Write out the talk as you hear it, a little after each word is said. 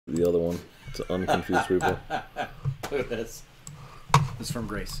the other one to unconfuse people. Look at this. This is from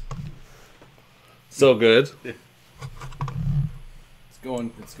Grace. So good. It's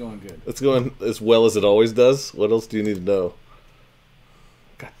going good. It's going as well as it always does. What else do you need to know?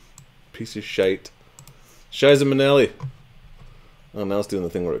 God, piece of shite. Shiza Manelli. Oh, now it's doing the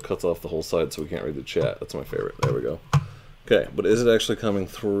thing where it cuts off the whole side so we can't read the chat. That's my favorite. There we go. Okay, but is it actually coming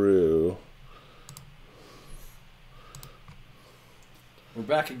through? We're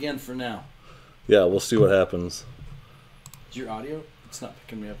back again for now. Yeah, we'll see what happens. Is your audio? It's not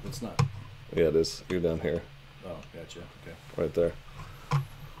picking me up. It's not. Yeah, it is. You're down here. Oh, gotcha. Okay. Right there.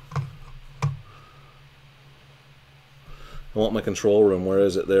 I want my control room. Where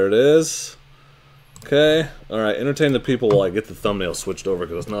is it? There it is. Okay. Alright, entertain the people while I get the thumbnail switched over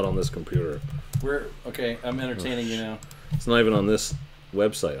because it's not on this computer. Okay, I'm entertaining you now. It's not even on this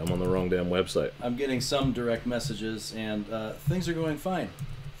website. I'm on the wrong damn website. I'm getting some direct messages, and things are going fine.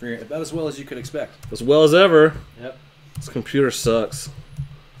 About as well as you could expect. As well as ever. Yep. This computer sucks.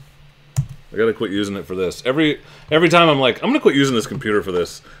 I gotta quit using it for this. Every time I'm like, I'm gonna quit using this computer for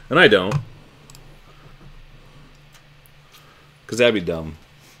this. And I don't. Because that'd be dumb.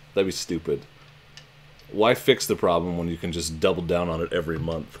 That'd be stupid. Why fix the problem when you can just double down on it every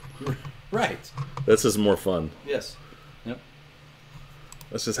month? Right. That's just more fun. Yes. Yep.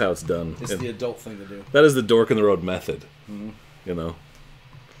 That's just how it's done. It's the adult thing to do. That is the Dork in the Road method. Mm-hmm. You know?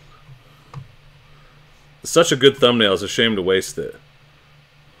 It's such a good thumbnail, it's a shame to waste it.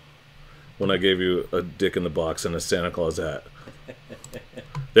 When I gave you a dick in the box and a Santa Claus hat. Did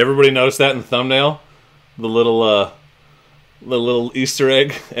everybody notice that in the thumbnail? The little Easter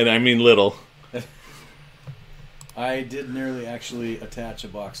egg? And I mean little. I did nearly actually attach a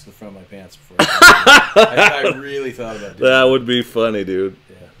box to the front of my pants before I really thought about doing that. That would be funny, dude.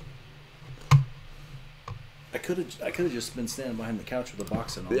 Yeah. I could have just been standing behind the couch with a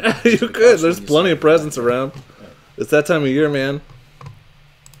box and all. Yeah, you could. There's plenty of presents around. Right. It's that time of year, man.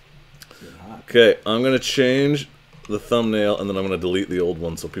 Okay, I'm going to change the thumbnail, and then I'm going to delete the old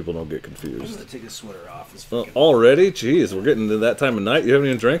one so people don't get confused. I'm going to take this sweater off. Already? Jeez, we're getting to that time of night. You haven't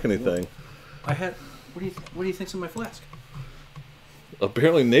even drank anything. I had... What do you think's in my flask?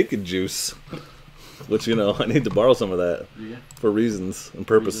 Apparently naked juice. Which, you know, I need to borrow some of that. Yeah. For reasons and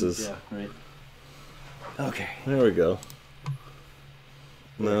purposes. Yeah, right. Okay. There we go.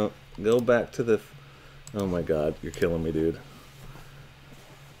 No, go back to the... Oh my god, you're killing me, dude.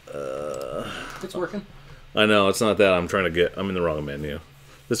 It's working. I know, it's not that I'm trying to get... I'm in the wrong menu.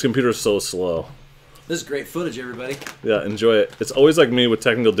 This computer's so slow. This is great footage, everybody. Yeah, enjoy it. It's always like me with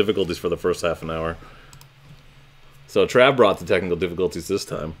technical difficulties for the first half an hour. So Trav brought the technical difficulties this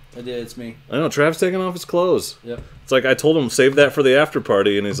time. I did, it's me. I know, Trav's taking off his clothes. Yep. It's like I told him, save that for the after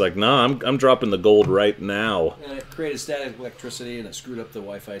party, and he's like, nah, I'm dropping the gold right now. And it created static electricity, and it screwed up the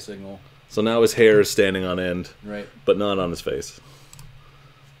Wi-Fi signal. So now his hair is standing on end. Right. But not on his face.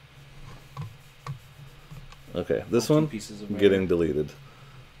 Okay, this one, getting deleted.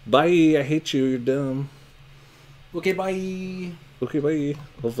 Bye, I hate you, you're dumb. Okay, bye. Okay, bye.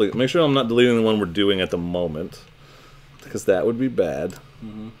 Hopefully, make sure I'm not deleting the one we're doing at the moment. Because that would be bad.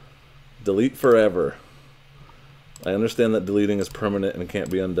 Mm-hmm. Delete forever. I understand that deleting is permanent and can't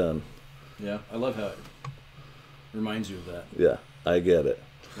be undone. Yeah, I love how it reminds you of that. Yeah, I get it.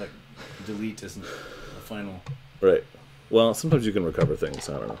 Like, delete isn't the final... Right. Well, sometimes you can recover things,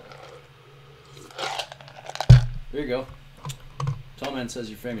 I don't know. There you go. Tall Man says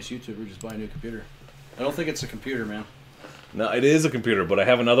you're a famous YouTuber, just buy a new computer. I don't think it's a computer, man. No, it is a computer, but I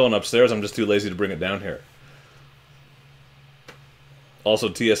have another one upstairs. I'm just too lazy to bring it down here. Also,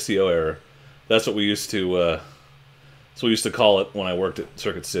 TSTO error. That's what we used to call it when I worked at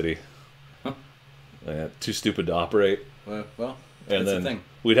Circuit City. Huh? Too stupid to operate. Well, and that's then the thing.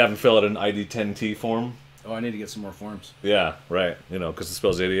 We'd have them fill out an ID10T form. Oh, I need to get some more forms. Yeah, right. You know, because it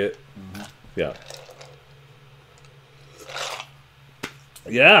spells idiot. Mm-hmm. Yeah.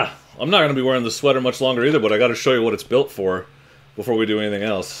 Yeah, I'm not going to be wearing the sweater much longer either, but I got to show you what it's built for before we do anything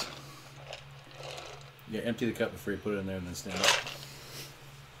else. Yeah, empty the cup before you put it in there and then stand up.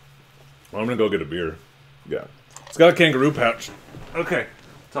 Well, I'm going to go get a beer. Yeah. It's got a kangaroo pouch. Okay.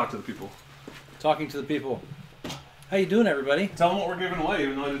 Talk to the people. Talking to the people. How you doing, everybody? Tell them what we're giving away,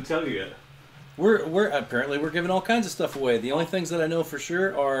 even though I didn't tell you yet. We're giving all kinds of stuff away. The only things that I know for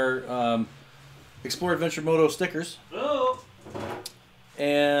sure are Explore Adventure Moto stickers. Oh.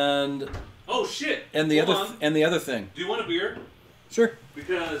 And oh shit! And the other thing. Do you want a beer? Sure.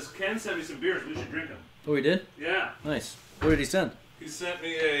 Because Ken sent me some beers. We should drink them. Oh, he did? Yeah. Nice. What did he send? He sent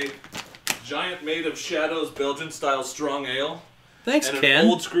me a Giant Made of Shadows Belgian style strong ale. Thanks, and Ken.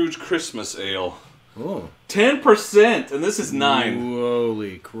 An Old Scrooge Christmas ale. Oh. 10%, and this is 9.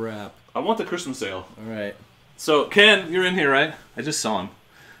 Holy crap. I want the Christmas sale. All right. So, Ken, you're in here, right? I just saw him.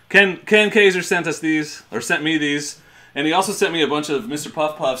 Ken Kaiser sent us these, or sent me these, and he also sent me a bunch of Mr.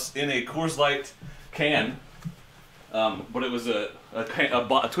 Puff Puffs in a Coors Light can. But it was a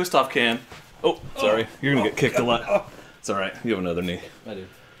twist-off can. Oh, sorry. You're going to get kicked a lot. It's all right. You have another knee. I do.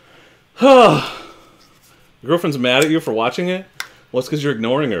 Your girlfriend's mad at you for watching it? Well, it's because you're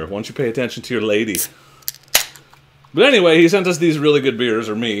ignoring her. Why don't you pay attention to your lady? But anyway, he sent us these really good beers,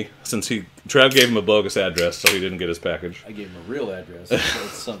 or me, since Trav gave him a bogus address, so he didn't get his package. I gave him a real address. There's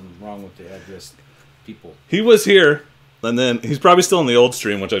something wrong with the address people. He was here, and then he's probably still in the old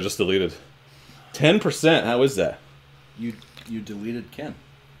stream, which I just deleted. 10%. How is that? You deleted Ken.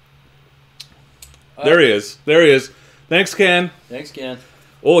 There he is. There he is. Thanks, Ken. Thanks, Ken.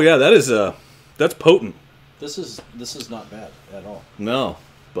 Oh yeah, that's potent. This is not bad at all. No,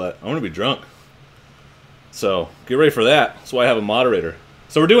 but I'm gonna be drunk. So get ready for that. That's why I have a moderator.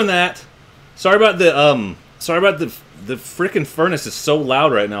 So we're doing that. Sorry about the freaking furnace is so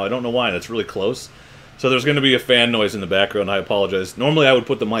loud right now. I don't know why. It's really close. So there's going to be a fan noise in the background. I apologize. Normally I would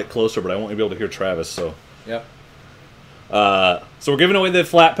put the mic closer, but I won't be able to hear Travis. So yep. So we're giving away the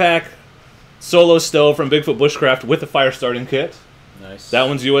flat pack solo stove from Bigfoot Bushcraft with the fire starting kit. Nice. That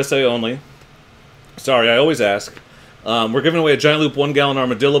one's USA only. Sorry, I always ask. We're giving away a Giant Loop 1-gallon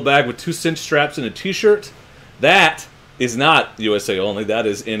armadillo bag with 2 cinch straps and a t-shirt. That is not USA only. That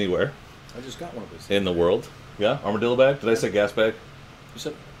is anywhere I just got one of those. in the world. Yeah, armadillo bag? Did I say gas bag? You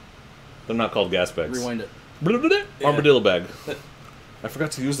said They're not called gas bags. rewind it. Yeah. Armadillo bag. I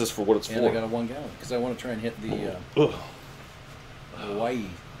forgot to use this for what it's And for. I got a 1 gallon because I want to try and hit the Hawaii.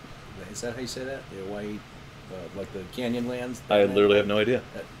 Is that how you say that? The Hawaii, like the canyon lands? I literally have no idea.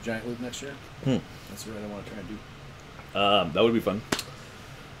 That Giant Loop next year? That's what I want to try and do. That would be fun.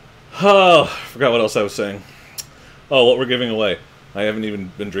 Oh, I forgot what else I was saying. Oh, what we're giving away. I haven't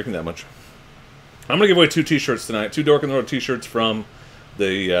even been drinking that much. I'm going to give away 2 t-shirts tonight. 2 Dork and Road t-shirts from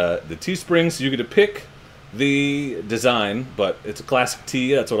the Teespring. So you get to pick the design, but it's a classic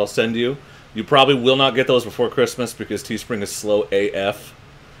tee. That's what I'll send you. You probably will not get those before Christmas because Teespring is slow AF.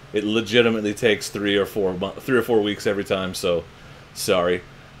 It legitimately takes 3 or 4 weeks every time, so sorry.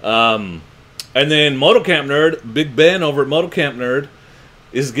 And then Moto Camp Nerd, Big Ben over at Moto Camp Nerd,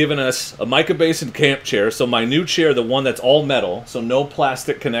 is giving us a mica basin camp chair. So my new chair, the one that's all metal, so no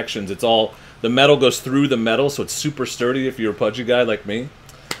plastic connections. It's all, the metal goes through the metal, so it's super sturdy if you're a pudgy guy like me.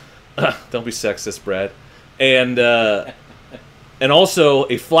 Don't be sexist, Brad. And also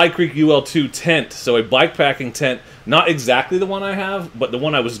a Fly Creek UL2 tent, so a bikepacking tent. Not exactly the one I have, but the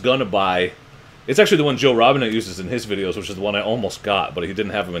one I was gonna buy. It's actually the one Joe Robinette uses in his videos, which is the one I almost got, but he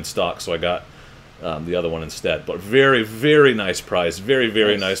didn't have them in stock, so I got the other one instead. But very, very nice price. Very,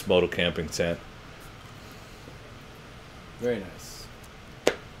 very nice moto camping tent. Very nice.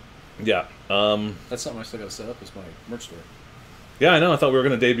 Yeah. That's something I still got to set up as my merch store. Yeah, I know. I thought we were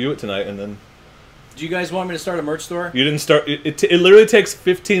going to debut it tonight, and then... Do you guys want me to start a merch store? You didn't start... It literally takes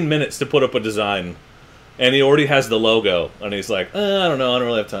 15 minutes to put up a design, and he already has the logo, and he's like, I don't know, I don't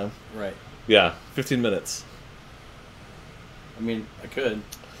really have time. Right. Yeah, 15 minutes. I mean, I could.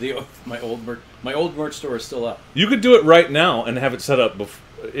 My old merch store is still up. You could do it right now and have it set up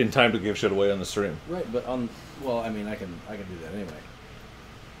in time to give shit away on the stream. Right, but well, I mean, I can do that anyway.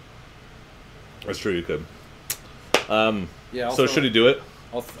 That's true, you could. Yeah. So should he do it?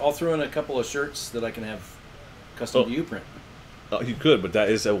 I'll throw in a couple of shirts that I can have custom to you print. You could, but that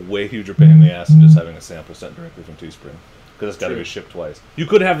is a way huger pain in the ass than just having a sample sent directly from Teespring. Because it's got to be shipped twice. You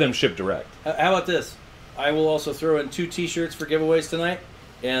could have them shipped direct. How about this? I will also throw in 2 t-shirts for giveaways tonight,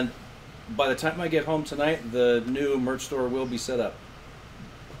 and by the time I get home tonight, the new merch store will be set up.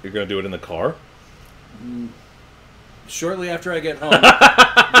 You're going to do it in the car? Shortly after I get home,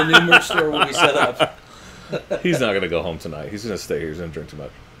 the new merch store will be set up. He's not going to go home tonight. He's going to stay here. He's going to drink too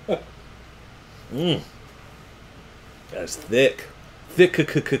much. That's thick. Thick.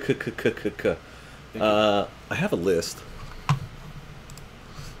 I have a list.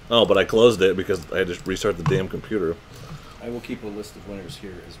 Oh, but I closed it because I had to restart the damn computer. I will keep a list of winners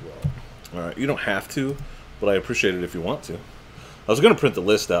here as well. All right, you don't have to, but I appreciate it if you want to. I was going to print the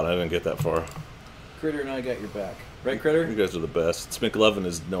list out. I didn't get that far. Critter and I got your back. Right, Critter? You guys are the best. Smink11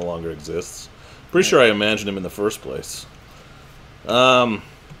 is no longer exists. Pretty sure I imagined him in the first place. Yeah,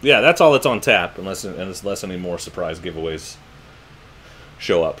 that's all that's on tap, unless any more surprise giveaways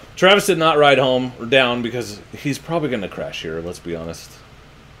show up. Travis did not ride home or down because he's probably going to crash here, let's be honest.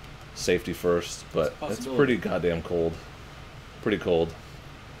 Safety first, but it's pretty goddamn cold. Pretty cold.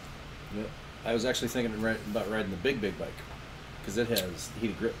 Yeah. I was actually thinking about riding the big bike because it has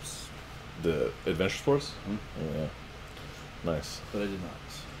heated grips. The Adventure Sports? Hmm? Oh, yeah. Nice. But I did not.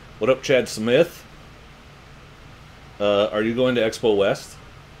 What up, Chad Smith? Are you going to Expo West?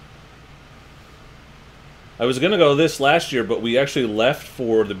 I was going to go this last year, but we actually left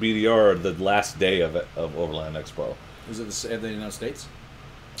for the BDR the last day of Overland Expo. Is it have they announced dates?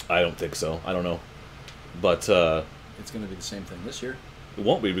 I don't think so. I don't know. But It's going to be the same thing this year. it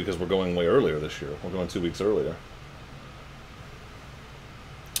won't be because we're going way earlier this year. We're going 2 weeks earlier.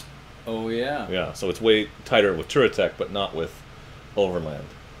 Oh, yeah. Yeah, so it's way tighter with Touratech, but not with Overland.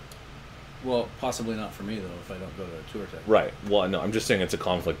 Well, possibly not for me, though, if I don't go to Tour Tech. Right. Well, no, I'm just saying it's a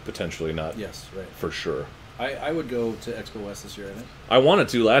conflict potentially, not Yes, right. for sure. I would go to Expo West this year, I think. I wanted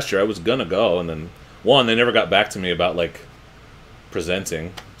to last year. I was gonna go, and then they never got back to me about like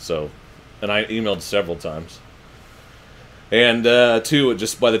presenting. So, and I emailed several times. And two,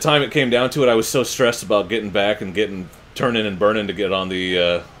 just by the time it came down to it, I was so stressed about getting back and getting turning and burning to get on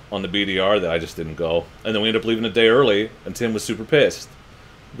the BDR that I just didn't go. And then we ended up leaving a day early, and Tim was super pissed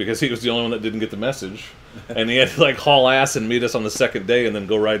because he was the only one that didn't get the message, and he had to like haul ass and meet us on the second day, and then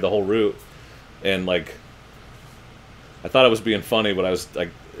go ride the whole route. And like, I thought I was being funny, but I was like,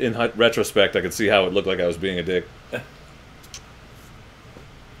 in retrospect, I could see how it looked like I was being a dick.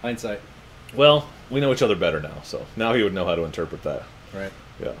 Hindsight. Well, we know each other better now, so now he would know how to interpret that. Right.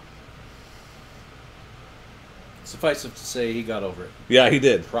 Yeah. Suffice it to say, he got over it. Yeah, he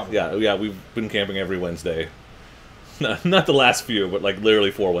did. Probably. Yeah, we've been camping every Wednesday. Not the last few, but like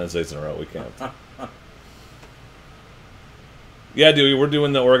literally 4 Wednesdays in a row we camped. Yeah, dude, we're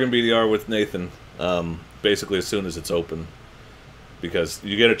doing the Oregon BDR with Nathan, basically as soon as it's open. Because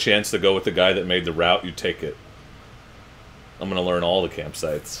you get a chance to go with the guy that made the route, you take it. I'm going to learn all the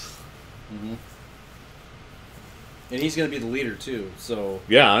campsites. Mm-hmm. And he's going to be the leader, too, so...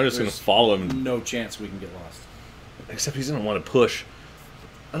 Yeah, I'm just going to follow him. No chance we can get lost. Except he's going to want to push.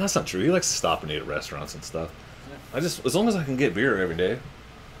 And that's not true. He likes to stop and eat at restaurants and stuff. Yeah. As long as I can get beer every day.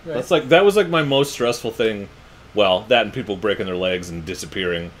 Right. That was like my most stressful thing. Well, that and people breaking their legs and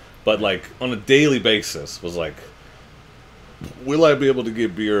disappearing. But like on a daily basis was like, will I be able to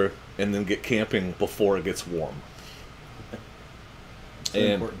get beer and then get camping before it gets warm? It's an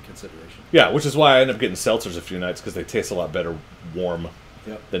important consideration. Yeah, which is why I end up getting seltzers a few nights because they taste a lot better warm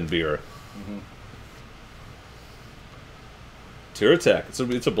than beer. Mm-hmm. Touratech,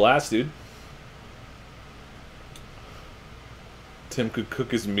 it's a blast, dude. Tim could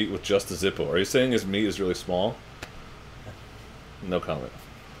cook his meat with just a Zippo. Are you saying his meat is really small? No comment.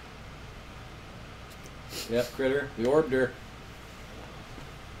 Yep, Critter. The Orbiter.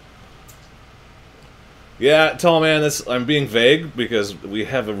 Yeah, tall man, I'm being vague because we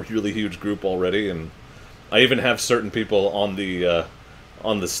have a really huge group already, and I even have certain people on the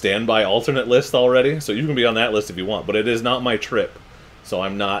standby alternate list already, so you can be on that list if you want, but it is not my trip, so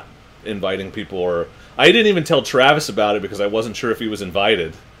I'm not inviting people. Or I didn't even tell Travis about it because I wasn't sure if he was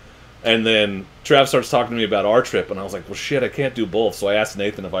invited. And then Travis starts talking to me about our trip, and I was like, well, shit, I can't do both. So I asked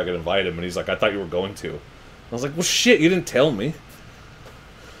Nathan if I could invite him, and he's like, I thought you were going to. I was like, well, shit, you didn't tell me.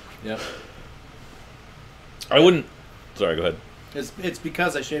 Yep. I wouldn't... Sorry, go ahead. It's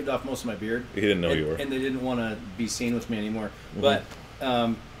because I shaved off most of my beard. He didn't know you were. And they didn't want to be seen with me anymore. Mm-hmm.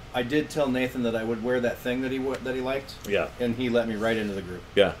 But I did tell Nathan that I would wear that thing that he liked. Yeah. And he let me right into the group.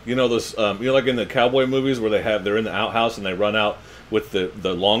 Yeah. You know those... like in the cowboy movies where they're in the outhouse and they run out with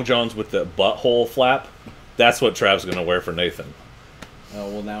the long johns with the butthole flap? That's what Trav's going to wear for Nathan. Oh,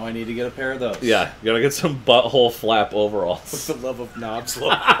 well, now I need to get a pair of those. Yeah. You got to get some butthole flap overalls. With the Love of Knobs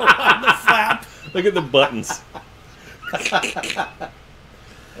logo on the flap. Look at the buttons.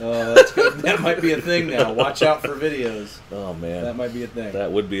 Oh, that's good. That might be a thing now. Watch out for videos. Oh, man. That might be a thing.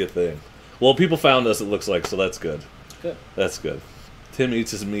 That would be a thing. Well, people found us, it looks like, so that's good. Good. That's good. Tim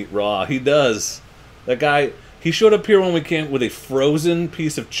eats his meat raw. He does. That guy, he showed up here when we camped with a frozen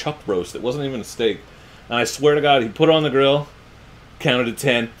piece of chuck roast. It wasn't even a steak. And I swear to God, he put it on the grill, counted to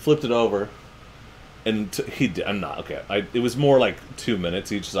 10, flipped it over, and he did. I'm not, okay. It was more like 2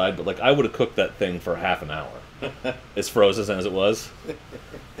 minutes each side, but like I would have cooked that thing for half an hour. As frozen as it was.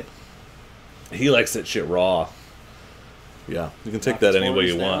 He likes that shit raw. Yeah, you can take that any way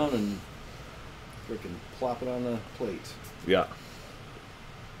you want. And freaking plop it on the plate. Yeah.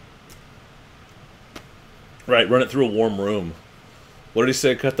 Right, run it through a warm room. What did he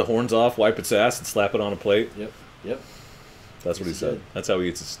say? Cut the horns off, wipe its ass, and slap it on a plate? Yep. That's what he said. That's how he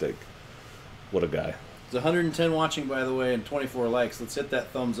eats his steak. What a guy. There's 110 watching, by the way, and 24 likes. Let's hit that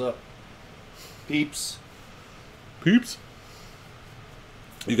thumbs up. Peeps. Peeps.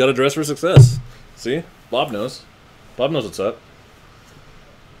 You got to dress for success. See? Bob knows. Bob knows what's up.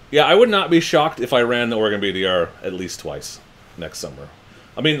 Yeah, I would not be shocked if I ran the Oregon BDR at least twice next summer.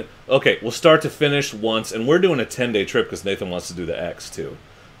 I mean, okay, we'll start to finish once, and we're doing a 10-day trip because Nathan wants to do the X too.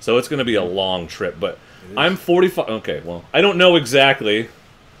 So it's going to be a long trip, but I'm 45. Okay, well, I don't know exactly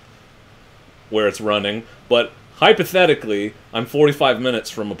where it's running, but hypothetically, I'm 45 minutes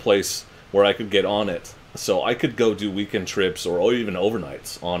from a place where I could get on it. So I could go do weekend trips or even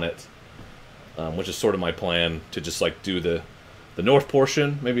overnights on it, which is sort of my plan to just like do the north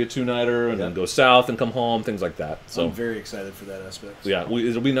portion, maybe a 2-nighter, and then go south and come home, things like that. So I'm very excited for that aspect. Yeah,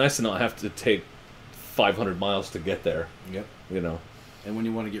 it'll be nice to not have to take 500 miles to get there. Yep. You know. And when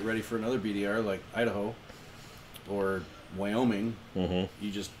you want to get ready for another BDR like Idaho or Wyoming,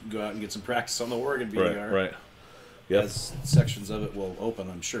 you just go out and get some practice on the Oregon BDR. Right. Yep. As sections of it will open,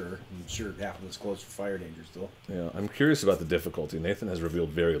 I'm sure. I'm sure half of it's closed for fire danger still. Yeah, I'm curious about the difficulty. Nathan has revealed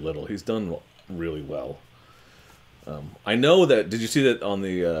very little. He's done really well. I know that. Did you see that on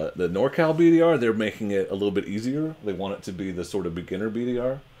the NorCal BDR? They're making it a little bit easier. They want it to be the sort of beginner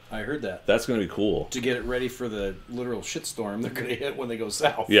BDR. I heard that. That's going to be cool. To get it ready for the literal shitstorm they're going to hit when they go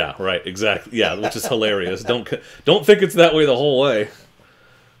south. Yeah, right. Exactly. Yeah, which is hilarious. Don't think it's that way the whole way.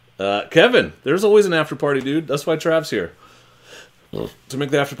 Kevin, there's always an after party, dude. That's why Trav's here to make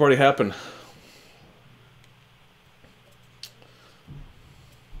the after party happen.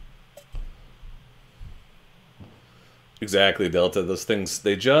 Exactly, Delta. Those things,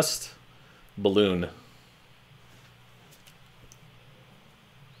 they just balloon.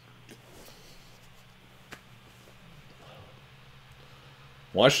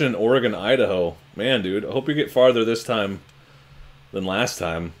 Washington, Oregon, Idaho. Man, dude, I hope you get farther this time than last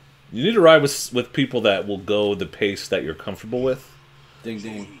time. You need to ride with people that will go the pace that you're comfortable with. Ding,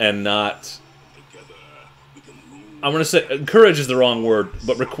 ding. And not... I'm going to say, encourage is the wrong word,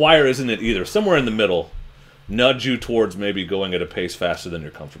 but require isn't it either. Somewhere in the middle. Nudge you towards maybe going at a pace faster than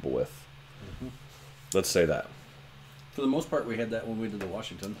you're comfortable with. Let's say that. For the most part, we had that when we did the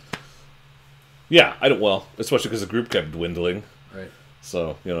Washington. Yeah, well, especially because the group kept dwindling. Right.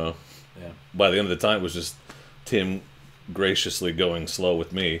 So, you know, by the end of the time, it was just Tim graciously going slow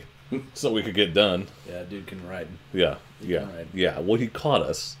with me so we could get done. Yeah, dude can ride. Yeah. Well, he caught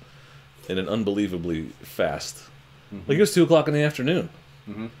us in an unbelievably fast. Like, it was 2 o'clock in the afternoon.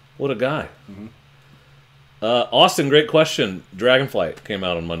 What a guy. Austin, great question. Dragonflight came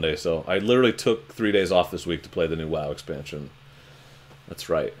out on Monday, so I literally took 3 days off this week to play the new WoW expansion. That's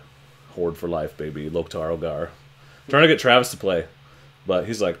right. Horde for life, baby. Loktar Ogar. Trying to get Travis to play, but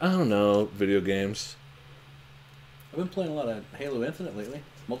he's like, I don't know, video games. I've been playing a lot of Halo Infinite lately.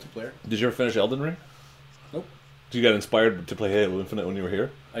 Multiplayer. Did you ever finish Elden Ring? Nope. Did you get inspired to play Halo Infinite when you were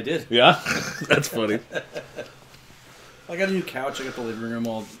here? I did. Yeah? That's funny. I got a new couch. I got the living room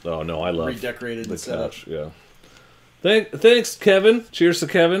all I love redecorated the and set up. couch. Yeah. Thanks, Kevin. Cheers to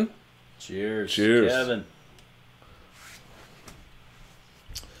Kevin. Cheers. Kevin.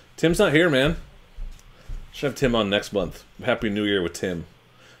 Tim's not here, man. Should have Tim on next month. Happy New Year with Tim.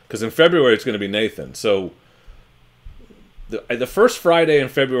 Because in February it's going to be Nathan. So the first Friday in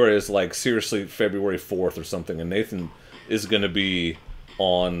February is like seriously February 4th or something. And Nathan is going to be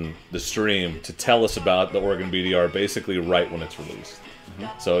on the stream to tell us about the Oregon BDR basically right when it's released.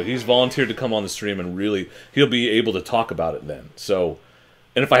 So he's volunteered to come on the stream and really he'll be able to talk about it then. So,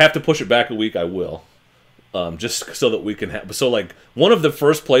 and if I have to push it back a week, I will. Just so that we can have... So, like, one of the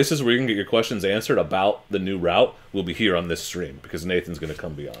first places where you can get your questions answered about the new route will be here on this stream, because Nathan's going to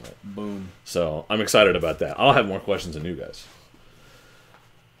come be on it. Boom. So, I'm excited about that. I'll have more questions than you guys.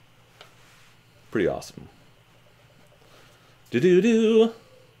 Pretty awesome. Do-do-do.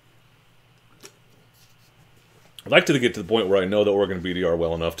 I'd like to get to the point where I know the Oregon BDR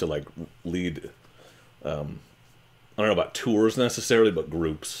well enough to, like, lead... I don't know about tours necessarily, but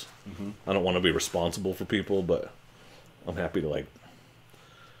groups. I don't want to be responsible for people, but I'm happy to like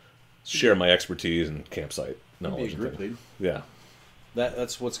share my expertise and campsite knowledge. Be a group lead. Yeah,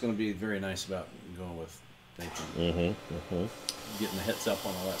 that's what's going to be very nice about going with Nathan. Getting the heads up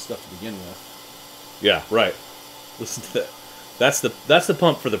on all that stuff to begin with. Yeah, right. Listen to that. That's the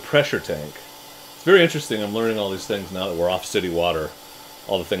pump for the pressure tank. It's very interesting. I'm learning all these things now that we're off city water.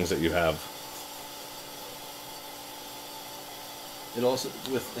 All the things that you have. It also,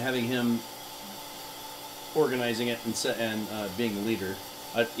 with having him organizing it and being the leader,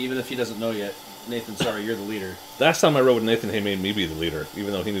 even if he doesn't know yet, Nathan, sorry, you're the leader. Last time I rode with Nathan, he made me be the leader,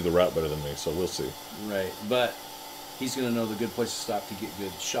 even though he knew the route better than me, so we'll see. Right, but he's going to know the good place to stop to get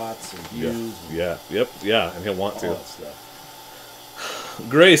good shots and views. Yeah, and he'll want to. All that stuff.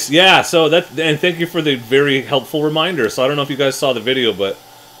 Grace, yeah, so and thank you for the very helpful reminder. So I don't know if you guys saw the video, but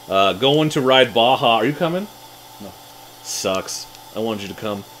going to ride Baja. Are you coming? No. Sucks. I wanted you to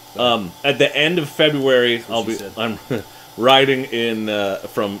come. At the end of February, riding in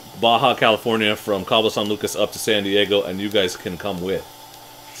from Baja California, from Cabo San Lucas up to San Diego, and you guys can come with.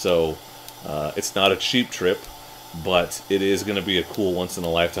 So it's not a cheap trip, but it is going to be a cool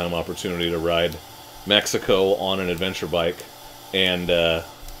once-in-a-lifetime opportunity to ride Mexico on an adventure bike. And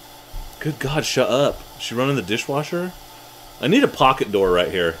good God, shut up. Is she running the dishwasher? I need a pocket door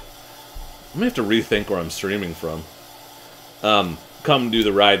right here. I'm going to have to rethink where I'm streaming from. Come do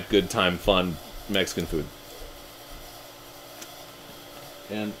the ride, good time, fun, Mexican food.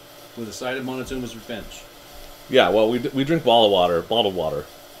 And with a side of Montezuma's Revenge. Yeah, well, we drink bottled water. Bottled water.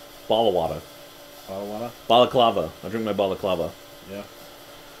 Bottled water. Bottled water? Balaclava. I drink my balaclava. Yeah.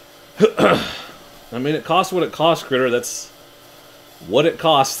 I mean, it costs what it costs, Critter. That's what it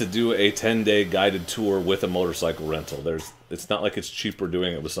costs to do a 10-day guided tour with a motorcycle rental. It's not like it's cheaper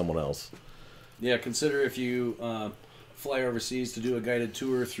doing it with someone else. Yeah, consider if you fly overseas to do a guided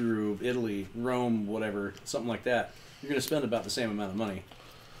tour through Italy, Rome, whatever, something like that. You're going to spend about the same amount of money.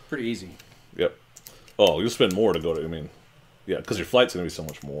 Pretty easy. Yep. Oh, you'll spend more to go to, I mean, yeah, because your flight's going to be so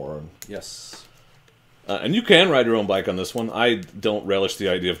much more. Yes. And you can ride your own bike on this one. I don't relish the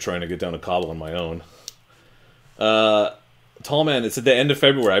idea of trying to get down to Cabo on my own. Tall Man, it's at the end of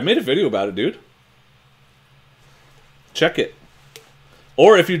February. I made a video about it, dude. Check it.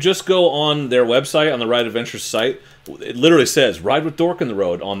 Or if you just go on their website, on the Ride Adventures site, it literally says, Ride with Dork in the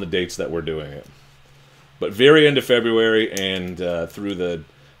Road on the dates that we're doing it. But very end of February and through the,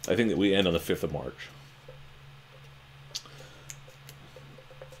 I think that we end on the 5th of March.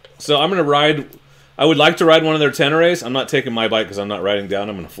 So I'm going to ride, I would like to ride one of their Teneres. I'm not taking my bike because I'm not riding down.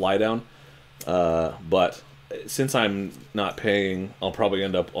 I'm going to fly down. But since I'm not paying, I'll probably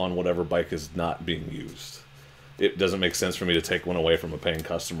end up on whatever bike is not being used. It doesn't make sense for me to take one away from a paying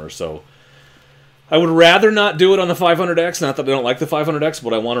customer. So I would rather not do it on the 500X. Not that I don't like the 500X,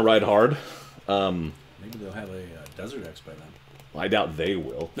 but I want to ride hard. Maybe they'll have a Desert X by then. I doubt they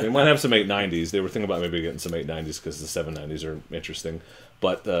will. They might have some 890s. They were thinking about maybe getting some 890s because the 790s are interesting.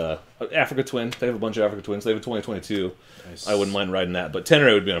 But Africa Twin, they have a bunch of Africa Twins. They have a 2022. Nice. I wouldn't mind riding that. But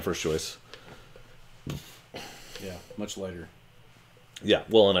Tenere would be my first choice. Yeah, much lighter. Yeah,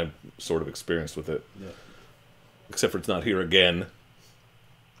 well, and I'm sort of experienced with it. Yeah. Except for it's not here again.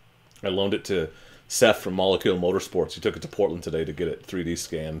 I loaned it to Seth from Molecule Motorsports. He took it to Portland today to get it 3D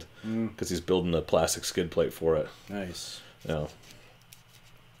scanned because he's building a plastic skid plate for it. Nice. Yeah.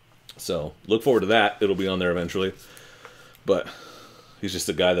 So look forward to that. It'll be on there eventually. But he's just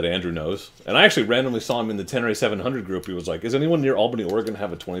a guy that Andrew knows. And I actually randomly saw him in the Tenere 700 group. He was like, "Is anyone near Albany, Oregon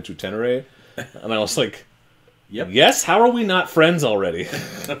have a 22 Tenere?" And I was like, "Yep." Yes? How are we not friends already?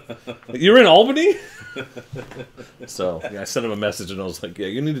 You're in Albany? So yeah, I sent him a message and I was like, "Yeah,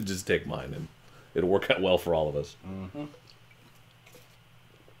 you need to just take mine and it'll work out well for all of us." Mm-hmm.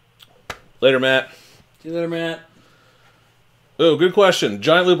 Later, Matt. See you later, Matt. Oh, good question.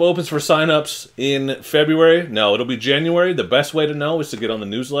 Giant Loop opens for signups in February. No, it'll be January. The best way to know is to get on the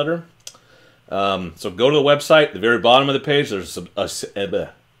newsletter. So go to the website. The very bottom of the page, there's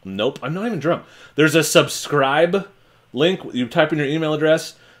nope, I'm not even drunk. There's a subscribe link. You type in your email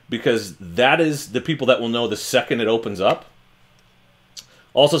address because that is the people that will know the second it opens up.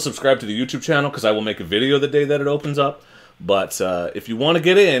 Also subscribe to the YouTube channel because I will make a video the day that it opens up. But if you want to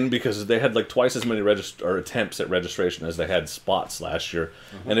get in, because they had like twice as many attempts at registration as they had spots last year,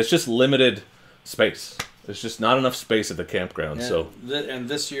 and it's just limited space. There's just not enough space at the campground. And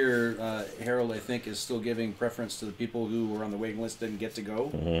this year, Harold, I think, is still giving preference to the people who were on the waiting list didn't get to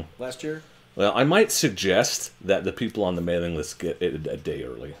go last year. Well, I might suggest that the people on the mailing list get it a day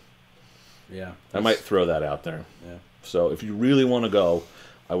early. Yeah, I might throw that out there. Yeah. So if you really want to go,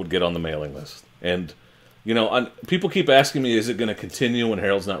 I would get on the mailing list. And you know, people keep asking me, is it going to continue when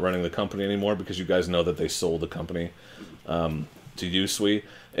Harold's not running the company anymore? Because you guys know that they sold the company to Usui.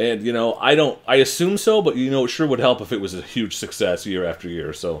 And, you know, I assume so, but, you know, it sure would help if it was a huge success year after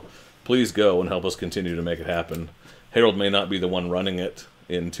year. So please go and help us continue to make it happen. Harold may not be the one running it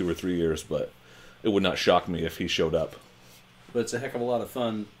in 2 or 3 years, but it would not shock me if he showed up. But it's a heck of a lot of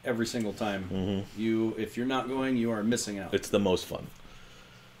fun every single time. If you're not going, you are missing out. It's the most fun.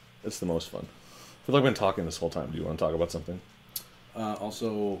 It's the most fun. I feel like I've been talking this whole time. Do you want to talk about something?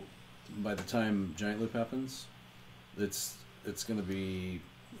 Also, by the time Giant Loop happens, it's going to be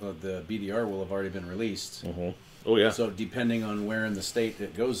the BDR will have already been released. Oh yeah. So depending on where in the state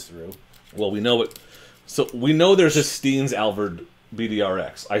it goes through. Well, we know it. So we know there's a Steens Alvord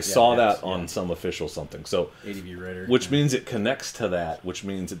BDRX. I saw that on some official something. So ADV Rider, which means it connects to that. Which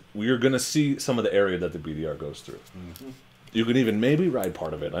means we're going to see some of the area that the BDR goes through. You can even maybe ride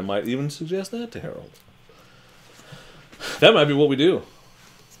part of it. I might even suggest that to Harold. That might be what we do.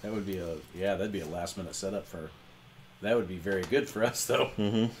 That would be that'd be a last minute setup for That would be very good for us, though.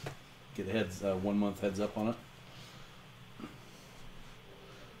 Mm-hmm. Get a 1 month heads up on it.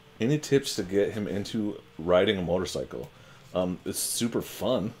 Any tips to get him into riding a motorcycle? It's super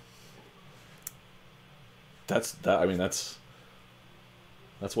fun. I mean, that's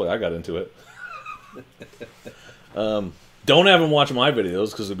why I got into it. Don't have him watch my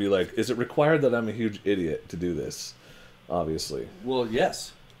videos because it'd be like, is it required that I'm a huge idiot to do this? Obviously. Well,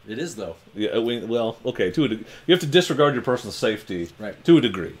 yes, it is though. Yeah. Well, okay. You have to disregard your personal safety, right, to a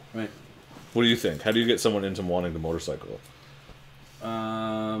degree. Right. What do you think? How do you get someone into wanting to motorcycle?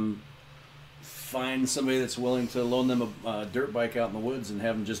 Find somebody that's willing to loan them a dirt bike out in the woods and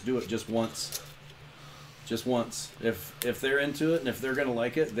have them just do it just once. Just once. If they're into it and if they're going to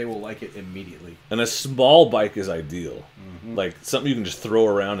like it, they will like it immediately. And a small bike is ideal. Mm-hmm. Like something you can just throw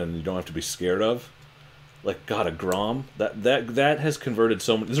around and you don't have to be scared of. Like, God, a Grom. That has converted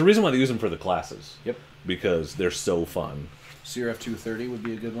so many. There's a reason why they use them for the classes. Yep. Because they're so fun. CRF 230 would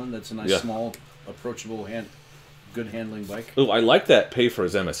be a good one. That's a nice, small, approachable, good handling bike. Oh, I like that pay for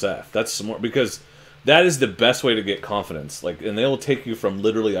his MSF. That's smart because that is the best way to get confidence. Like, and they'll take you from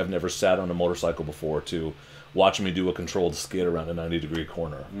literally I've never sat on a motorcycle before to watching me do a controlled skid around a 90-degree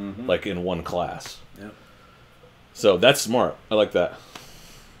corner, like in one class. Yep. So that's smart. I like that.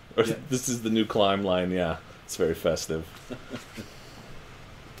 Yep. This is the new climb line. Yeah, it's very festive.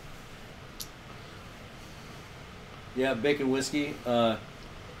 Yeah, Bacon Whiskey.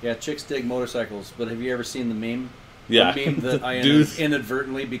 Yeah, chicks dig motorcycles, but have you ever seen the meme? Yeah. The meme that I Dudes.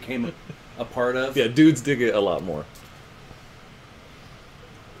 inadvertently became a part of. Yeah, dudes dig it a lot more.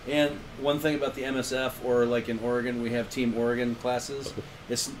 And one thing about the MSF, or like in Oregon, we have Team Oregon classes.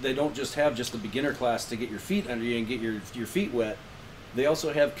 They don't just have just the beginner class to get your feet under you and get your feet wet. They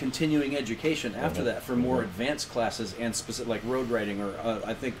also have continuing education after that for more advanced classes and specific, like road riding, or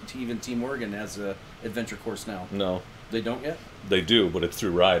I think even Team Oregon has a adventure course now. No. They don't yet? They do, but it's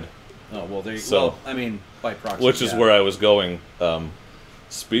through Ride. Oh, well, well, I mean, by proxy. Which is where I was going.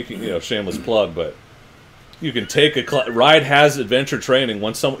 Speaking, shameless plug, but you can take a Ride has adventure training.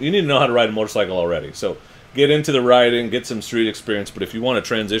 You need to know how to ride a motorcycle already. So get into the riding, get some street experience. But if you want to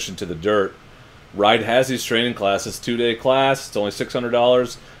transition to the dirt, Ride has these training classes, 2-day class. It's only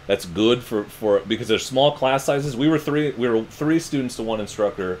 $600. That's good for because they're small class sizes. We were three students to one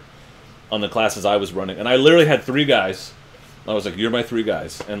instructor on the classes I was running, and I literally had 3 guys. I was like, "You're my 3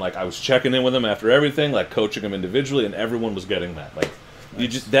 guys," and like I was checking in with them after everything, like coaching them individually, and everyone was getting that. Like,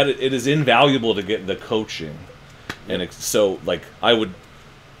 nice. It is invaluable to get the coaching, and so like I would,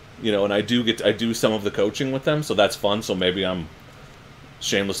 and I do some of the coaching with them, so that's fun. So maybe I'm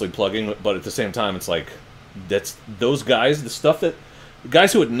shamelessly plugging, but at the same time, it's like that's those guys, the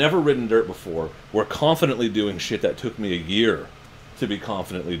guys who had never ridden dirt before were confidently doing shit that took me a year to be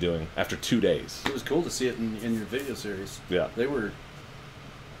confidently doing after 2 days. It was cool to see it in your video series. Yeah, they were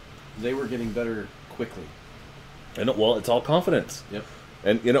getting better quickly. And it's all confidence. Yep.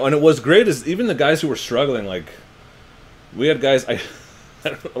 And and it was great is even the guys who were struggling, like we had guys. I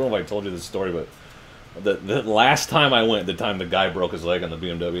don't know if I told you this story, but the last time I went, the time the guy broke his leg on the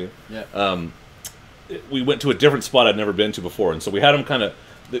BMW. Yeah. We went to a different spot I'd never been to before, and so we had him kind of.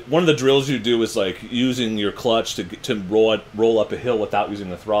 One of the drills you do is like using your clutch to roll up a hill without using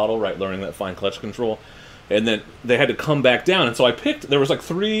the throttle, right? Learning that fine clutch control, and then they had to come back down. And so there was like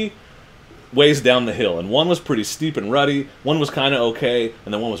 3 ways down the hill, and one was pretty steep and rutty, one was kind of okay,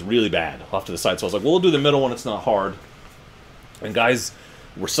 and then one was really bad off to the side. So I was like, well, we'll do the middle one. It's not hard. And guys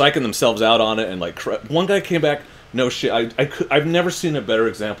were psyching themselves out on it, and like one guy came back. No shit, I've never seen a better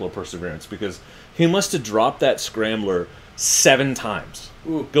example of perseverance because he must have dropped that scrambler 7 times.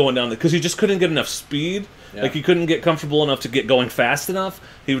 Ooh. Going down because he just couldn't get enough speed. Yeah. Like he couldn't get comfortable enough to get going fast enough.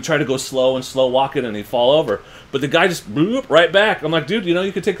 He would try to go slow and slow walk it, and he'd fall over. But the guy just bloop right back. I'm like, dude,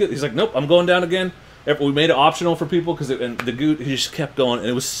 you could take it. He's like, nope, I'm going down again. We made it optional for people he just kept going, and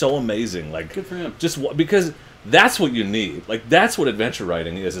it was so amazing. Like, good for him. Just because that's what you need. Like that's what adventure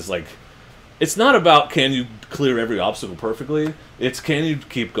riding is. It's like, it's not about can you clear every obstacle perfectly. It's can you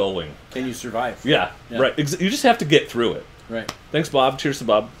keep going. Can you survive? Yeah. Right. You just have to get through it. Right. Thanks, Bob. Cheers to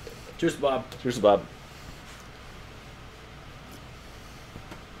Bob. Cheers to Bob. Cheers to Bob.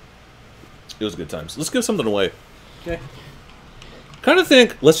 It was good times. Let's give something away. Okay. Kind of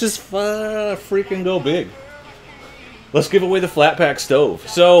think, let's just freaking go big. Let's give away the flat pack stove.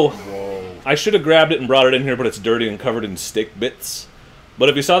 So, I should have grabbed it and brought it in here, but it's dirty and covered in steak bits. But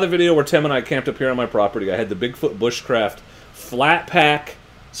if you saw the video where Tim and I camped up here on my property, I had the Bigfoot Bushcraft flat pack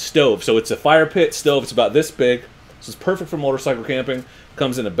stove. So it's a fire pit stove. It's about this big. So it's perfect for motorcycle camping.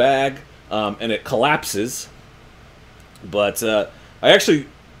 Comes in a bag, and it collapses. But I actually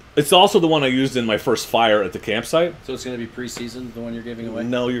It's also the one I used in my first fire at the campsite. So it's going to be pre-seasoned, the one you're giving away?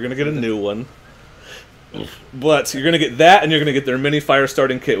 No, you're going to get a new one. But you're going to get that, and you're going to get their mini fire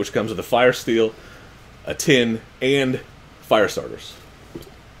starting kit, which comes with a fire steel, a tin, and fire starters.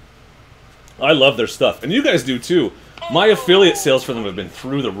 I love their stuff. And you guys do, too. My affiliate sales for them have been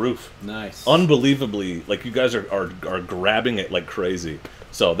through the roof. Nice. Unbelievably. Like, you guys are grabbing it like crazy.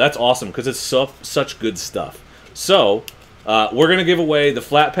 So, that's awesome, because it's such good stuff. So, we're going to give away the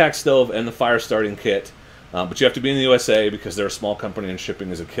flat pack stove and the fire starting kit. But you have to be in the USA, because they're a small company and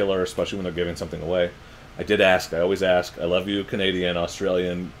shipping is a killer, especially when they're giving something away. I did ask. I always ask. I love you, Canadian,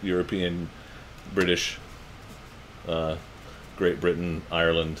 Australian, European, British, Great Britain,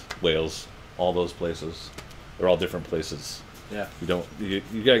 Ireland, Wales, all those places. They're all different places. Yeah. You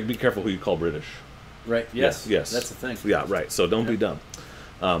gotta be careful who you call British. Right. Yes. Yes. That's the thing. Yeah. Right. So don't be dumb.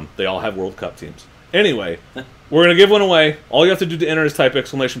 They all have World Cup teams. Anyway, we're gonna give one away. All you have to do to enter is type !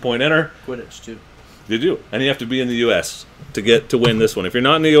 Enter. Quidditch too. You do, and you have to be in the U.S. to win this one. If you're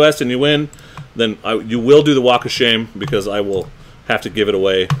not in the U.S. and you win, then you will do the walk of shame, because I will have to give it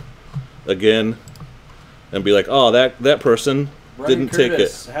away again and be like, oh, that person Brian didn't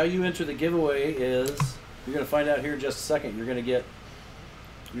Curtis, take it. How you enter the giveaway is you're going to find out here in just a second. You're going to get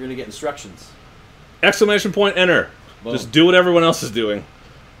instructions. ! Enter. Boom. Just do what everyone else is doing.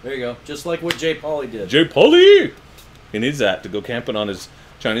 There you go. Just like what Jay Pauly did. Jay Pauly! He needs that to go camping on his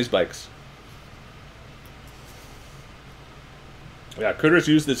Chinese bikes. Yeah, Critters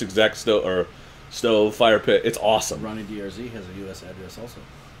used this exact stove fire pit. It's awesome. Ronnie DRZ has a U.S. address also.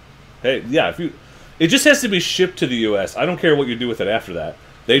 Hey, yeah, it just has to be shipped to the U.S. I don't care what you do with it after that.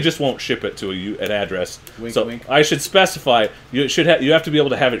 They just won't ship it to an address. Wink, so wink. I should specify you have to be able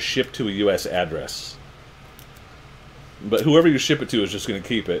to have it shipped to a U.S. address. But whoever you ship it to is just going to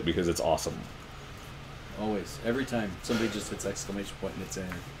keep it because it's awesome. Always, every time somebody just hits ! And it's in.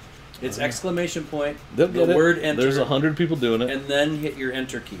 It's ! The They'll get word it. enter. There's 100 people doing it. And then hit your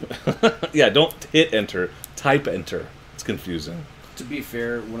enter key. Yeah, don't hit enter. Type enter. It's confusing. To be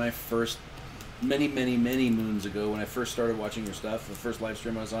fair, when I first, many moons ago, when I first started watching your stuff, the first live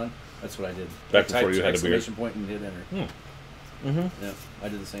stream I was on, that's what I did. Back I before you had a beard. ! And hit enter. Yeah, I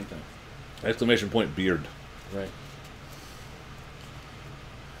did the same thing. ! Beard. Right.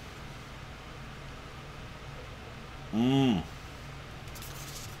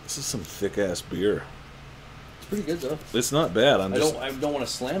 This is some thick ass beer. It's pretty good though. It's not bad. I don't want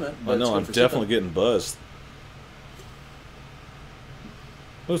to slam it. But I know. I'm it's good for definitely sipping. getting buzzed.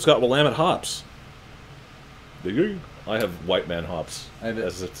 Oh, it's got Willamette hops. Do you? I have white man hops. I have it.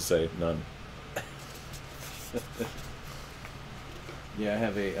 As if to say none. Yeah, I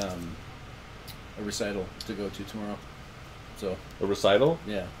have a recital to go to tomorrow. So A recital?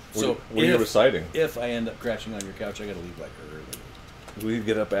 yeah. What are you reciting? If I end up crashing on your couch, I got to leave like early. We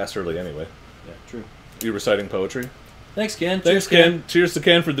get up ass early anyway. Yeah, true. You reciting poetry? Thanks, Ken. Thanks, Cheers, Ken. Cheers to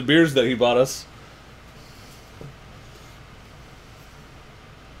Ken for the beers that he bought us.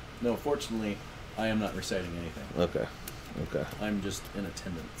 No, fortunately, I am not reciting anything. Okay. Okay. I'm just in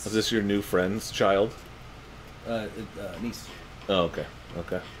attendance. Is this your new friend's child? Niece. Oh, okay.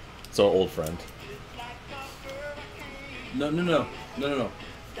 Okay. So old friend. No.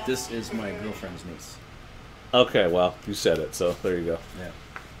 This is my girlfriend's niece. Okay, well, you said it, so there you go.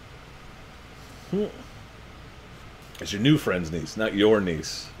 Yeah. It's your new friend's niece, not your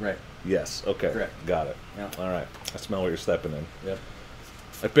niece. Right. Yes. Okay. Correct. Got it. Yeah. All right. I smell what you're stepping in. Yep.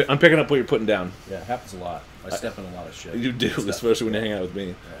 I'm picking up what you're putting down. Yeah, it happens a lot. I step in a lot of shit. You do, Stuff. especially when you hang out with me.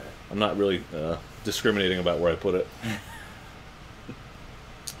 Yeah. I'm not really discriminating about where I put it.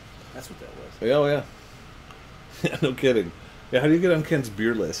 That's what that was. Yeah, oh, yeah. Yeah, no kidding. Yeah, how do you get on Ken's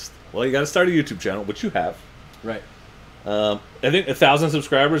beer list? Well, you got to start a YouTube channel, which you have. Right. I think 1,000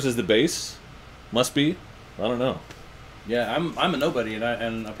 subscribers is the base. Must be. I don't know. Yeah, I'm a nobody,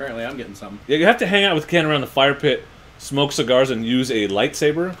 and apparently I'm getting something. Yeah, you have to hang out with Ken around the fire pit, smoke cigars, and use a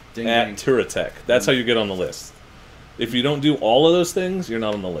lightsaber Ding, at ding. Turatech. That's how you get on the list. If you don't do all of those things, you're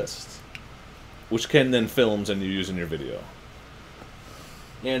not on the list. Which Ken then films and you use in your video.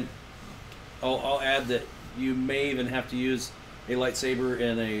 And I'll add that you may even have to use a lightsaber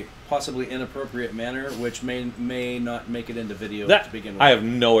in a possibly inappropriate manner, which may not make it into video to begin with. I have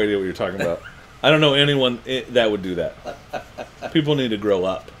no idea what you're talking about. I don't know anyone that would do that. People need to grow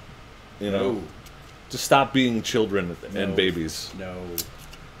up. You know? No. Just stop being children and No. babies. No.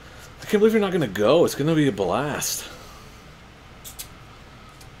 I can't believe you're not going to go. It's going to be a blast.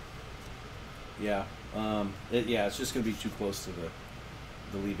 Yeah. It's just going to be too close to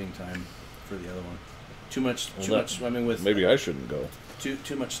the leaving time for the other one. Too much. I mean, with Maybe I shouldn't go.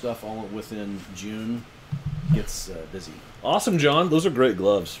 too much stuff all within June. gets busy. Awesome, John. Those are great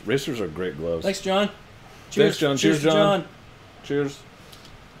gloves. Racers are great gloves. Thanks, John. Thanks, John. Cheers, John. John. Cheers.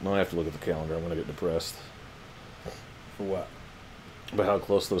 Now I have to look at the calendar. I'm going to get depressed. For what? About how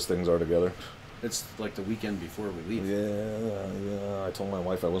close those things are together. It's like the weekend before we leave. Yeah. I told my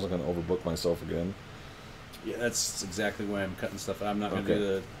wife I wasn't going to overbook myself again. Yeah, that's exactly why I'm cutting stuff. I'm not going to do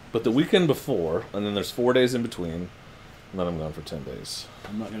the... But the weekend before, and then there's 4 days in between, and then I'm gone for 10 days.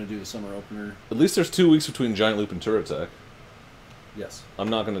 I'm not going to do the summer opener. At least there's 2 weeks between Giant Loop and Tour Attack. Yes. I'm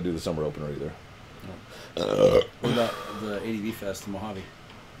not going to do the summer opener either. No. What about the ADV Fest in Mojave?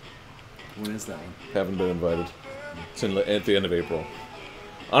 When is that one? Haven't been invited. It's at the end of April.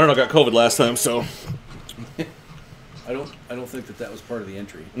 I don't know, I got COVID last time, so... I don't think that was part of the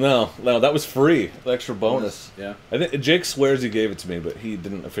entry. No, that was free. The extra bonus. Yeah. I think Jake swears he gave it to me, but he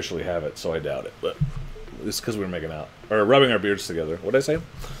didn't officially have it, so I doubt it. But it's because we were making out. Or rubbing our beards together. What did I say?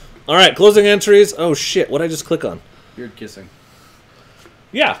 Alright, closing entries. Oh shit, what did I just click on? Beard kissing.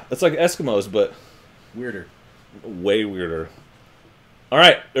 Yeah, it's like Eskimos, but... Weirder. Way weirder.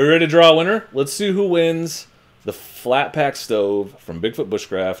 Alright, are you ready to draw a winner? Let's see who wins the flat pack stove from Bigfoot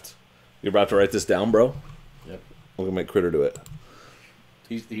Bushcraft. You're about to write this down, bro? Yep. We're going to make Critter do it.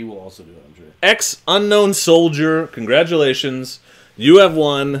 He will also do it, I'm sure. Ex-Unknown Soldier, congratulations. You have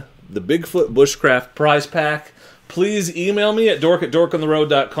won the Bigfoot Bushcraft prize pack. Please email me at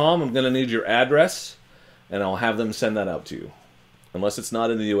dork@dorkontheroad.com. I'm going to need your address, and I'll have them send that out to you. Unless it's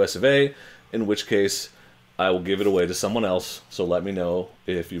not in the US of A, in which case I will give it away to someone else, so let me know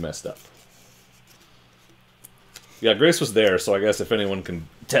if you messed up. Yeah, Grace was there, so I guess if anyone can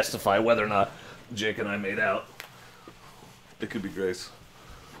testify whether or not Jake and I made out, it could be Grace.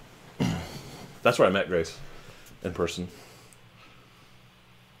 That's where I met Grace, in person.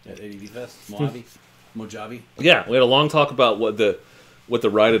 At ADV Fest? Mojave? Mojave? Yeah, we had a long talk about what the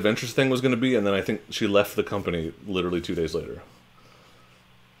Ride Adventures thing was going to be, and then I think she left the company literally 2 days later.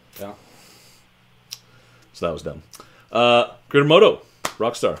 Yeah. So that was dumb. Critter Moto,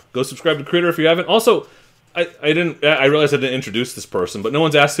 Rockstar. Go subscribe to Critter if you haven't. Also, I realized I didn't introduce this person, but no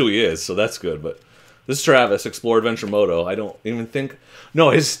one's asked who he is, so that's good. But this is Travis, Explore Adventure Moto. I don't even think... No,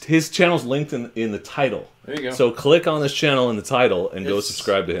 his channel's linked in the title. There you go. So click on this channel in the title and go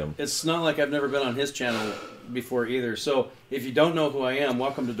subscribe to him. It's not like I've never been on his channel before either. So if you don't know who I am,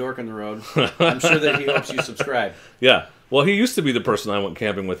 welcome to Dork on the Road. I'm sure that he hopes you subscribe. Yeah. Well, he used to be the person I went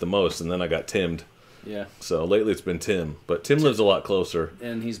camping with the most, and then I got Timmed. Yeah. So lately it's been Tim. But Tim lives a lot closer.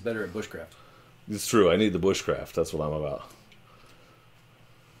 And he's better at bushcraft. It's true. I need the bushcraft. That's what I'm about.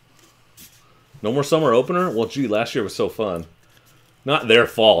 No more summer opener? Well, gee, last year was so fun. Not their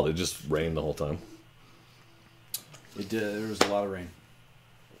fault. It just rained the whole time. It did. There was a lot of rain.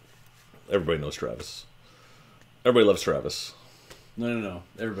 Everybody knows Travis. Everybody loves Travis. No.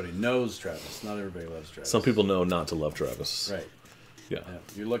 Everybody knows Travis. Not everybody loves Travis. Some people know not to love Travis. Right. Yeah.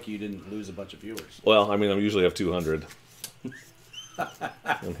 You're lucky you didn't lose a bunch of viewers. Well, I mean, I usually have 200.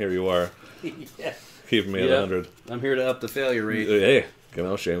 And here you are. Yeah. Keeping me at 100. I'm here to up the failure rate. Hey, you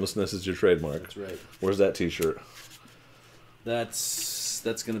know, shamelessness is your trademark. That's right. Where's that t-shirt? That's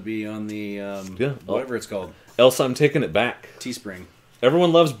going to be on the, yeah. whatever it's called. Else I'm taking it back. Teespring.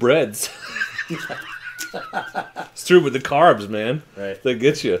 Everyone loves breads. It's true with the carbs, man. Right. They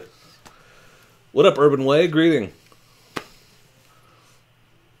get you. What up, Urban Way? Greeting.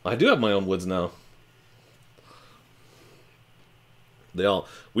 I do have my own woods now.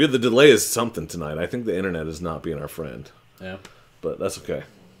 We have the delay is something tonight. I think the internet is not being our friend. Yeah. But that's okay.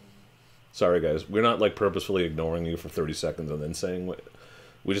 Sorry, guys. We're not like purposefully ignoring you for 30 seconds and then saying what.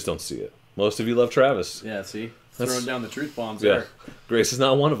 We just don't see it. Most of you love Travis. Yeah, see? Throwing down the truth bombs yeah. there. Grace is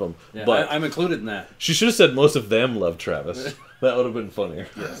not one of them. Yeah, but I'm included in that. She should have said most of them love Travis. That would have been funnier.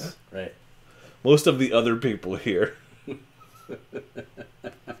 Yes, right. Most of the other people here.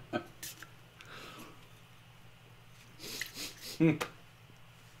 You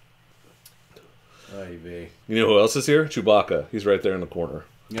know who else is here? Chewbacca. He's right there in the corner.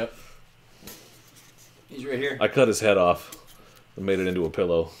 Yep. He's right here. I cut his head off and made it into a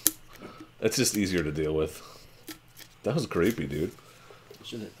pillow. It's just easier to deal with. That was creepy, dude. I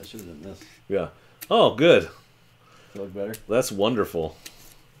should have done this. Yeah. Oh, good. Feel like better? That's wonderful.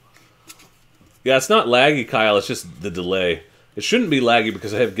 Yeah, it's not laggy, Kyle. It's just the delay. It shouldn't be laggy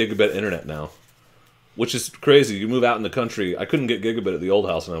because I have gigabit internet now. Which is crazy. You move out in the country. I couldn't get gigabit at the old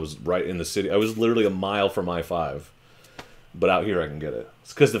house, and I was right in the city. I was literally a mile from I-5. But out here I can get it.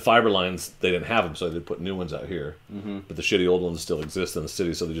 It's because the fiber lines, they didn't have them, so they put new ones out here. Mm-hmm. But the shitty old ones still exist in the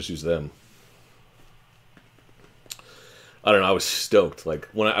city, so they just use them. I don't know. I was stoked. Like,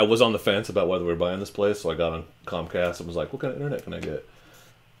 when I was on the fence about whether we were buying this place, so I got on Comcast and was like, what kind of internet can I get?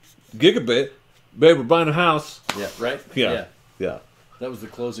 Gigabit, babe, we're buying a house. Yeah, right? Yeah. Yeah. That was the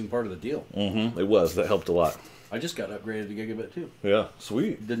closing part of the deal. Mm-hmm. It was. That helped a lot. I just got upgraded to gigabit too. Yeah.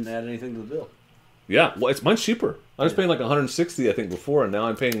 Sweet. Didn't add anything to the bill. Yeah. Well, mine's cheaper. I was paying like 160, I think, before, and now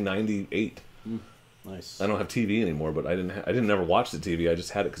I'm paying 98. Nice. I don't have TV anymore, but I didn't never watch the TV. I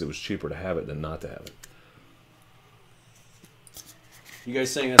just had it because it was cheaper to have it than not to have it. You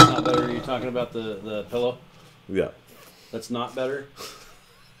guys saying that's not better? Are you talking about the pillow? Yeah. That's not better?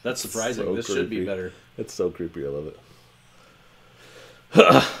 That's surprising. So this creepy. should be better. It's so creepy. I love it.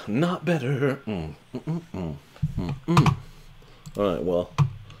 Not better. All right, well.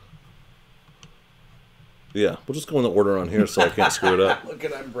 Yeah, we'll just go in the order on here so I can't screw it up. Look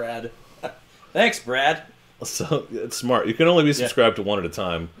at I'm Brad. Thanks, Brad. So it's smart. You can only be subscribed to one at a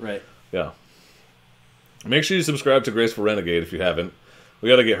time. Right. Yeah. Make sure you subscribe to Graceful Renegade if you haven't. We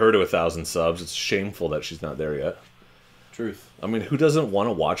got to get her to 1,000 subs. It's shameful that she's not there yet. Truth. I mean, who doesn't want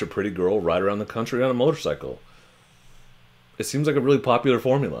to watch a pretty girl ride around the country on a motorcycle? It seems like a really popular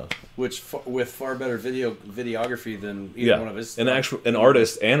formula. Which with far better videography than either one of his. An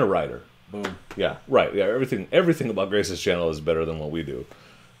artist and a rider. Boom. Yeah, right. Yeah, everything about Grace's channel is better than what we do,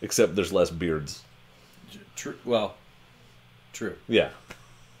 except there's less beards. True. Well, true. Yeah.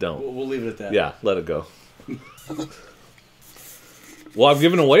 Don't. We'll leave it at that. Yeah, let it go. Well, I've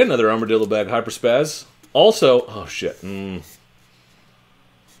given away another Armadillo Bag Hyperspaz. Also, oh shit.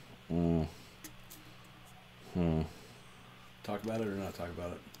 Talk about it or not talk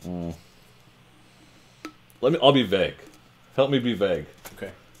about it? I'll be vague. Help me be vague.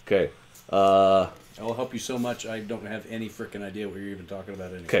 Okay. Okay. I'll help you so much I don't have any freaking idea what you're even talking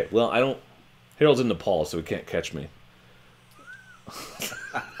about anymore. Okay, well, I don't... Harold's in Nepal, so he can't catch me.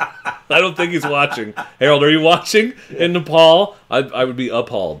 I don't think he's watching. Harold, are you watching in Nepal? I would be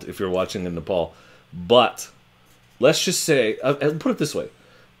appalled if you're watching in Nepal. But, let's just say... I'll put it this way.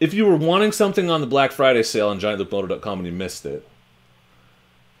 If you were wanting something on the Black Friday sale on GiantLoopMoto.com and you missed it,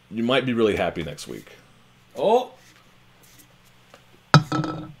 you might be really happy next week. Oh!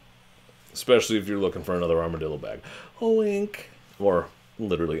 Especially if you're looking for another Armadillo bag. Oh, wink. Or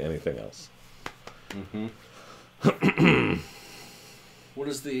literally anything else. What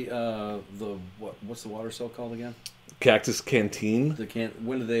is what's the water cell called again? Cactus Canteen.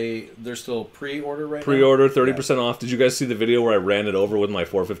 When do they're still pre-order right Pre-order, 30% off. Did you guys see the video where I ran it over with my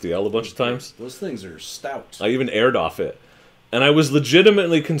 450L a bunch of times? Those things are stout. I even aired off it. And I was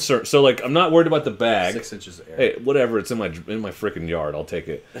legitimately concerned. So, like, I'm not worried about the bag. 6 inches of air. Hey, whatever. It's in my freaking yard. I'll take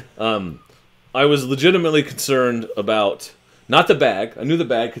it. I was legitimately concerned about... Not the bag. I knew the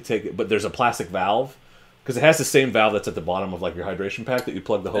bag could take it, but there's a plastic valve. Because it has the same valve that's at the bottom of, like, your hydration pack that you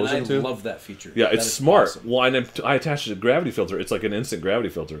plug the hose into. I love that feature. Yeah, it's smart. Awesome. Well, and I attached a gravity filter. It's like an instant gravity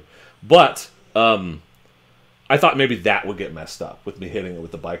filter. But I thought maybe that would get messed up with me hitting it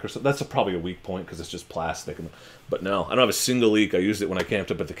with the bike or something. That's probably a weak point because it's just plastic. But no, I don't have a single leak. I used it when I camped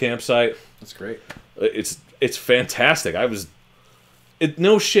up at the campsite. That's great. It's fantastic.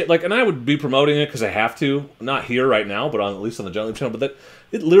 No shit. Like, and I would be promoting it because I have to. Not here right now, but at least on the Giant Loop channel. But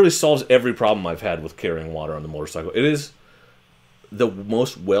it literally solves every problem I've had with carrying water on the motorcycle. It is the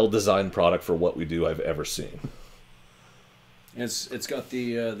most well-designed product for what we do I've ever seen. It's got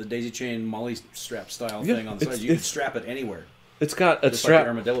the daisy chain molly strap style thing on the side. You can strap it anywhere. It's got a strap.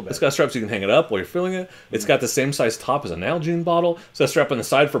 Like it's got straps you can hang it up while you're filling it. It's got the same size top as an Nalgene bottle. It's got a strap on the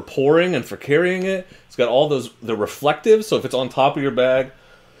side for pouring and for carrying it. It's got all the reflective, so if it's on top of your bag.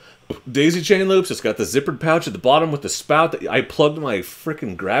 Daisy chain loops. It's got the zippered pouch at the bottom with the spout that I plugged my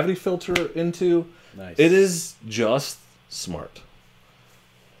freaking gravity filter into. Nice. It is just smart.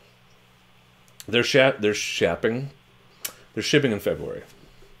 They're shipping in February.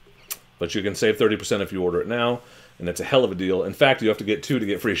 But you can save 30% if you order it now, and it's a hell of a deal. In fact, you have to get 2 to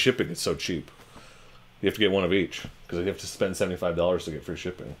get free shipping. It's so cheap. You have to get one of each, because you have to spend $75 to get free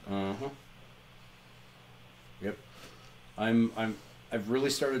shipping. Yep. I've really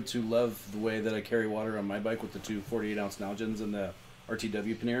started to love the way that I carry water on my bike with the 2 48-ounce Nalgens and the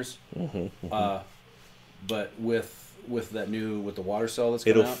RTW panniers. But with the water cell that's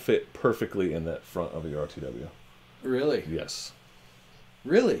coming out, it'll fit perfectly in that front of your RTW. Really? Yes.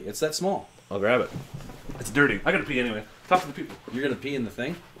 Really? It's that small? I'll grab it. It's dirty. I gotta pee anyway. Talk to the people. You're gonna pee in the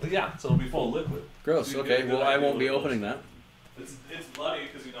thing? Well, yeah, so it'll be full of liquid. Gross. Okay. Well, I won't be opening that. It's bloody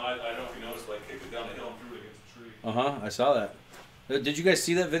because I don't know if you noticed, but I kicked it down the hill and threw it against a tree. I saw that. Did you guys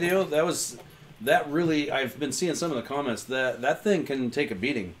see that video? I've been seeing some of the comments that thing can take a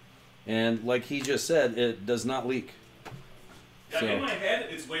beating, and like he just said, it does not leak. Yeah, so, in my head,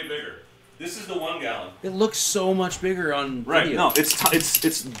 it's way bigger. This is the 1 gallon. It looks so much bigger on right. video. No,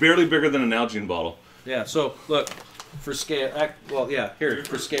 it's barely bigger than an Nalgene bottle. Yeah. So look, for scale.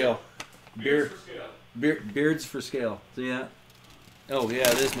 For scale. Beards for scale. Beards for scale. See that? Oh yeah,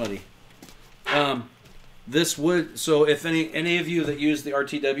 it is muddy. This would, so if any of you that use the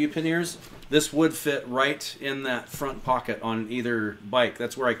RTW panniers, this would fit right in that front pocket on either bike.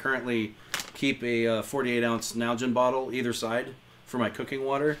 That's where I currently keep a 48 ounce Nalgene bottle either side for my cooking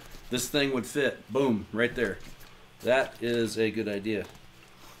water. This thing would fit, boom, right there. That is a good idea.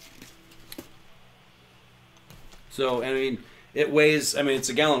 So, I mean, it weighs, I mean, it's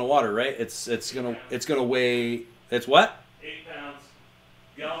a gallon of water, right? It's gonna weigh, it's what? 8 pounds.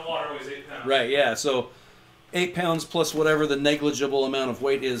 Gallon of water weighs 8 pounds. Right, yeah, so 8 pounds plus whatever the negligible amount of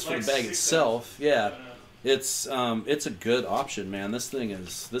weight is for the bag itself. Yeah, it's a good option, man. This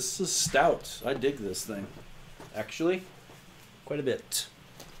is stout. I dig this thing, actually, quite a bit.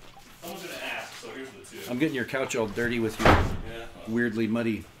 Someone's gonna ask, so here's the two. I'm getting your couch all dirty with your weirdly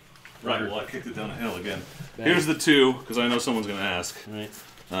muddy. Right. Well, I kicked it down a hill again. Bang. Here's the two, because I know someone's gonna ask. Right.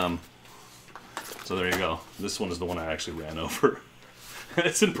 So there you go. This one is the one I actually ran over.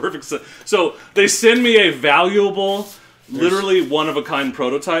 It's in perfect sense. So they send me a valuable, literally one-of-a-kind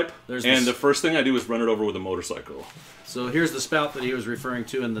prototype, and the first thing I do is run it over with a motorcycle. So here's the spout that he was referring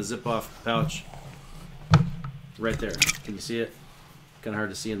to in the zip-off pouch. Right there. Can you see it? Kind of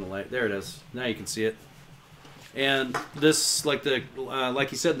hard to see in the light. There it is. Now you can see it. And this, like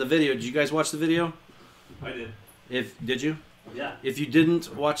he said in the video, did you guys watch the video? I did. Did you? Yeah. If you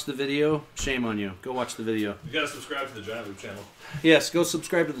didn't watch the video, shame on you. Go watch the video. You gotta subscribe to the Giant Loop channel. Yes, go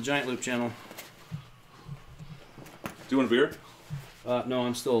subscribe to the Giant Loop channel. Do you want a beer? No,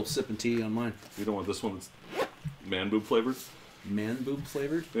 I'm still sipping tea on mine. You don't want this one that's man boob flavored? Man boob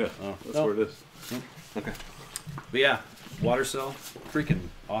flavored? Yeah, that's where it is. No. Okay. But yeah, water cell, freaking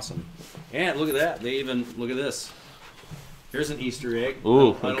awesome. And look at that. They even, look at this. Here's an Easter egg.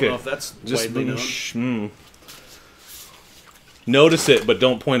 Ooh, I don't know if that's widely known. Notice it, but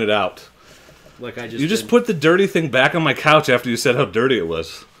don't point it out. Like I just You just put the dirty thing back on my couch after you said how dirty it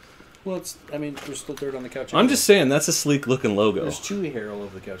was. Well, I mean, there's still dirt on the couch. I'm just saying, that's a sleek looking logo. There's chewy hair all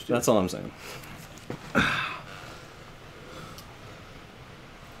over the couch, too. That's all I'm saying.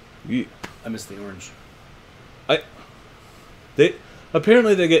 I miss the orange.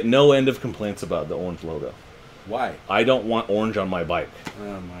 Apparently they get no end of complaints about the orange logo. Why? I don't want orange on my bike.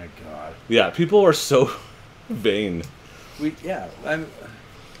 Oh my god. Yeah, people are so vain.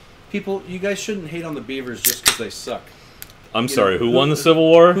 People, you guys shouldn't hate on the Beavers just because they suck. I'm sorry, who won the Civil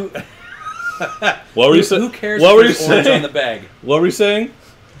War? What were you saying? Who cares if there's orange on the bag? What were you saying?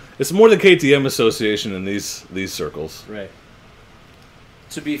 It's more the KTM association in these circles. Right.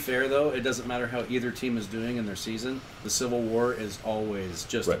 To be fair, though, it doesn't matter how either team is doing in their season. The Civil War is always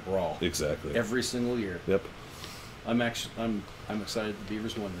just a brawl. Exactly. Every single year. Yep. I'm excited the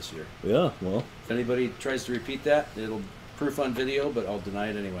Beavers won this year. Yeah, well. If anybody tries to repeat that, it'll proof on video, but I'll deny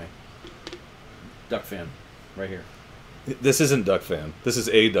it anyway. Duck fan, right here. This isn't Duck fan. This is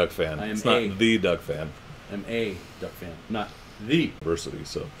a Duck fan. It's not the Duck fan. I'm a Duck fan, not the. University,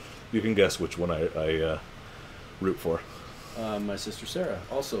 so you can guess which one I root for. My sister Sarah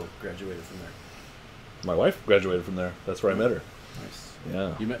also graduated from there. My wife graduated from there. That's where I met her. Nice.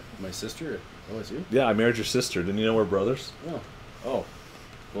 Yeah. You met my sister at OSU? Yeah, I married your sister. Didn't you know we're brothers? Oh. Oh.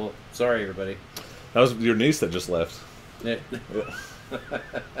 Well, sorry, everybody. That was your niece that just left. Yeah.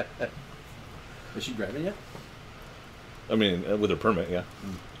 Is she driving yet? I mean, with her permit, yeah.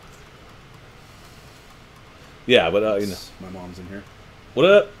 Yeah, but, you know. My mom's in here. What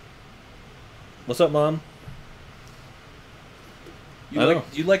up? What's up, Mom?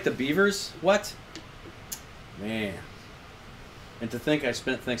 You like the Beavers? What? Man. And to think I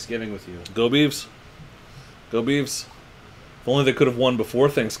spent Thanksgiving with you. Go Beavs. Go Beavs. If only they could have won before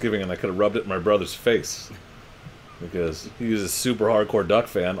Thanksgiving and I could have rubbed it in my brother's face. Because he's a super hardcore Duck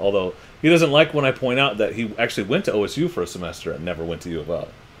fan, although he doesn't like when I point out that he actually went to OSU for a semester and never went to U of L.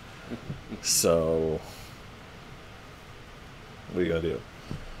 So, what are you going to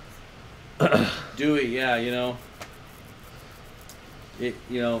do? Dewey, yeah, you know. It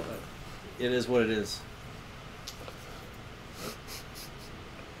is what it is.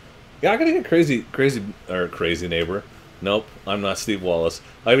 Yeah, I gotta get crazy neighbor. Nope, I'm not Steve Wallace.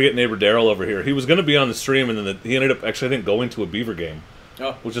 I gotta get neighbor Daryl over here. He was gonna be on the stream, and then he ended up actually, I think, going to a Beaver game,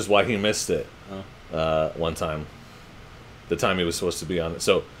 which is why he missed it one time. The time he was supposed to be on it.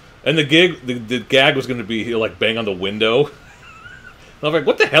 So, and the gag was gonna be he'll like bang on the window. And I was like,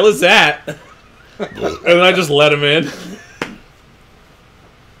 what the hell is that? And then I just let him in.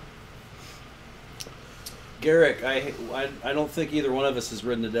 Garrick, I don't think either one of us has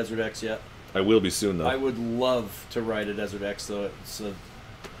ridden a Desert X yet. I will be soon, though. I would love to ride a Desert X, though.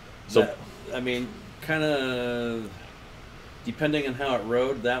 I mean, kind of depending on how it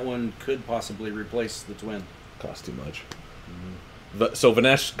rode, that one could possibly replace the twin. Cost too much. So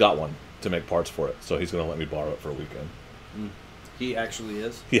Vinesh got one to make parts for it, so he's going to let me borrow it for a weekend. He actually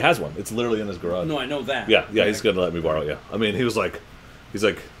is? He has one. It's literally in his garage. No, I know that. Yeah, he's going to let me borrow it, yeah. I mean, he's like,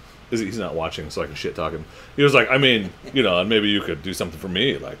 he's not watching, so I can shit talk him. He was like, I mean, you know, and maybe you could do something for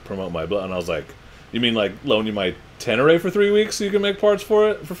me, like promote my blood. And I was like, you mean like loan you my Tenere for 3 weeks so you can make parts for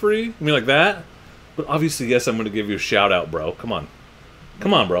it for free? You mean like that? But obviously, yes, I'm going to give you a shout out, bro. Come on.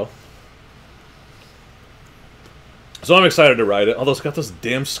 Come on, bro. So I'm excited to ride it. Although it's got those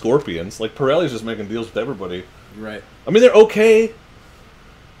damn scorpions. Like, Pirelli's just making deals with everybody. Right. I mean, they're okay.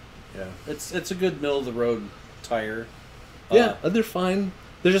 Yeah. It's a good middle-of-the-road tire. Yeah, they're fine.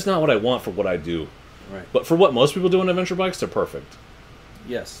 They're just not what I want for what I do. Right. But for what most people do on adventure bikes, they're perfect.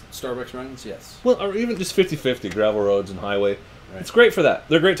 Yes. Starbucks runs, yes. Well, or even just 50-50, gravel roads and highway. Right. It's great for that.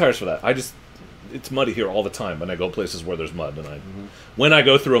 They're great tires for that. It's muddy here all the time when I go places where there's mud. And when I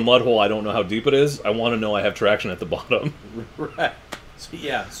go through a mud hole, I don't know how deep it is. I want to know I have traction at the bottom. Right. So,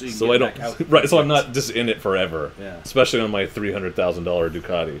 yeah. So you can so get I don't. back out. Right. So I'm not just in it forever. Yeah. Especially on my $300,000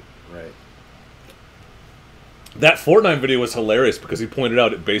 Ducati. Right. That Fortnite video was hilarious because he pointed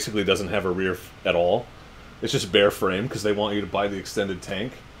out it basically doesn't have a rear at all. It's just bare frame because they want you to buy the extended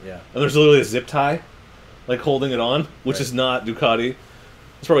tank. Yeah. And there's literally a zip tie, like holding it on, which Right. is not Ducati.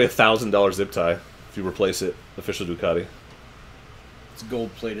 It's probably a $1,000 zip tie if you replace it. Official Ducati. It's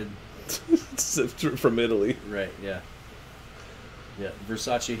gold-plated. It's from Italy. Right, yeah. Yeah,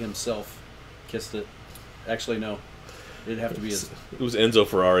 Versace himself kissed it. Actually, no. It'd have to be his... It was Enzo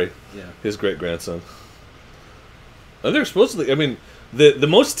Ferrari, Yeah. his great-grandson. And they're supposedly... I mean, the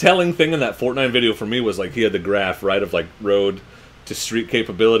most telling thing in that Fortnite video for me was, like, he had the graph, right, of, like, road to street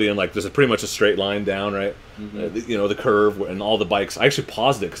capability, and, like, there's pretty much a straight line down, right? You know, the curve and all the bikes. I actually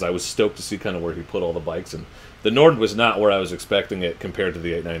paused it because I was stoked to see kind of where he put all the bikes, and the Nord was not where I was expecting it compared to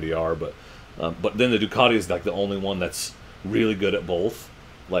the 890R, but then the Ducati is, like, the only one that's really good at both.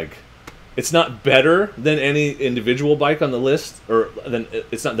 Like, it's not better than any individual bike on the list, or then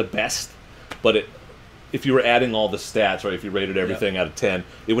it's not the best, but if you were adding all the stats, right, if you rated everything out of 10,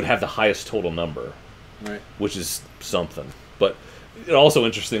 it would have the highest total number, Right. which is something. But it's also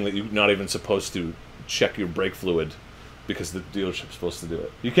interesting that you're not even supposed to check your brake fluid because the dealership's supposed to do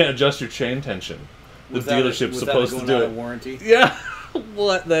it. You can't adjust your chain tension. The dealership's supposed to do it. Warranty. Yeah.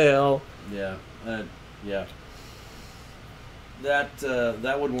 What the hell? Yeah. Yeah.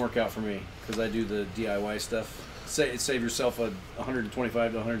 That wouldn't work out for me because I do the DIY stuff. Save yourself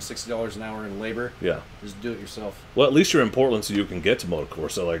 $125 to $160 an hour in labor. Yeah. Just do it yourself. Well, at least you're in Portland, so you can get to Moto.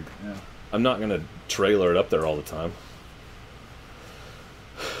 So, like, Yeah. I'm not gonna trailer it up there all the time.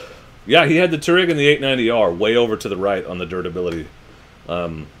 Yeah, he had the Touareg and the 890R way over to the right on the dirtability,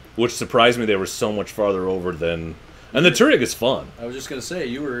 which surprised me. They were so much farther over than... And the Touareg is fun. I was just gonna say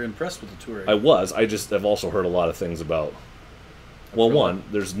you were impressed with the Touareg. I was. I've also heard a lot of things about... Well, one,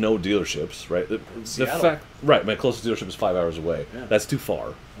 there's no dealerships, right? Right, my closest dealership is 5 hours away. Yeah. That's too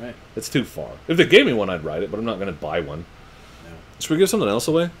far. Right. It's too far. If they gave me one, I'd ride it, but I'm not going to buy one. No. Should we give something else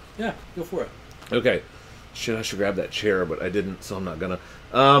away? Yeah, go for it. Okay. Shit, I should grab that chair, but I didn't, so I'm not gonna.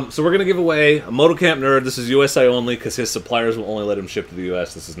 So we're gonna give away a Moto Camp Nerd. This is USA only because his suppliers will only let him ship to the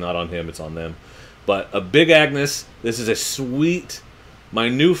US. This is not on him; it's on them. But a Big Agnes. This is a sweet, my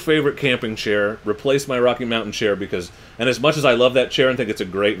new favorite camping chair. Replaced my Rocky Mountain chair because, and as much as I love that chair and think it's a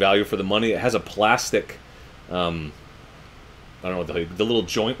great value for the money, it has a plastic. I don't know what the little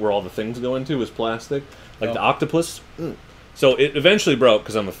joint where all the things go into is plastic, like the octopus. So it eventually broke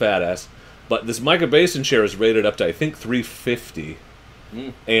because I'm a fat ass. But this Mica Basin chair is rated up to, I think, 350.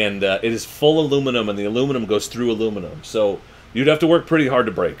 And it is full aluminum, and the aluminum goes through aluminum. So you'd have to work pretty hard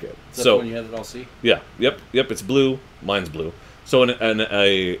to break it. Is that the one you had at all see? Yeah. Yep. It's blue. Mine's blue. So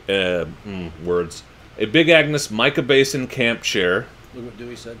words. A Big Agnes Mica Basin camp chair. Look what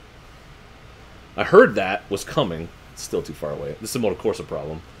Dewey said. I heard that was coming. It's still too far away. This is a Moto Corsa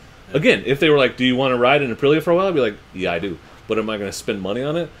problem. Again, if they were like, do you want to ride in Aprilia for a while? I'd be like, yeah, I do. But am I going to spend money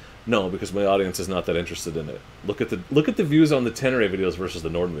on it? No, because my audience is not that interested in it. Look at the views on the Tenere videos versus the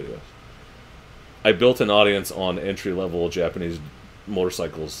Norden videos. I built an audience on entry-level Japanese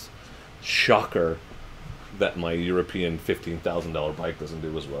motorcycles. Shocker that my European $15,000 bike doesn't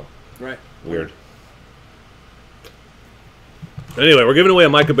do as well. Right. Weird. Anyway, we're giving away a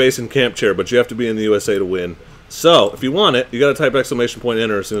Mica Basin camp chair, but you have to be in the USA to win. So, if you want it, you got to type !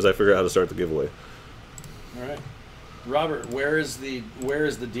 enter as soon as I figure out how to start the giveaway. All right. Robert, where is the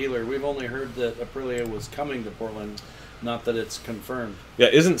dealer? We've only heard that Aprilia was coming to Portland, not that it's confirmed. Yeah,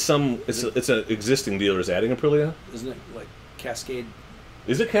 it's an existing dealer is adding Aprilia. Isn't it like Cascade?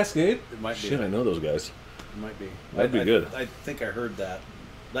 Is it Cascade? It might be. Shit, I know those guys. It might be. That'd be good. I think I heard that.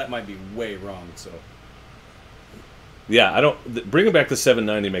 That might be way wrong. So. Yeah, I don't. Bringing back the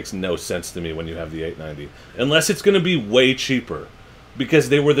 790 makes no sense to me when you have the 890, unless it's going to be way cheaper, because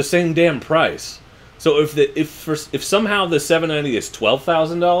they were the same damn price. So if somehow the 790 is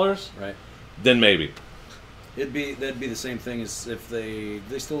 $12,000, right, then maybe. That'd be the same thing as if they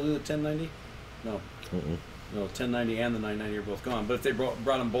still do the 1090. No. Mm-mm. No, 1090 and the 990 are both gone. But if they brought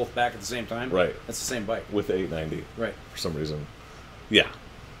them both back at the same time, right, that's the same bike with the 890. Right. For some reason, yeah.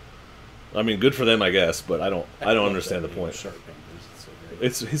 I mean, good for them, I guess, but I don't understand the point. Sharp painters. It's so great.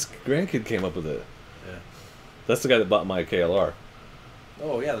 It's his grandkid came up with it. Yeah. That's the guy that bought my KLR.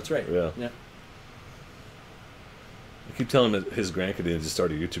 Oh yeah, that's right. Yeah. Yeah. I keep telling him that his grandkid needs to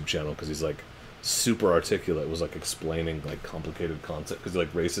start a YouTube channel because he's like super articulate. Was like explaining like complicated concepts because he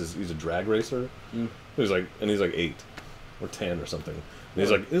like races. He's a drag racer. Mm. He's like 8 or 10 or something. And he's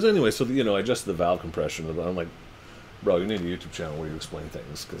like, anyway, so I adjust the valve compression. And I'm like, bro, you need a YouTube channel where you explain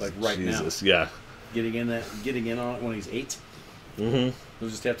things. Cause like right Jesus, now. Yeah. Getting in on it when he's 8. Mm-hmm. We'll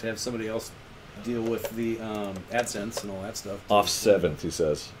just have to have somebody else deal with the AdSense and all that stuff. Off 7th, he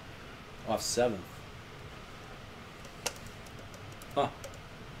says. Off 7th. Huh.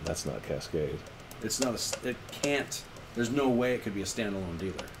 That's not Cascade. It's not it can't. There's no way it could be a standalone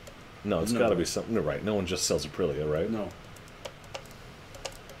dealer. No, it's got to be something. You're right. No one just sells Aprilia, right? No.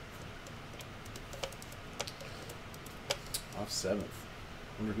 Off 7th.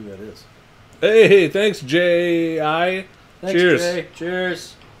 Wonder who that is. Hey, thanks, J.I. Thanks, Cheers. Jay.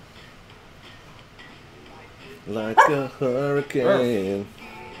 Cheers. Like a hurricane.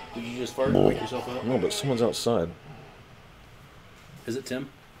 Did you just fart and wake yourself up? No, but someone's outside. Is it Tim?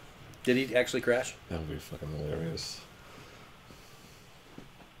 Did he actually crash? That would be fucking hilarious.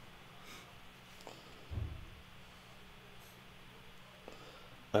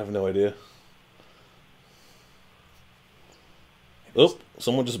 I have no idea. Oh,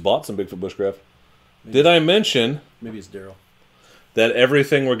 someone just bought some Bigfoot bushcraft. Did I mention Maybe it's Daryl. that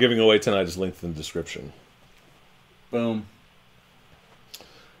everything we're giving away tonight is linked in the description? Boom.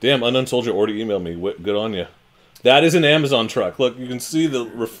 Damn, Unknown Soldier already emailed me. Good on you. That is an Amazon truck. Look, you can see the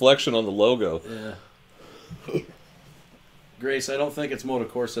reflection on the logo. Yeah. Grace, I don't think it's Moto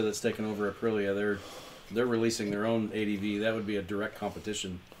Corsa that's taken over Aprilia. They're releasing their own ADV. That would be a direct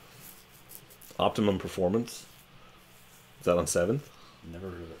competition. Optimum Performance. Is that on 7th? Never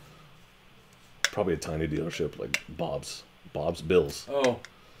heard of it. Probably a tiny dealership like Bob's Bills. Oh,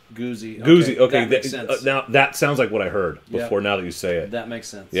 Goozy. Goozy. Okay, that makes sense. Now that sounds like what I heard before. Yep. Now that you say it, That makes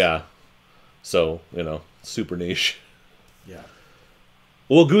sense. yeah. So super niche. Yeah.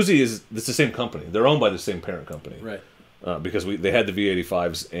 Well, Goozy it's the same company. They're owned by the same parent company, Right. Because they had the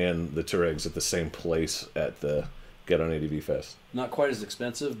V85s and the Touaregs at the same place at the Get On ADV Fest. Not quite as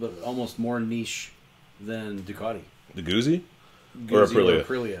expensive, but almost more niche than Ducati. The Goozy? Or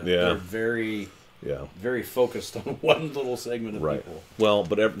Aprilia. Yeah. They're very, very focused on one little segment of people. Well,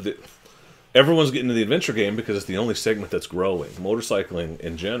 but everyone's getting into the adventure game because it's the only segment that's growing. Motorcycling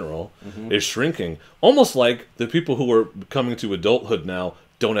in general is shrinking. Almost like the people who are coming to adulthood now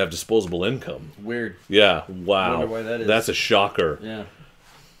don't have disposable income. Weird. Yeah, wow. Wonder why that is. That's a shocker. Yeah.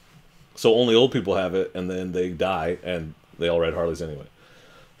 So only old people have it, and then they die, and they all ride Harleys anyway.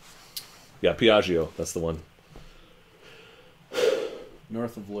 Yeah, Piaggio, that's the one.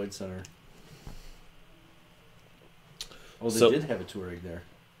 North of Lloyd Center. Oh, they did have a Touareg there.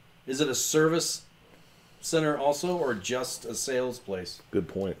 Is it a service center also, or just a sales place? Good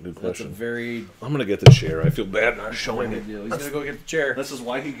point. Good question. That's a very... I'm going to get the chair. I feel bad not showing it. Deal. He's going to go get the chair. This is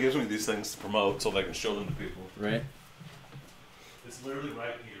why he gives me these things to promote, so that I can show them to people. Right. It's literally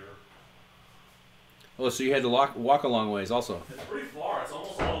right here. Oh, so you had to walk a long ways also. It's pretty far. It's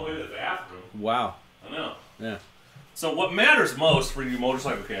almost all the way to the bathroom. Wow. I know. Yeah. So what matters most for you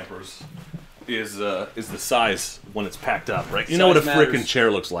motorcycle campers is the size when it's packed up, right? You know what a freaking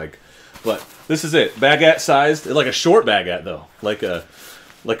chair looks like. But this is it. Baguette sized, like a short baguette though. Like a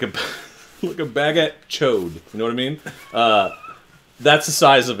baguette chode. You know what I mean? That's the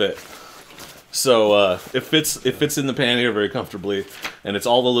size of it. So it fits in the pannier very comfortably, and it's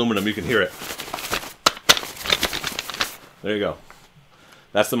all aluminum. You can hear it. There you go.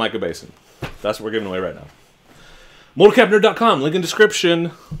 That's the Mica Basin. That's what we're giving away right now. MotorCapNerd.com, link in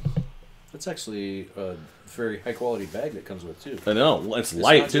description. That's actually a very high quality bag that comes with too. I know. It's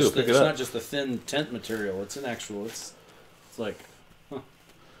light too. Pick it up. It's not just a thin tent material. It's an actual. It's like. Huh.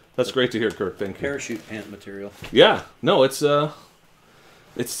 That's great to hear, Kirk. Thank you. Parachute pant material. Yeah. No, it's abrasive.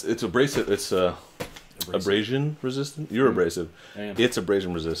 It's abrasion resistant. You're abrasive. I am. It's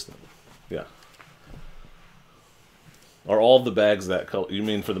abrasion resistant. Yeah. Are all of the bags that color? You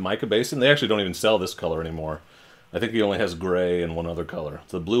mean for the mica basin? They actually don't even sell this color anymore. I think he only has gray and one other color.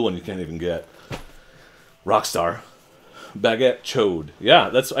 The blue one you can't even get. Rockstar. Baguette chode. Yeah,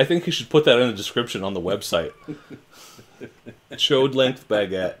 that's. I think you should put that in the description on the website. Chode length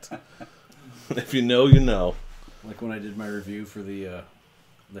baguette. If you know, you know. Like when I did my review for the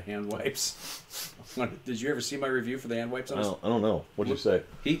hand wipes. Did you ever see my review for the hand wipes? I don't know. What did you say?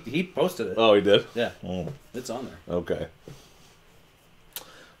 He posted it. Oh, he did? Yeah. Oh. It's on there. Okay.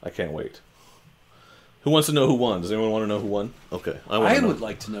 I can't wait. Who wants to know who won? Does anyone want to know who won? Okay. I would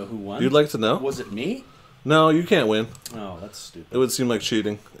like to know who won. You'd like to know? Was it me? No, you can't win. Oh, that's stupid. It would seem like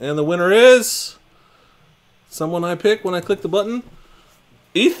cheating. And the winner is... someone I pick when I click the button.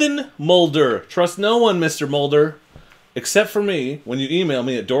 Ethan Mulder. Trust no one, Mr. Mulder. Except for me, when you email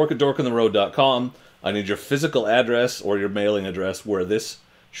me at dork@dorkandtheroad.com, I need your physical address or your mailing address where this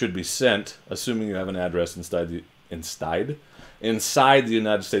should be sent, assuming you have an address inside the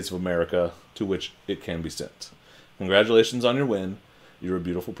United States of America to which it can be sent. Congratulations on your win. You're a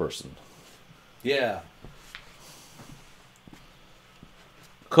beautiful person. Yeah.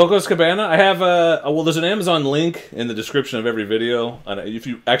 Coco's Cabana. I have well, there's an Amazon link in the description of every video. And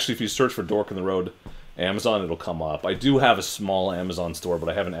if you search for Dork in the Road Amazon, it'll come up. I do have a small Amazon store, but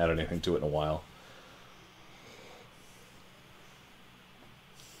I haven't added anything to it in a while.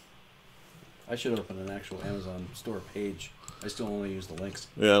 I should open an actual Amazon store page. I still only use the links.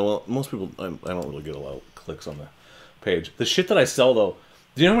 Yeah, well, most people, I don't really get a lot of clicks on the page. The shit that I sell, though,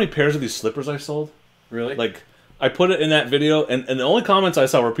 do you know how many pairs of these slippers I sold? Really? Like, I put it in that video, and the only comments I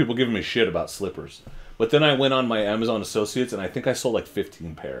saw were people giving me shit about slippers. But then I went on my Amazon Associates, and I think I sold like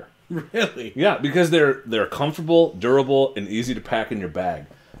 15 pair. Really? Yeah, because they're comfortable, durable, and easy to pack in your bag.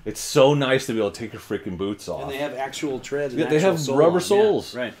 It's so nice to be able to take your freaking boots off. And they have actual treads. And yeah, they have rubber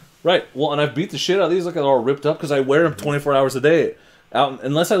soles. Yeah, right. Right. Well, and I've beat the shit out of these. Look, they're all ripped up because I wear them 24 hours a day. Out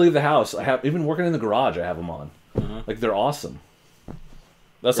unless I leave the house, I have even working in the garage. I have them on. Like they're awesome.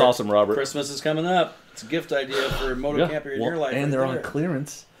 That's awesome, Robert. Christmas is coming up. It's a gift idea for a moto camper in your life. And they're on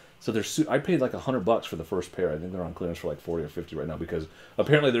clearance. So they're I paid like $100 for the first pair. I think they're on clearance for like 40 or 50 right now because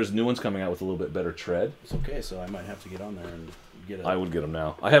apparently there's new ones coming out with a little bit better tread. It's okay, so I might have to get on there and get it. I would get them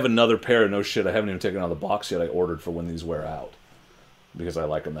now. I have another pair. No shit. I haven't even taken out of the box yet. I ordered for when these wear out because I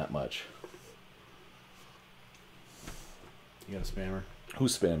like them that much. You got a spammer?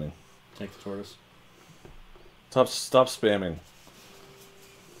 Who's spamming? Take the tortoise. Stop spamming.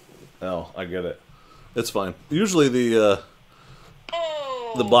 Oh, I get it. It's fine. Usually the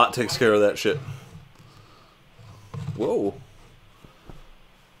bot takes care of that shit. Whoa.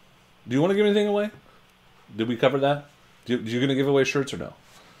 Do you want to give anything away? Did we cover that? You going to give away shirts or no?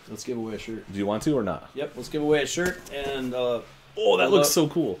 Let's give away a shirt. Do you want to or not? Yep, let's give away a shirt and... oh, that looks so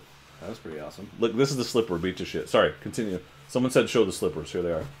cool. That was pretty awesome. Look, this is the slipper. Beat your shit. Sorry, continue. Someone said show the slippers. Here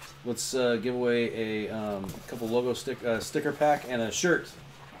they are. Let's give away a couple logo sticker pack and a shirt.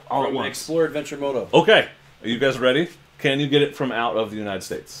 All at from once. Explore Adventure Moto. Okay. Are you guys ready? Can you get it from out of the United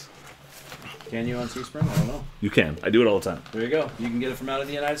States? Can you on Teespring? I don't know. You can. I do it all the time. There you go. You can get it from out of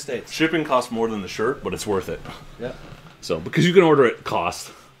the United States. Shipping costs more than the shirt, but it's worth it. Yeah. So, because you can order it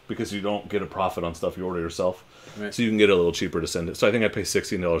cost, because you don't get a profit on stuff you order yourself. Right. So you can get it a little cheaper to send it. So I think I pay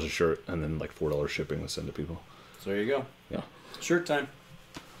 $16 a shirt and then like $4 shipping to send to people. So there you go. Yeah. Shirt time.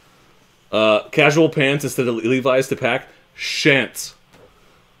 Casual pants instead of Levi's to pack. Shants.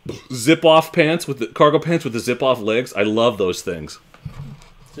 Zip-off pants with the cargo pants with the zip-off legs. I love those things.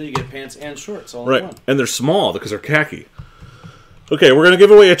 So you get pants and shorts all right. in one. And they're small because they're khaki. Okay, we're going to give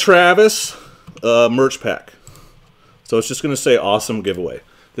away a Travis merch pack. So it's just going to say awesome giveaway.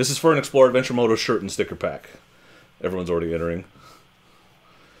 This is for an Explore Adventure Moto shirt and sticker pack. Everyone's already entering.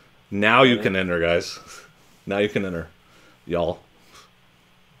 Now you can enter, guys. Now you can enter. Y'all.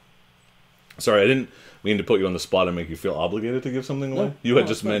 Sorry, I didn't mean to put you on the spot and make you feel obligated to give something away. You had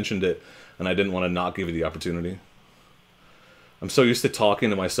just mentioned it, and I didn't want to not give you the opportunity. I'm so used to talking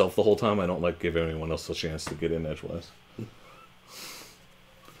to myself the whole time, I don't like give anyone else a chance to get in edgewise.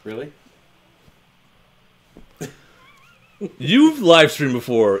 Really? You've live streamed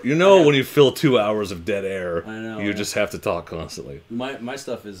before. You know when you fill 2 hours of dead air, I know, you just have to talk constantly. My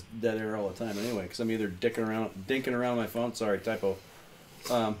stuff is dead air all the time anyway, because I'm either dinking around my phone. Sorry, typo.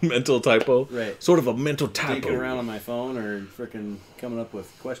 Mental typo? Right. Sort of a mental typo. Dinking around on my phone or freaking coming up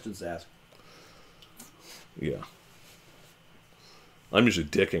with questions to ask. Yeah. I'm usually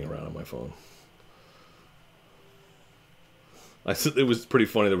dicking around on my phone. It was pretty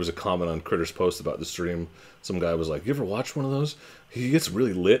funny. There was a comment on Critter's post about the stream. Some guy was like, "You ever watch one of those? He gets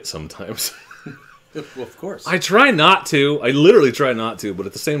really lit sometimes." Well, of course. I try not to. I literally try not to. But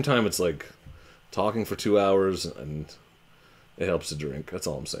at the same time, it's like talking for 2 hours and It helps to drink. That's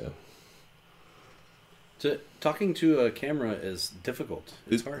all I'm saying. Talking to a camera is difficult.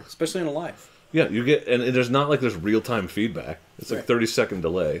 It's hard, especially in a live. Yeah, you get, and there's not like there's real-time feedback. It's like 30-second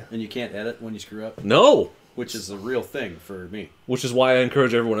delay. And you can't edit when you screw up? No! Which is a real thing for me. Which is why I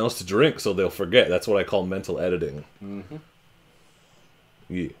encourage everyone else to drink, so they'll forget. That's what I call mental editing. Mm-hmm.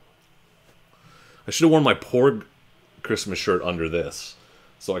 Yeah. I should have worn my Porg Christmas shirt under this,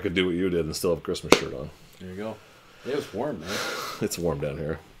 so I could do what you did and still have a Christmas shirt on. There you go. It was warm, man. It's warm down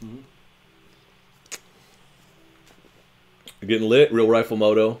here. Mm-hmm. Getting lit, real rifle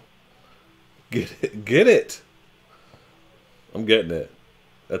moto. Get it. Get it. I'm getting it.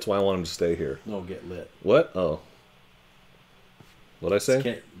 That's why I want him to stay here. No, get lit. What? Oh. What'd I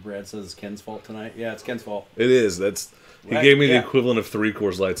say? Brad says it's Ken's fault tonight. Yeah, it's Ken's fault. It is. He gave me the equivalent of 3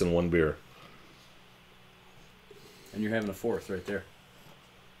 Coors Lights and 1 beer. And you're having a 4th right there.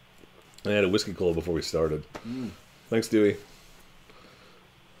 I had a whiskey cola before we started. Thanks, Dewey.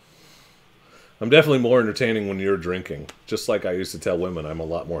 I'm definitely more entertaining when you're drinking. Just like I used to tell women, I'm a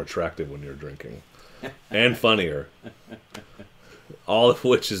lot more attractive when you're drinking. And funnier. All of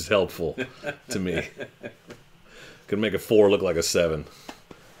which is helpful to me. Can make a 4 look like a 7.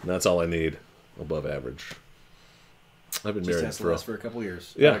 And that's all I need. Above average. I've been married for a couple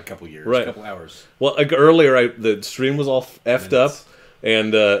years. Yeah. Not a couple years. Right. A couple hours. Well, like earlier, the stream was all effed up.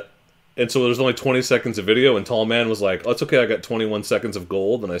 And so there was only 20 seconds of video, and Tall Man was like, oh, it's okay, I got 21 seconds of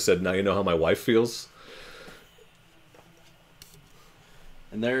gold. And I said, now you know how my wife feels?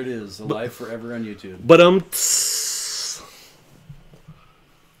 And there it is, alive forever on YouTube. But,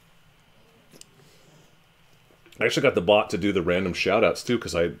 I actually got the bot to do the random shout-outs, too,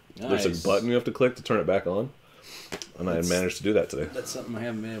 because there's a button you have to click to turn it back on. And I had managed to do that today. That's something I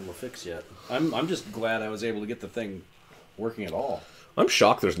haven't been able to fix yet. I'm just glad I was able to get the thing working at all. I'm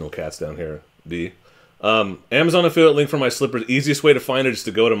shocked there's no cats down here, D. Amazon affiliate link for my slippers. Easiest way to find it is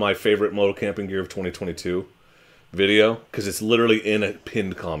to go to my favorite moto camping gear of 2022 video, because it's literally in a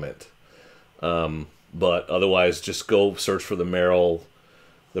pinned comment. But otherwise, just go search for the Merrill.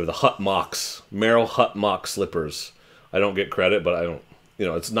 They're the Hut Mocks. Merrill Hut Mock slippers. I don't get credit, but I don't... You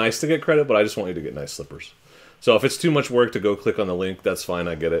know, it's nice to get credit, but I just want you to get nice slippers. So if it's too much work to go click on the link, that's fine.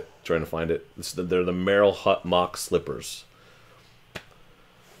 I get it. Trying to find it. They're the Merrill Hut Mock slippers.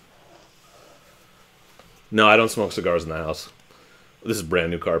 No, I don't smoke cigars in the house. This is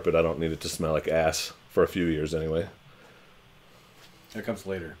brand new carpet. I don't need it to smell like ass for a few years anyway. That comes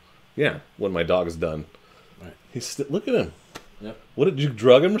later. Yeah, when my dog is done. Right. Look at him. Yep. What, did you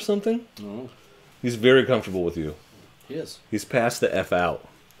drug him or something? No. He's very comfortable with you. He is. He's passed the F out.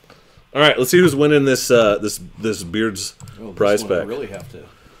 All right, let's see who's winning this this Beard's prize pack. I really have to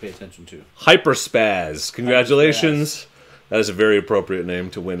pay attention to. Hyperspaz. Congratulations. That is a very appropriate name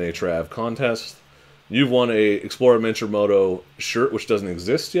to win a Trav contest. You've won a Explorer Adventure Moto shirt, which doesn't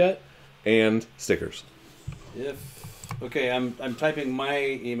exist yet, and stickers. Okay, I'm typing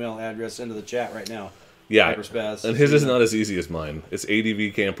my email address into the chat right now. Yeah, Hyperspaz. and his is not as easy as mine. It's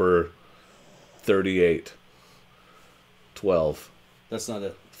ADV Camper 38 12. That's not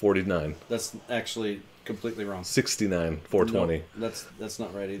it. 49. That's actually completely wrong. 69 420. No, that's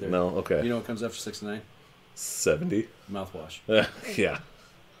not right either. No, okay. You know what comes after 69? 70. Mouthwash. Yeah.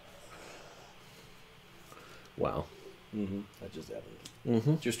 Wow. That just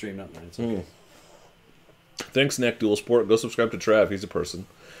happened. It's your stream, not mine. It's okay. Thanks, Neck Dual Sport. Go subscribe to Trav. He's a person.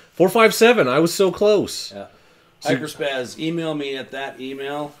 457. I was so close. Yeah. Hyperspaz, email me at that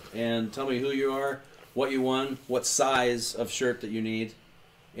email and tell me who you are, what you won, what size of shirt that you need,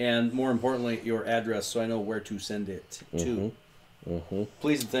 and more importantly, your address so I know where to send it to.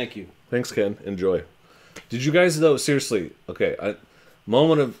 Please and thank you. Thanks, Ken. Enjoy. Did you guys, though, seriously, okay,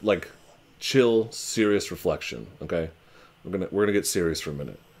 moment of, like, chill, serious reflection, okay? We're gonna get serious for a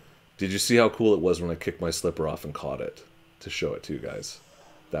minute. Did you see how cool it was when I kicked my slipper off and caught it to show it to you guys?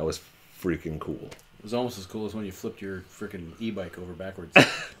 That was freaking cool. It was almost as cool as when you flipped your freaking e-bike over backwards.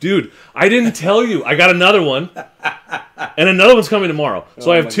 Dude, I didn't tell you. I got another one. And another one's coming tomorrow.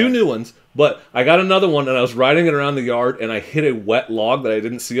 So I have two new ones. But I got another one, and I was riding it around the yard, and I hit a wet log that I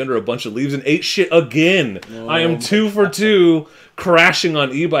didn't see under a bunch of leaves and ate shit again. I am 2 for 2 crashing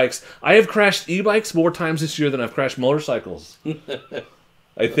on e-bikes. I have crashed e-bikes more times this year than I've crashed motorcycles.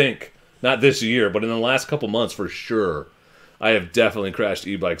 I think. Not this year, but in the last couple months for sure. I have definitely crashed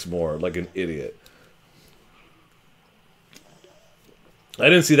e-bikes more, like an idiot. I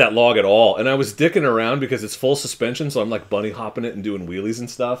didn't see that log at all, and I was dicking around because it's full suspension, so I'm like bunny hopping it and doing wheelies and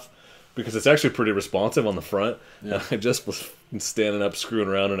stuff, because it's actually pretty responsive on the front. Yeah. And I just was standing up, screwing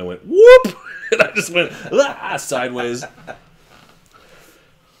around, and I went, whoop! And I just went, sideways.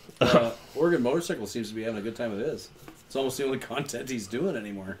 Oregon Motorcycle seems to be having a good time with his. It's almost the only content he's doing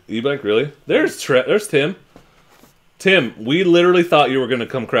anymore. E-bike, really? There's Tim. Tim, we literally thought you were going to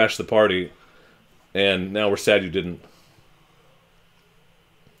come crash the party, and now we're sad you didn't.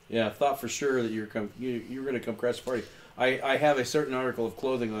 Yeah, I thought for sure that you were going to come crash the party. I have a certain article of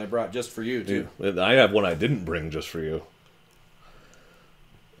clothing that I brought just for you, too. Yeah, I have one I didn't bring just for you.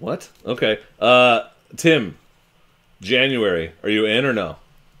 What? Okay. Tim, January, are you in or no?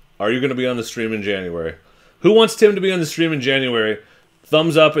 Are you going to be on the stream in January? Who wants Tim to be on the stream in January?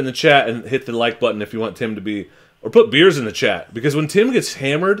 Thumbs up in the chat and hit the like button if you want Tim to be... Or put beers in the chat. Because when Tim gets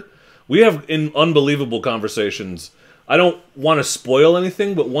hammered, we have unbelievable conversations. I don't want to spoil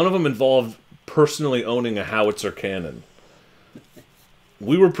anything, but one of them involved personally owning a howitzer cannon.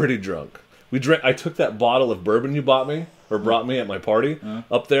 We were pretty drunk. We drank. I took that bottle of bourbon you bought me, or brought me at my party,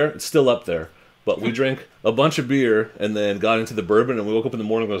 up there. It's still up there. But we drank a bunch of beer and then got into the bourbon, and we woke up in the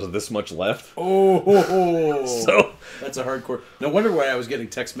morning and there was this much left. Oh, so that's a hardcore. No wonder why I was getting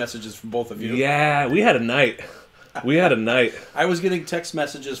text messages from both of you. Yeah, we had a night. We had a night. I was getting text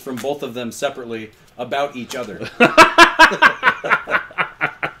messages from both of them separately about each other.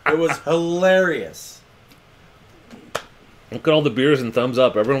 It was hilarious. Look at all the beers and thumbs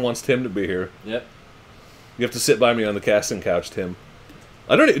up. Everyone wants Tim to be here. Yep. You have to sit by me on the casting couch, Tim.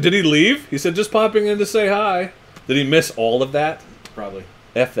 I don't. Did he leave? He said just popping in to say hi. Did he miss all of that? Probably.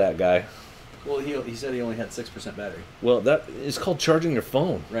 F that guy. Well, he said he only had 6% battery. Well, that is called charging your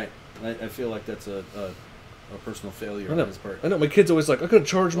phone. Right. I feel like that's a personal failure on his part. I know. My kid's always like, I gotta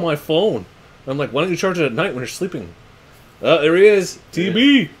charge my phone. I'm like, why don't you charge it at night when you're sleeping? There he is.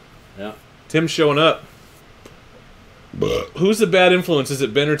 TB. Yeah. Tim's showing up. Who's the bad influence? Is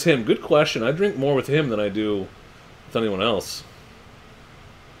it Ben or Tim? Good question. I drink more with him than I do with anyone else.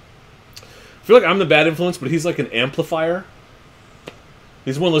 I feel like I'm the bad influence, but he's like an amplifier.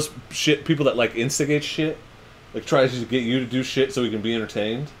 He's one of those people that like instigate shit. Like tries to get you to do shit so he can be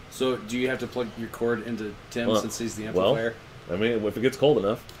entertained. So do you have to plug your cord into Tim since he's the amplifier? Well, I mean, if it gets cold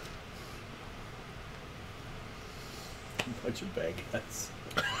enough. Bunch of baguettes.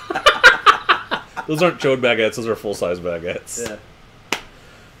 Those aren't chode baguettes, those are full-size baguettes. Yeah.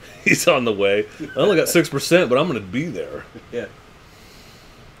 He's on the way. I only got 6%, but I'm going to be there. Yeah.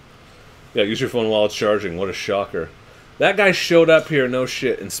 Yeah, use your phone while it's charging. What a shocker. That guy showed up here, no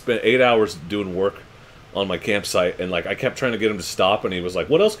shit, and spent 8 hours doing work on my campsite. And, like, I kept trying to get him to stop, and he was like,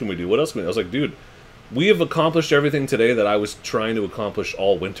 what else can we do? What else can we do? I was like, dude, we have accomplished everything today that I was trying to accomplish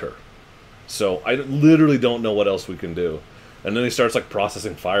all winter. So I literally don't know what else we can do. And then he starts, like,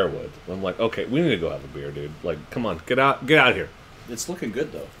 processing firewood. I'm like, okay, we need to go have a beer, dude. Like, come on, get out of here. It's looking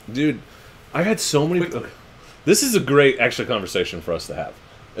good, though. Dude, I had so many... Okay. This is a great, actually, conversation for us to have.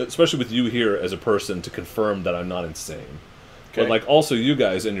 Especially with you here as a person to confirm that I'm not insane. Okay. But, like, also you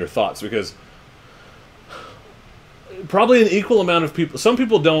guys and your thoughts, because probably an equal amount of people... Some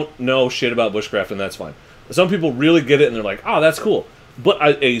people don't know shit about bushcraft, and that's fine. Some people really get it, and they're like, oh, that's cool.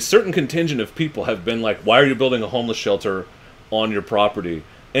 But a certain contingent of people have been like, why are you building a homeless shelter on your property?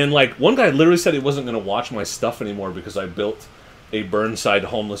 And, like, one guy literally said he wasn't going to watch my stuff anymore because I built a Burnside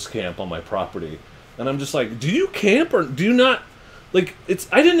homeless camp on my property. And I'm just like, do you camp or do you not? Like,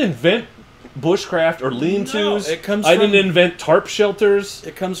 I didn't invent bushcraft or lean-tos. No, I didn't invent tarp shelters.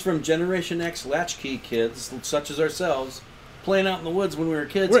 It comes from Generation X latchkey kids, such as ourselves, playing out in the woods when we were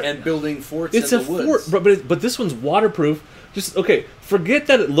kids and building forts in the woods. But this one's waterproof. Just, okay, forget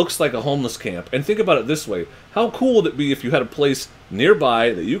that it looks like a homeless camp, and think about it this way. How cool would it be if you had a place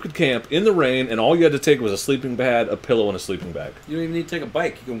nearby that you could camp in the rain, and all you had to take was a sleeping pad, a pillow, and a sleeping bag? You don't even need to take a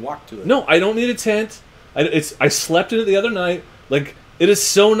bike. You can walk to it. No, I don't need a tent. I slept in it the other night. Like, it is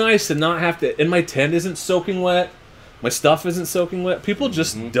so nice to not have to... And my tent isn't soaking wet. My stuff isn't soaking wet. People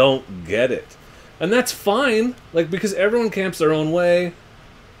just don't get it. And that's fine, like, because everyone camps their own way.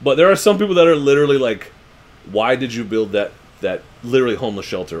 But there are some people that are literally like, why did you build that literally homeless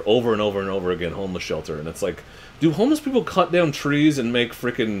shelter over and over and over again, homeless shelter? And it's like, do homeless people cut down trees and make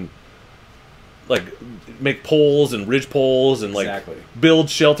freaking, like, make poles and ridge poles and, like, build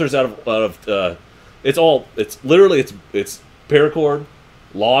shelters out of it's paracord,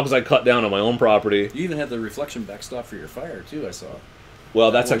 logs I cut down on my own property. You even had the reflection backstop for your fire too, I saw.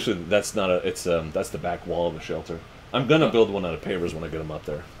 Well, that's the back wall of the shelter. I'm gonna build one out of pavers when I get them up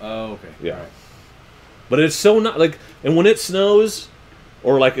there. Oh, okay. Yeah. Right. But it's so not like, and when it snows,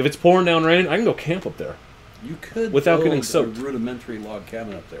 or like if it's pouring down rain, I can go camp up there. You could without getting soaked. A rudimentary log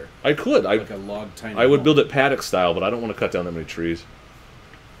cabin up there. I could. Like a log tiny. I would build it paddock style, but I don't want to cut down that many trees.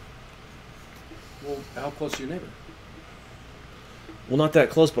 Well, how close to your neighbor? Well, not that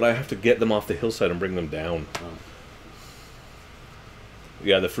close, but I have to get them off the hillside and bring them down. Oh.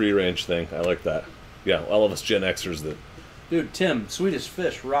 Yeah, the free range thing. I like that. Yeah, all of us Gen Xers that... Dude, Tim, Swedish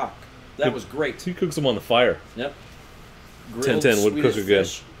fish, rock. That was great. He cooks them on the fire. Yep. 10-10 would cook again.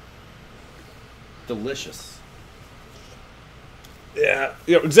 Fish. Delicious. Yeah,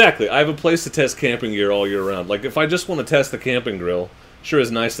 exactly. I have a place to test camping gear all year round. Like, if I just want to test the camping grill, sure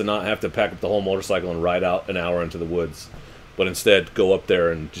is nice to not have to pack up the whole motorcycle and ride out an hour into the woods. But instead, go up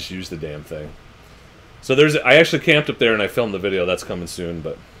there and just use the damn thing. So I actually camped up there and I filmed the video. That's coming soon,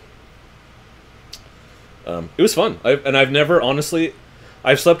 but... it was fun. I've never, honestly...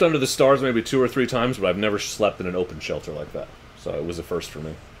 I've slept under the stars maybe 2 or 3 times, but I've never slept in an open shelter like that. So it was a first for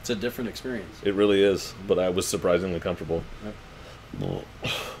me. It's a different experience. It really is, but I was surprisingly comfortable. Yep. Well,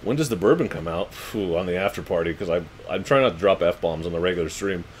 when does the bourbon come out? Ooh, on the after party, because I'm trying not to drop F-bombs on the regular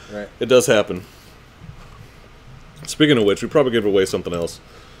stream. Right. It does happen. Speaking of which, we probably give away something else.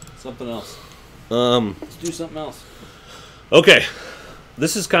 Something else. Let's do something else. Okay.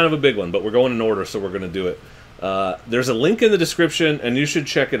 This is kind of a big one, but we're going in order, so we're going to do it. There's a link in the description, and you should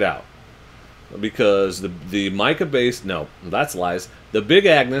check it out. Because the mica-based... No, that's lies. The Big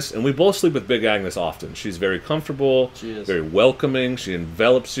Agnes, and we both sleep with Big Agnes often. She's very comfortable, she is. Very welcoming. She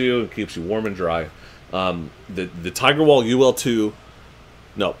envelops you and keeps you warm and dry. The Tiger Wall UL2...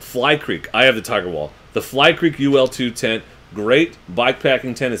 No, Fly Creek. I have the Tiger Wall. The Fly Creek UL2 tent, great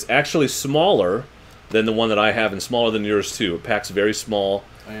bikepacking tent. It's actually smaller than the one that I have and smaller than yours, too. It packs very small.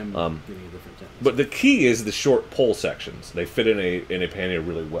 I am getting a different tent. But the key is the short pole sections. They fit in a pannier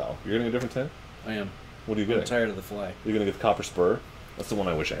really well. You're getting a different tent? I am. What are you getting? I'm tired of the Fly. You're going to get the Copper Spur? That's the one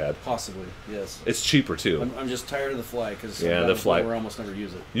I wish I had. Possibly, yes. It's cheaper, too. I'm just tired of the Fly, because yeah, the Fly. we almost never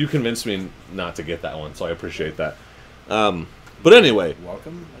use it. You convinced me not to get that one, so I appreciate that. But anyway,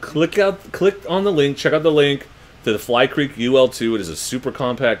 welcome. Click on the link. Check out the link to the Fly Creek UL2. It is a super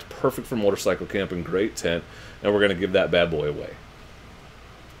compact, perfect for motorcycle camping, great tent, and we're going to give that bad boy away.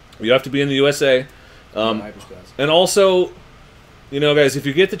 You have to be in the USA. And also, you know, guys, if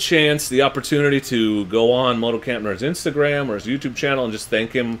you get the chance, the opportunity to go on Moto Camp Nerd's Instagram or his YouTube channel and just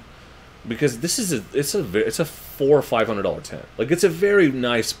thank him, because this is it's a $400 or $500 tent. Like, it's a very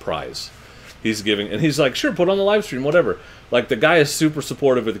nice prize he's giving, and he's like, sure, put on the live stream, whatever. Like, the guy is super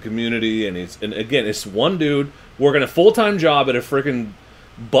supportive of the community, and again, it's one dude working a full-time job at a freaking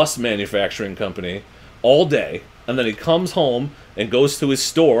bus manufacturing company all day, and then he comes home and goes to his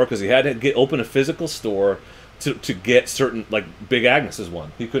store because he had to open a physical store to get certain, like Big Agnes is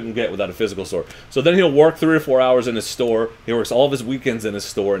one he couldn't get without a physical store. So then he'll work 3 or 4 hours in his store. He works all of his weekends in his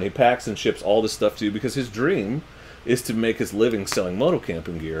store, and he packs and ships all this stuff to you because his dream is to make his living selling moto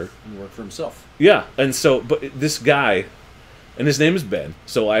camping gear and work for himself. Yeah, and so, but this guy, and his name is Ben,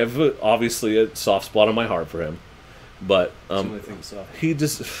 so I have obviously a soft spot on my heart for him. But he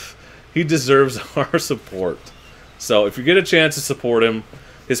deserves our support. So if you get a chance to support him,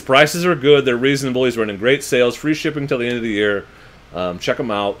 his prices are good. They're reasonable. He's running great sales, free shipping till the end of the year. Check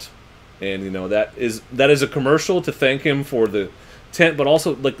him out. And you know that is a commercial to thank him for the tent, but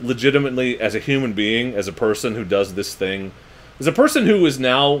also like legitimately as a human being, as a person who does this thing, as a person who is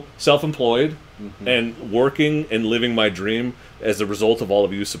now self-employed and working and living my dream as a result of all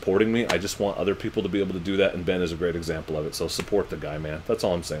of you supporting me. I just want other people to be able to do that, and Ben is a great example of it. So support the guy, man. That's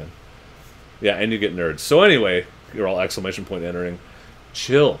all I'm saying. Yeah, and you get nerds. So anyway, you're all exclamation point entering.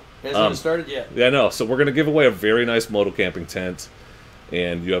 Chill. It hasn't even started yet. Yeah, no. So we're gonna give away a very nice moto camping tent,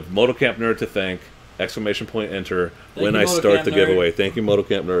 and you have Moto Camp Nerd to thank. Exclamation point enter when I start the giveaway. Thank you, Moto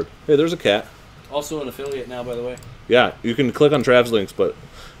Camp Nerd. Hey, there's a cat. Also an affiliate now, by the way. Yeah, you can click on Trav's links, but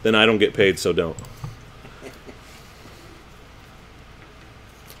then I don't get paid, so don't.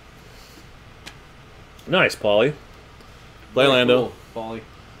 Nice, Polly. Bye, Lando. Cool, Polly.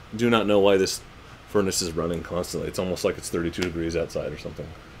 Do not know why this furnace is running constantly. It's almost like it's 32 degrees outside or something.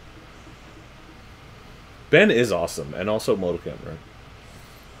 Ben is awesome, and also Moto Camp Nerd.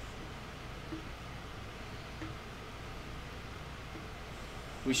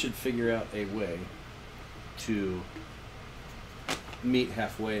 We should figure out a way to meet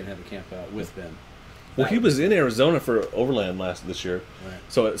halfway and have a camp out with Ben. Well, he was in Arizona for Overland this year. Right.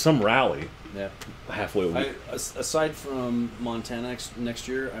 So at some rally, halfway. Aside from Montana next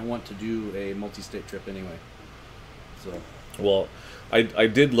year, I want to do a multi-state trip anyway. So. Well, I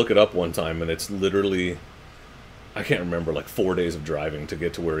did look it up one time, and it's literally, I can't remember, like 4 days of driving to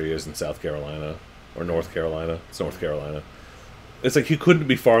get to where he is in South Carolina or North Carolina. It's North Carolina. It's like he couldn't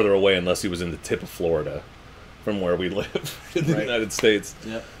be farther away unless he was in the tip of Florida from where we live in the United States.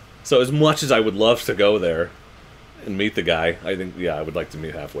 Yep. So as much as I would love to go there and meet the guy, I think, yeah, I would like to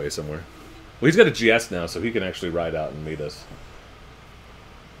meet halfway somewhere. Well, he's got a GS now, so he can actually ride out and meet us.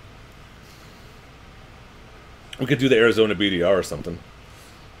 We could do the Arizona BDR or something.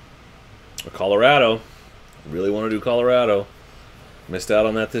 Colorado. Really want to do Colorado. Missed out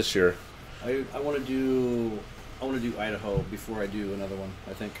on that this year. I want to do Idaho before I do another one,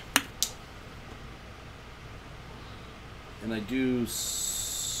 I think. And I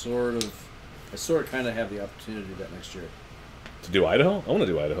sort of kind of have the opportunity to do that next year. To do Idaho? I want to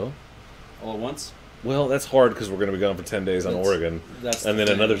do Idaho. All at once? Well, that's hard because we're going to be gone for 10 days on Oregon. And then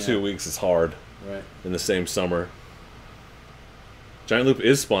another 2 weeks is hard. Right. In the same summer. Giant Loop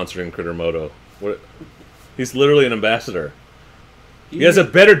is sponsoring Critter Moto. What? He's literally an ambassador. He has a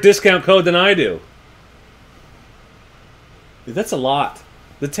better discount code than I do. Dude, that's a lot.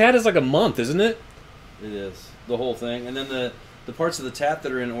 The TAT is like a month, isn't it? It is. The whole thing. And then the parts of the TAT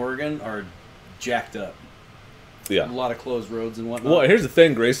that are in Oregon are jacked up. Yeah. A lot of closed roads and whatnot. Well, here's the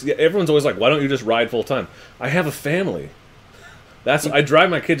thing, Grace. Everyone's always like, why don't you just ride full time? I have a family. I drive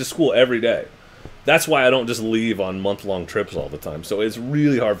my kid to school every day. That's why I don't just leave on month-long trips all the time. So it's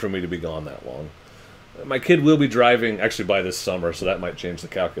really hard for me to be gone that long. My kid will be driving, actually, by this summer, so that might change the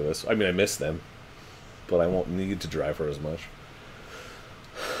calculus. I mean, I miss them, but I won't need to drive her as much.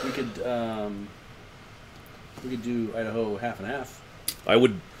 We could do Idaho half and half.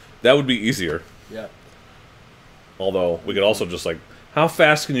 That would be easier. Yeah. Although, we could also just, like, how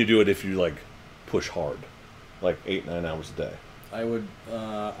fast can you do it if you, like, push hard? Like 8-9 hours a day. I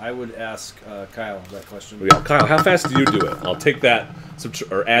would ask Kyle that question. Yeah, Kyle, how fast do you do it? I'll take that,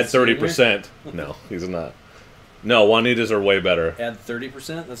 or add 30%. No, he's not. No, Juanitas are way better. Add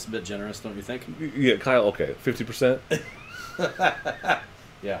 30%? That's a bit generous, don't you think? Yeah, Kyle, okay, 50%?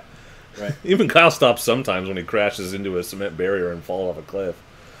 Yeah, right. Even Kyle stops sometimes when he crashes into a cement barrier and falls off a cliff.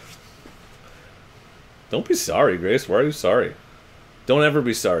 Don't be sorry, Grace. Why are you sorry? Don't ever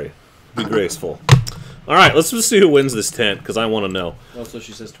be sorry. Be graceful. All right, let's just see who wins this tent, because I want to know. Oh, so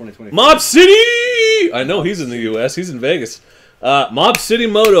she says 2020. Mob City! I know he's in the U.S. He's in Vegas. Mob City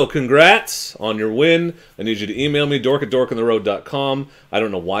Moto, congrats on your win. I need you to email me, dork@dorkandtheroad.com. I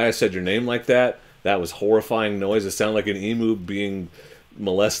don't know why I said your name like that. That was horrifying noise. It sounded like an emu being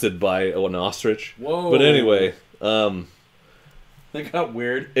molested by an ostrich. Whoa. But anyway... That got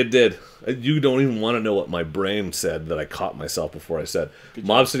weird. It did. You don't even want to know what my brain said that I caught myself before I said.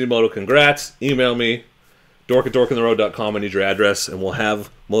 Mob City Moto, congrats. Email me, dork@dorkandtheroad.com. I need your address, and we'll have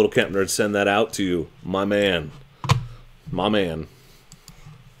Moto Camp Nerds send that out to you. My man. My man.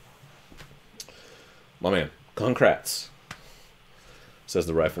 My man. Congrats. Says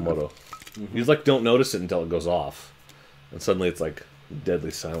the Rifle Moto. Mm-hmm. You like don't notice it until it goes off. And suddenly it's like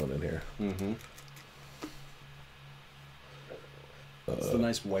deadly silent in here. Mm-hmm. It's the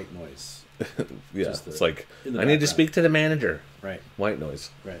nice white noise. Yeah, it's like, I need to background. speak to the manager. Right. White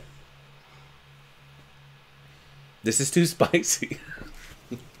noise. Right. This is too spicy.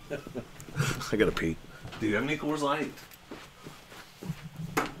 I gotta pee. Do you have any Coors Light?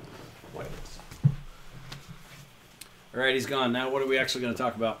 White noise. All right, he's gone. Now what are we actually going to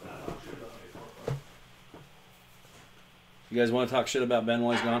talk about? You guys want to talk shit about Ben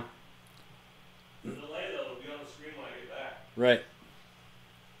while he's gone? The delay, though, will be on the screen when I get back. Right.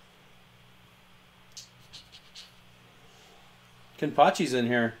 Kenpachi's in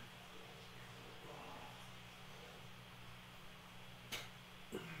here.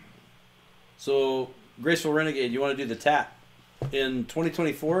 So, Graceful Renegade, you want to do the TAT in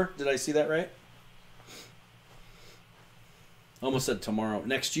 2024? Did I see that right? Almost said tomorrow.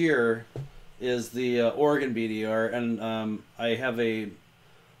 Next year is the Oregon BDR, and I have a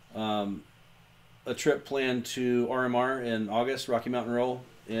trip planned to RMR in August, Rocky Mountain Roll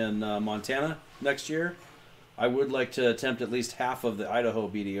in Montana next year. I would like to attempt at least half of the Idaho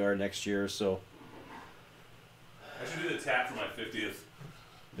BDR next year, so... I should do the TAT for my 50th.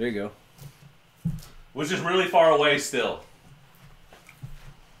 There you go. Which is really far away still.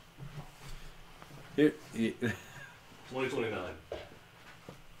 Here, 2029.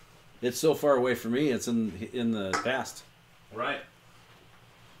 it's so far away from me, it's in the past. Right.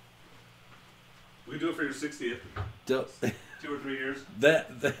 We do it for your 60th. 2 or 3 years.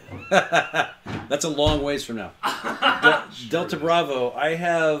 That's a long ways from now. Delta Bravo. I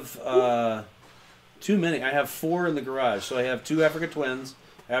have too many. I have 4 in the garage. So I have 2 Africa Twins.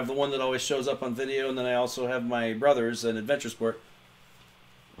 I have the one that always shows up on video, and then I also have my brothers in Adventure Sport.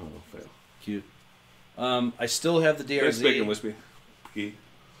 Oh, fail. Cute. I still have the DRZ. Cheers, bacon whiskey.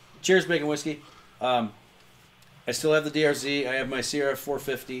 Cheers, bacon whiskey. I still have the DRZ. I have my Sierra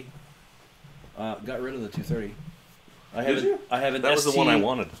 450. Got rid of the 230. Did you? I have an That was ST, the one I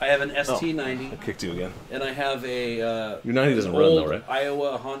wanted. I have an ST90. I kicked you again. And I have a Your 90 doesn't run old though, right?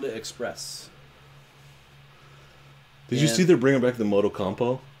 Iowa Honda Express. Did you see they're bringing back the Moto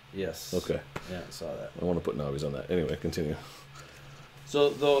Compo? Yes. Okay. Yeah, I saw that. I want to put knobbies on that. Anyway, continue.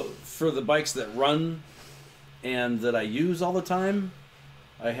 So for the bikes that run and that I use all the time,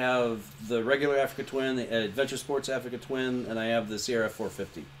 I have the regular Africa Twin, the Adventure Sports Africa Twin, and I have the CRF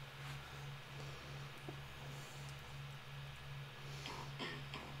 450.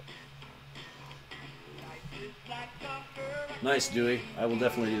 Nice, Dewey. I will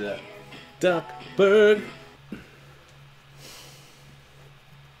definitely do that. Duckburg.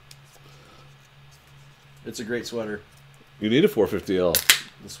 It's a great sweater. You need a 450L.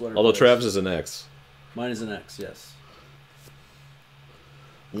 The sweater. Although plays. Travis is an X. Mine is an X, yes.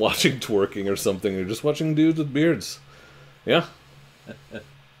 Watching twerking or something, or just watching dudes with beards. Yeah.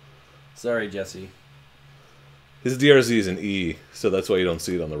 Sorry, Jesse. His DRZ is an E, so that's why you don't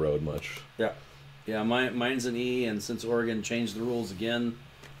see it on the road much. Yeah. Yeah, mine's an E, and since Oregon changed the rules again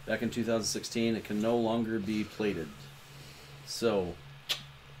back in 2016, it can no longer be plated. So,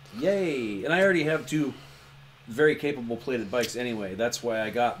 yay! And I already have 2 very capable plated bikes anyway. That's why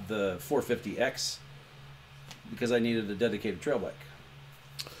I got the 450X, because I needed a dedicated trail bike.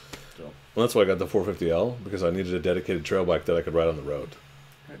 So. Well, that's why I got the 450L, because I needed a dedicated trail bike that I could ride on the road.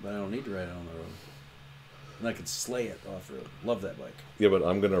 Right, but I don't need to ride it on the road. And I could slay it off-road. Love that bike. Yeah, but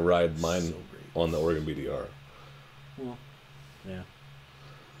I'm going to ride mine So great. on the Oregon BDR. Well, yeah.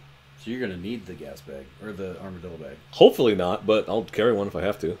 So you're going to need the gas bag, or the armadillo bag. Hopefully not, but I'll carry one if I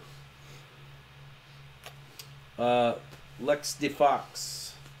have to. Lex de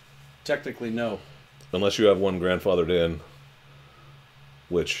Fox. Technically, no. Unless you have one grandfathered in,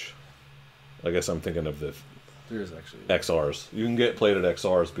 which I guess I'm thinking of the There is actually. XRs. You can get plated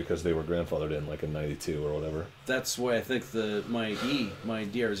XRs because they were grandfathered in like in 92 or whatever. That's why I think my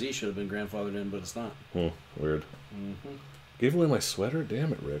DRZ should have been grandfathered in, but it's not. Weird. Mm-hmm. Gave away my sweater?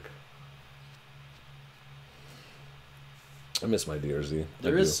 Damn it, Rick. I miss my DRZ.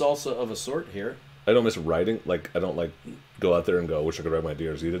 There is salsa of a sort here. I don't miss riding. Like, I don't like go out there and go, I wish I could ride my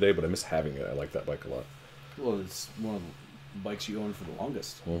DRZ today, but I miss having it. I like that bike a lot. Well, it's one of the bikes you owned for the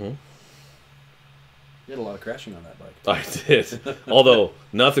longest. Mm-hmm. You had a lot of crashing on that bike. I did. Although,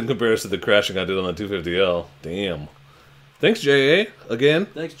 nothing compares to the crashing I did on the 250L. Damn. Thanks, JA, again.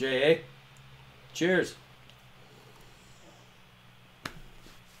 Thanks, JA. Cheers.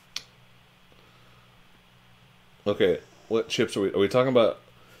 Okay, what chips are we talking about?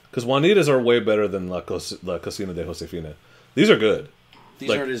 Because Juanitas are way better than La Cocina de Josefina. These are good. These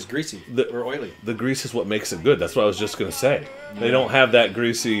Like, aren't as greasy or oily. The grease is what makes it good. That's what I was just going to say. They don't have that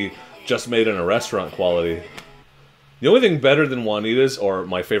greasy, just made in a restaurant quality. The only thing better than Juanitas are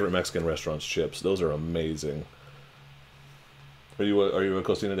my favorite Mexican restaurants chips. Those are amazing. Are you a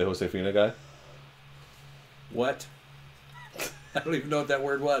Cocina de Josefina guy? What? I don't even know what that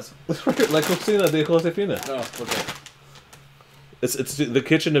word was. La Cocina de Josefina. Oh, okay. It's the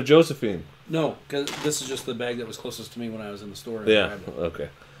kitchen of Josephine. No, because this is just the bag that was closest to me when I was in the store. And Yeah, grabbed it. okay.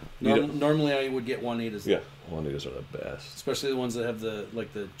 Normally I would get Juanitas. Yeah, Juanitas are the best. Especially the ones that have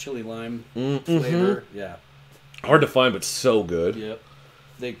the chili lime flavor. Yeah. Hard to find, but so good. Yep.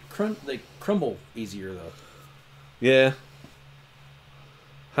 They crumble easier though. Yeah.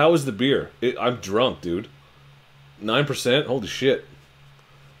 How is the beer? I'm drunk, dude. 9%? Holy shit.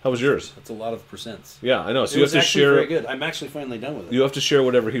 How was yours? That's a lot of percents. Yeah, I know. So It you was have to actually share. very good. I'm actually finally done with it. You have to share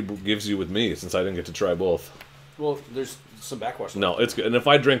whatever he gives you with me, since I didn't get to try both. Well, there's some backwash. No, it's good. And if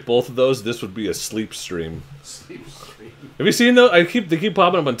I drink both of those, this would be a sleep stream. Sleep stream. Have you seen those? They keep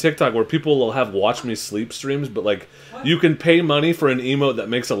popping up on TikTok where people will have watch me sleep streams, but like you can pay money for an emote that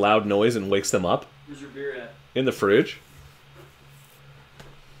makes a loud noise and wakes them up. Where's your beer at? In the fridge.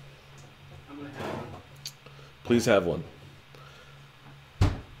 I'm gonna have one. Please have one.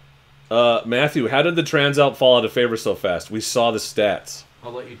 Matthew, how did the Transalp fall out of favor so fast? We saw the stats.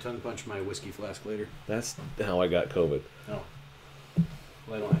 I'll let you tongue punch my whiskey flask later. That's how I got COVID. No.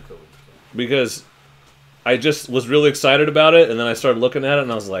 Well, I don't have COVID. So. Because I just was really excited about it, and then I started looking at it,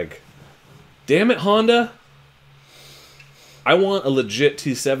 and I was like, damn it, Honda. I want a legit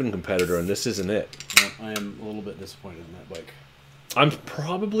T7 competitor, and this isn't it. Well, I am a little bit disappointed in that bike. I'm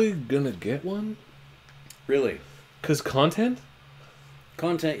probably going to get one. Really? Because content?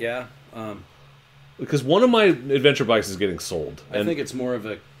 Content, yeah. Because one of my adventure bikes is getting sold. I think it's more of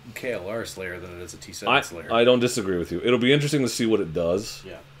a KLR Slayer than it is a T7 Slayer. I don't disagree with you. It'll be interesting to see what it does.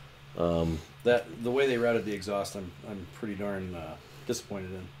 Yeah. The way they routed the exhaust, I'm pretty darn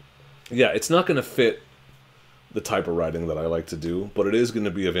disappointed in. Yeah, it's not going to fit the type of riding that I like to do, but it is going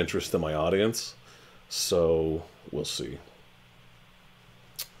to be of interest to my audience. So we'll see.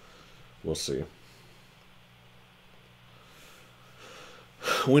 We'll see.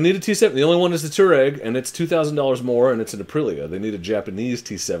 We need a T7. The only one is the Touareg, and it's $2,000 more, and it's an Aprilia. They need a Japanese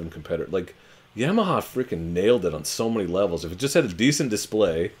T7 competitor. Like, Yamaha freaking nailed it on so many levels. If it just had a decent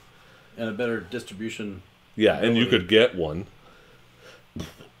display, and a better distribution. yeah, and you could get one,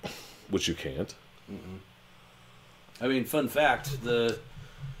 which you can't. I mean, fun fact: the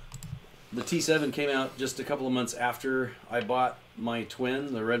T7 came out just a couple of months after I bought my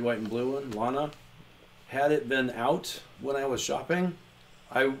twin, the red, white, and blue one, Lana. Had it been out when I was shopping,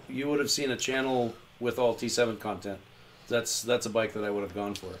 you would have seen a channel with all T7 content. That's a bike that I would have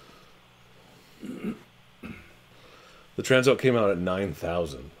gone for. The Transalp came out at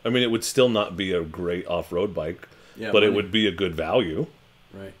 9,000. I mean, it would still not be a great off-road bike, Yeah, but it would be a good value.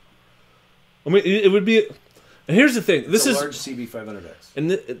 Right. I mean, it would be. And here's the thing: this it's a is large CB500X. and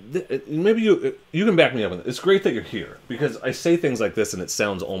maybe you can back me up on it. It's great that you're here because I say things like this and it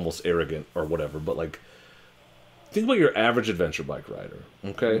sounds almost arrogant or whatever. But like, think about your average adventure bike rider.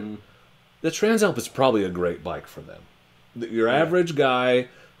 Okay, the Transalp is probably a great bike for them. Your average guy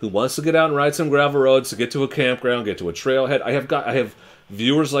who wants to get out and ride some gravel roads, to get to a campground, get to a trailhead. I have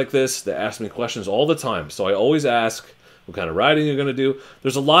viewers like this that ask me questions all the time. So I always ask, what kind of riding you're going to do.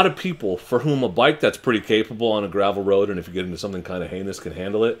 There's a lot of people for whom a bike that's pretty capable on a gravel road, and if you get into something kind of heinous can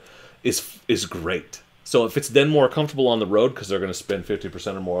handle it, is great. So if it's then more comfortable on the road because they're going to spend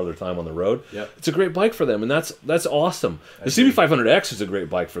 50% or more of their time on the road, it's a great bike for them, and that's awesome. The CB500X is a great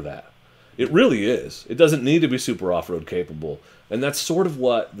bike for that. It really is. It doesn't need to be super off-road capable. And that's sort of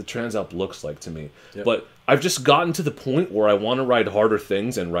what the Transalp looks like to me. Yep. But I've just gotten to the point where I want to ride harder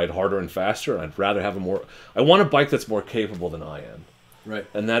things and ride harder and faster. And I'd rather have I want a bike that's more capable than I am. Right.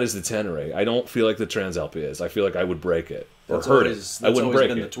 And that is the Tenere. I don't feel like the Transalp is. I feel like I would break it or That's hurt always, it. I wouldn't break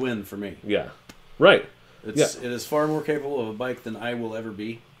been it. the twin for me. Yeah. Right. It is far more capable of a bike than I will ever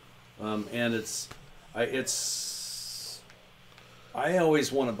be. And I always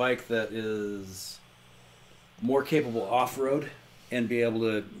want a bike that is more capable off-road and be able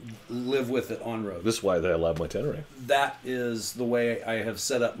to live with it on-road. This is why I love my Tenere. That is the way I have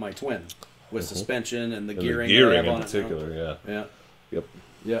set up my twin, with suspension and the gearing. The gearing that I have in on particular, Yeah. Yep.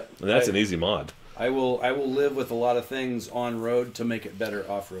 Yeah. And that's an easy mod. I will live with a lot of things on-road to make it better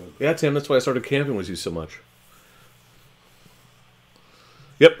off-road. Yeah, Tim, that's why I started camping with you so much.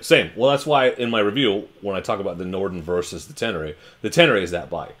 Yep, same. Well, that's why in my review, when I talk about the Norden versus the Tenere is that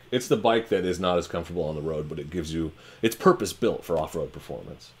bike. It's the bike that is not as comfortable on the road, but it's purpose-built for off-road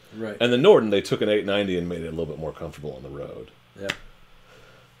performance. Right. And the Norden, they took an 890 and made it a little bit more comfortable on the road. Yeah.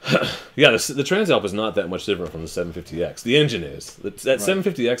 Yeah, the Transalp is not that much different from the 750X. The engine is. That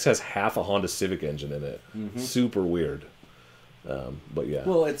 750X has half a Honda Civic engine in it. Super weird. But yeah.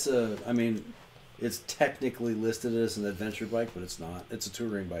 Well, it's technically listed as an adventure bike, but it's not. It's a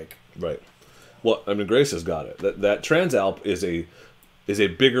touring bike. Right. Well, I mean, Grace has got it. That Transalp is a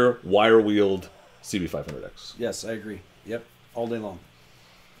bigger, wire-wheeled CB500X. Yes, I agree. Yep, all day long.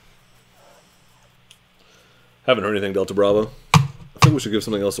 Haven't heard anything, Delta Bravo. I think we should give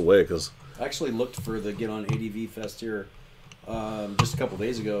something else away, because... I actually looked for the Get On ADV Fest here just a couple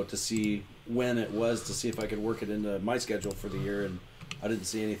days ago to see when it was, to see if I could work it into my schedule for the year, and I didn't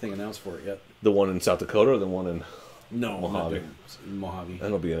see anything announced for it yet. The one in South Dakota or the one in Mojave? Mojave.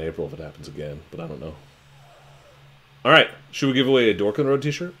 That'll be in April if it happens again, but I don't know. All right. Should we give away a Dork on the Road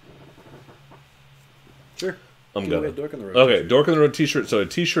t-shirt? Sure. I'm Give away going a Dork on the Road Okay, t-shirt. Dork on the Road t-shirt. So a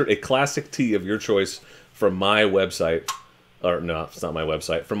t-shirt, a classic tee of your choice from my website. Or no, it's not my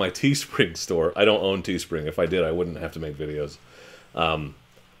website. From my Teespring store. I don't own Teespring. If I did, I wouldn't have to make videos. And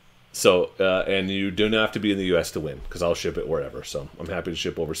you do not have to be in the U.S. to win, because I'll ship it wherever. So I'm happy to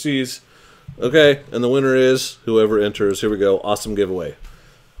ship overseas. Okay, and the winner is whoever enters. Here we go. Awesome giveaway.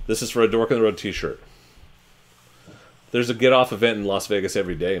 This is for a Dork on the Road t-shirt. There's a get-off event in Las Vegas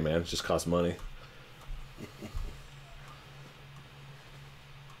every day, man. It just costs money.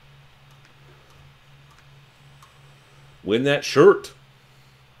 Win that shirt.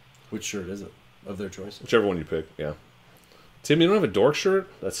 Which shirt is it? Of their choice? Whichever one you pick, yeah. Tim, you don't have a Dork shirt?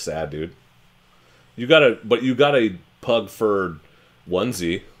 That's sad, dude. You got a pug fur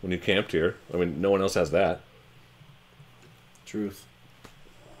onesie when you camped here. I mean, no one else has that. Truth.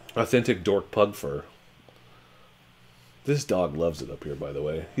 Authentic Dork pug fur. This dog loves it up here, by the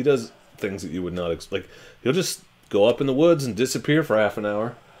way. He does things that you would not like. He'll just go up in the woods and disappear for half an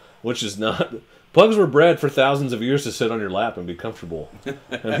hour, which is not. Pugs were bred for thousands of years to sit on your lap and be comfortable.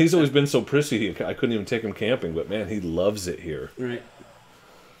 And he's always been so prissy, I couldn't even take him camping, but man, he loves it here. Right.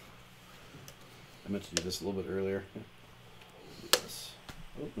 I meant to do this a little bit earlier. Yes.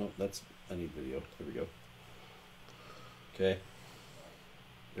 Oh, no, I need video. There we go. Okay.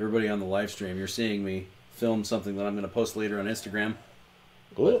 Everybody on the live stream, you're seeing me film something that I'm going to post later on Instagram.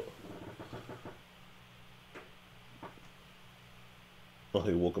 Oh,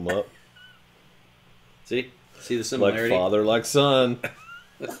 he woke him up. See the Like similarity. father, like son.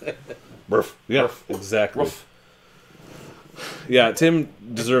 Burf. Yeah, exactly. Ruff. Yeah, Tim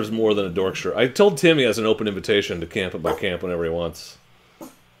deserves more than a dork shirt. I told Tim he has an open invitation to camp at my camp whenever he wants.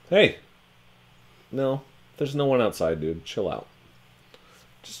 Hey. No, there's no one outside, dude. Chill out.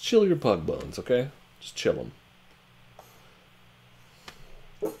 Just chill your pug bones, okay? Just chill them.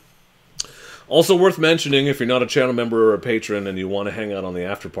 Also worth mentioning, if you're not a channel member or a patron and you want to hang out on the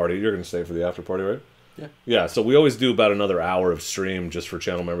after party, you're going to stay for the after party, right? Yeah. Yeah, so we always do about another hour of stream just for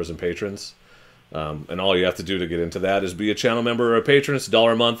channel members and patrons. And all you have to do to get into that is be a channel member or a patron. It's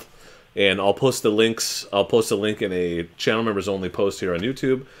 $1 a month. And I'll post the links. I'll post a link in a channel members only post here on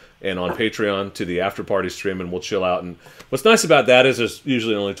YouTube and on Patreon to the after party stream, and we'll chill out. And what's nice about that is there's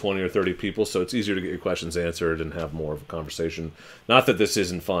usually only 20 or 30 people, so it's easier to get your questions answered and have more of a conversation. Not that this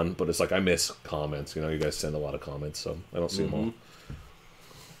isn't fun, but it's like I miss comments. You know, you guys send a lot of comments, so I don't see them all.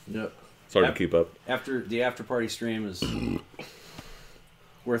 Yep. It's hard to keep up. After the after party stream is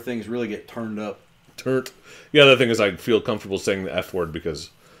where things really get turned up. Yeah, the other thing is I feel comfortable saying the F word because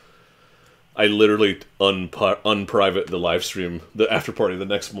I literally unprivate the live stream, the after party the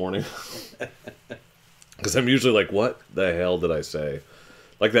next morning. Because I'm usually like, what the hell did I say?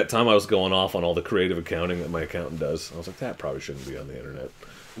 Like that time I was going off on all the creative accounting that my accountant does. I was like, that probably shouldn't be on the internet.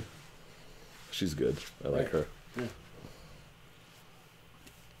 She's good. I like her. Yeah.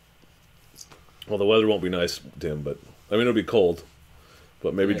 Well, the weather won't be nice, Tim, but I mean, it'll be cold,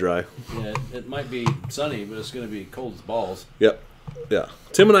 but maybe dry. Yeah, it might be sunny, but it's going to be cold as balls. Yep. Yeah.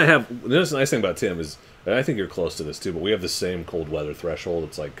 Tim and I have, the nice thing about Tim is, and I think you're close to this too, but we have the same cold weather threshold.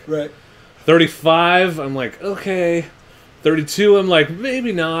 It's like 35, I'm like, okay. 32, I'm like,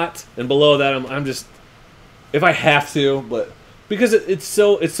 maybe not. And below that, I'm just, if I have to, but because it's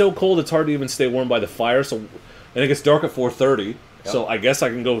so cold, it's hard to even stay warm by the fire. So, and it gets dark at 4:30. Yep. So I guess I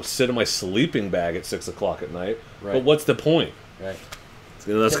can go sit in my sleeping bag at 6 o'clock at night. Right. But what's the point? Right.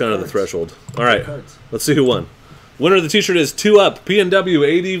 You know, that's kind of the threshold. All right, let's see who won. Winner of the T-shirt is 2UP PNW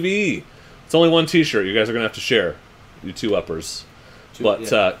ADV. It's only one T-shirt. You guys are gonna have to share, you 2-uppers. But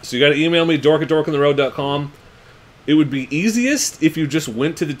so you got to email me dork@dorkontheroad.com. It would be easiest if you just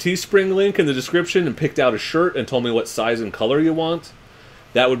went to the Teespring link in the description and picked out a shirt and told me what size and color you want.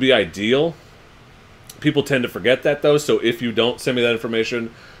 That would be ideal. People tend to forget that though, so if you don't send me that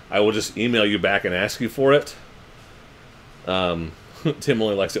information, I will just email you back and ask you for it. Tim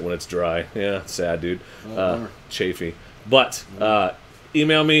only likes it when it's dry. Yeah, sad, dude. Chafy. But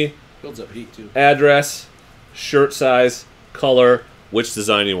email me. Builds up heat too. Address, shirt size, color, which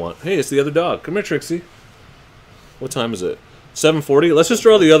design you want. Hey, it's the other dog. Come here, Trixie. What time is it? 7:40? Let's just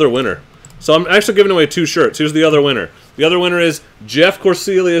draw the other winner. So I'm actually giving away 2 shirts. Here's the other winner. The other winner is Jeff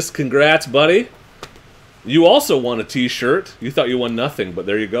Corselius. Congrats, buddy. You also won a T-shirt. You thought you won nothing, but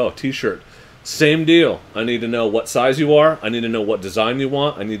there you go. T-shirt. Same deal. I need to know what size you are. I need to know what design you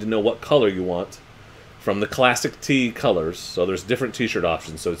want. I need to know what color you want from the classic T colors. So there's different T-shirt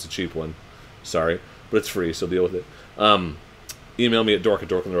options, so it's a cheap one. Sorry, but it's free, so deal with it. Email me at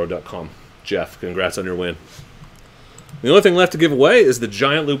dork@dorkontheroad.com. Jeff, congrats on your win. The only thing left to give away is the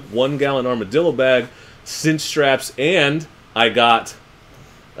Giant Loop 1-gallon armadillo bag, cinch straps, and I got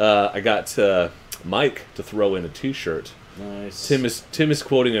Mike to throw in a T-shirt. Nice. Tim is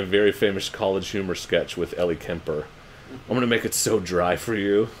quoting a very famous College Humor sketch with Ellie Kemper. I'm gonna make it so dry for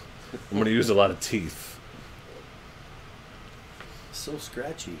you. I'm gonna use a lot of teeth. So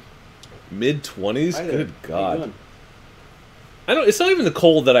scratchy. Mid-20s? Good How you God. doing? It's not even the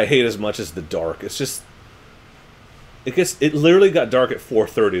cold that I hate as much as the dark. It's just it literally got dark at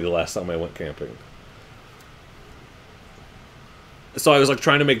 4:30 the last time I went camping. So I was like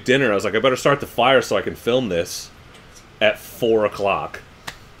trying to make dinner. I was like, I better start the fire so I can film this at 4 o'clock.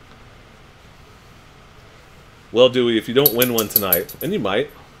 Well, Dewey, if you don't win one tonight, and you might,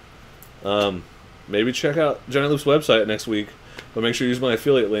 maybe check out Giant Loop's website next week. But make sure you use my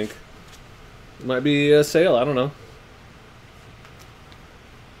affiliate link. It might be a sale. I don't know.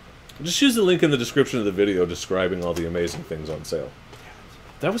 Just use the link in the description of the video describing all the amazing things on sale.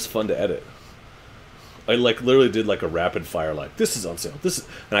 That was fun to edit. I like literally did like a rapid fire, like this is on sale, this is,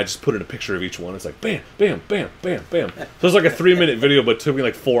 and I just put in a picture of each one. It's like bam, bam, bam, bam, bam. So it was like a 3-minute video, but it took me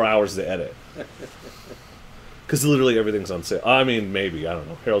like 4 hours to edit. Because literally everything's on sale. I mean, maybe, I don't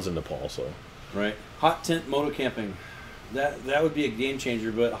know. Harold's in Nepal, so. Right. Hot tent moto camping. That would be a game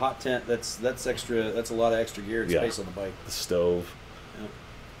changer, but hot tent, that's extra. That's a lot of extra gear and space on the bike. The stove. Yep.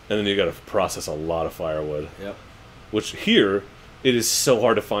 And then you got to process a lot of firewood. Yep. Which here, it is so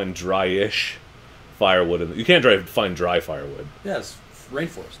hard to find dry-ish firewood. You can't find dry firewood. Yeah, it's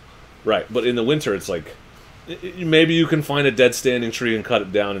rainforest. Right, but in the winter, it's like maybe you can find a dead standing tree and cut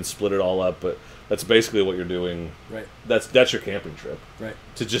it down and split it all up. But That's basically what you're doing. Right. That's your camping trip. Right.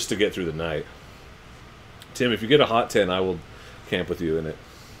 To get through the night. Tim, if you get a hot tent, I will camp with you in it.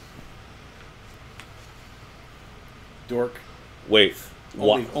 Dork. Wait.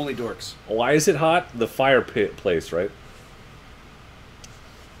 Only dorks. Why is it hot? The fire pit place, right?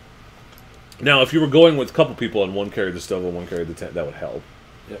 Now, if you were going with a couple people and one carried the stove and one carried the tent, that would help.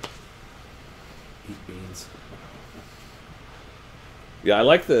 Yep. Eat beans. Yeah, I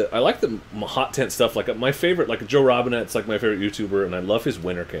like the hot tent stuff. Like my favorite, like Joe Robinette's like my favorite YouTuber, and I love his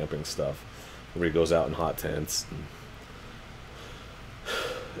winter camping stuff, where he goes out in hot tents.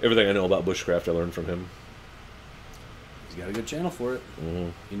 Everything I know about bushcraft, I learned from him. He's got a good channel for it. Mm-hmm.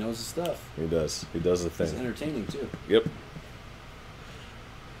 He knows his stuff. He does. He does the thing. He's entertaining too. Yep.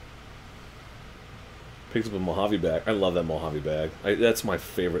 Picks up a Mojave bag. I love that Mojave bag. That's my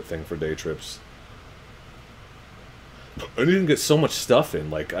favorite thing for day trips. I didn't get so much stuff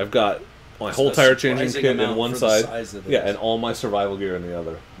in. Like, I've got my whole tire changing kit in one side. Yeah, and all my survival gear in the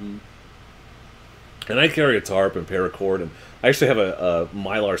other. Mm. And I carry a tarp and paracord, and I actually have a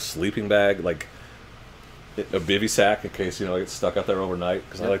Mylar sleeping bag, like a bivy sack in case, I get stuck out there overnight,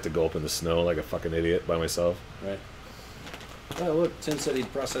 because I like to go up in the snow like a fucking idiot by myself. Right. Oh, look, Tim said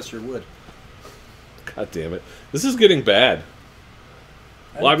he'd process your wood. God damn it. This is getting bad.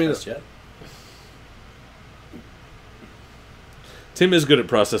 I mean, yet. Tim is good at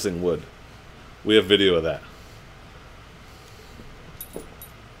processing wood. We have video of that.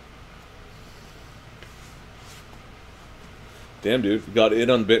 Damn, dude. Got in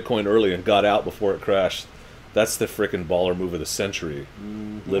on Bitcoin early and got out before it crashed. That's the frickin' baller move of the century.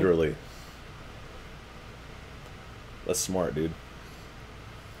 Mm-hmm. Literally. That's smart, dude.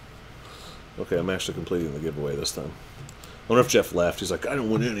 Okay, I'm actually completing the giveaway this time. I wonder if Jeff left. He's like, I don't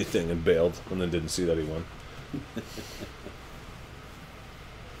win anything, and bailed, and then didn't see that he won.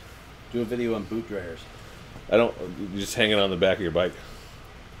 Do a video on boot dryers. You just hang it on the back of your bike.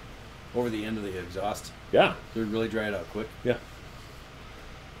 Over the end of the exhaust. Yeah. It would really dry it out quick. Yeah.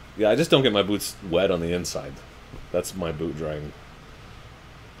 Yeah, I just don't get my boots wet on the inside. That's my boot drying.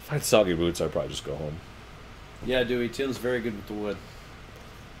 If I had soggy boots, I'd probably just go home. Yeah, Dewey. Tim's very good with the wood.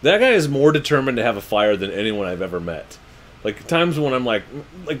 That guy is more determined to have a fire than anyone I've ever met. Like, times when I'm like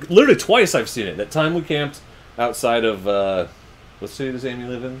literally twice I've seen it. That time we camped outside of, what city does Amy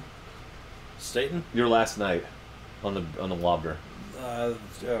live in? Staten? Your last night on the Wobner.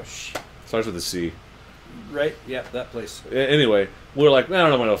 Starts with a C. Right? Yeah, that place. Anyway, we're like, I don't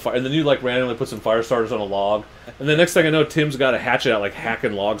know, I'm gonna fire. And then you like randomly put some fire starters on a log. And the next thing I know, Tim's got a hatchet out, like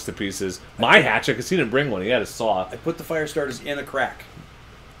hacking logs to pieces. My hatchet, because he didn't bring one. He had a saw. I put the fire starters in a crack.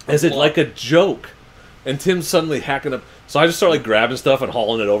 As it like a joke. And Tim's suddenly hacking up. So I just start like grabbing stuff and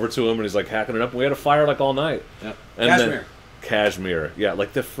hauling it over to him, and he's like hacking it up. And we had a fire like all night. Yep. And Cashmere. Cashmere. Yeah,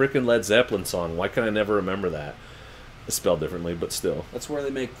 like the freaking Led Zeppelin song. Why can I never remember that? It's spelled differently, but still. That's where they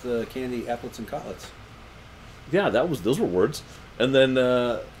make the candy applets and cotlets. Yeah, those were words. And then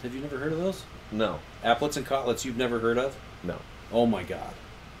have you never heard of those? No. Applets and cotlets you've never heard of? No. Oh my god.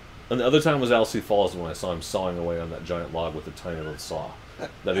 And the other time was Alcee Falls when I saw him sawing away on that giant log with a tiny little saw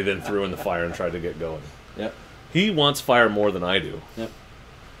that he then threw in the fire and tried to get going. Yep. He wants fire more than I do. Yep.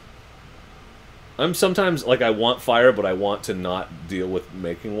 I'm sometimes like I want fire, but I want to not deal with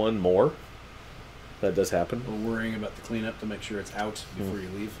making one more. That does happen. We're worrying about the cleanup to make sure it's out before you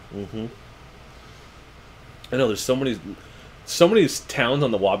leave. Mm-hmm. I know there's so many towns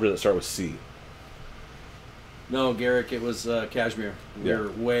on the Wobner that start with C. No, Garrick, it was Cashmere. We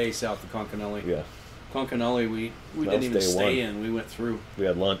were way south of Concanelli. Yeah. Concanelli, we didn't even stay in. We went through. We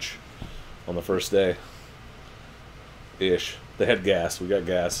had lunch on the first day. Ish. They had gas. We got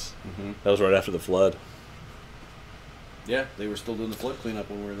gas. Mm-hmm. That was right after the flood. Yeah, they were still doing the flood cleanup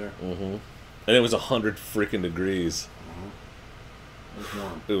when we were there. Mm-hmm. And it was 100 freaking degrees. It was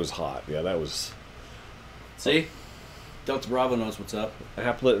warm. It was hot. Yeah, that was... See? Delta Bravo knows what's up.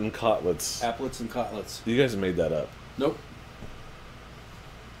 Applet and cotlets. Applets and cotlets. You guys made that up. Nope.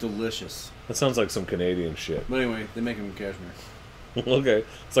 Delicious. That sounds like some Canadian shit. But anyway, they make them in Cashmere. Okay.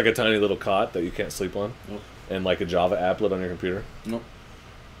 It's like a tiny little cot that you can't sleep on? Nope. And like a Java applet on your computer? Nope.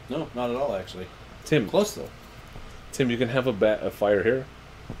 No, not at all, actually. Tim. Close, though. Tim, you can have a fire here.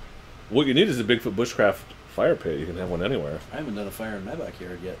 What you need is a Bigfoot Bushcraft fire pit. You can have one anywhere. I haven't done a fire in my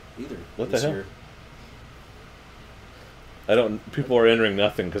backyard yet, either. What the hell? People are entering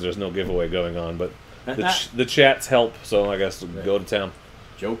nothing because there's no giveaway going on, but the chats help, so I guess we'll go to town.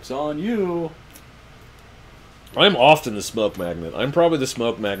 Joke's on you. I'm often the smoke magnet. I'm probably the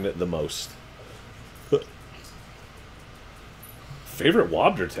smoke magnet the most. Favorite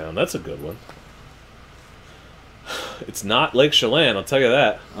Wobner town? That's a good one. It's not Lake Chelan, I'll tell you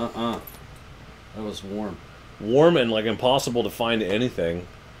that. That was warm. Warm and like impossible to find anything.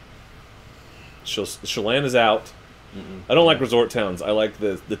 Chelan is out. I don't like resort towns. I like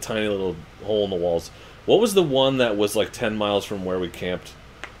the tiny little hole in the walls. What was the one that was like 10 miles from where we camped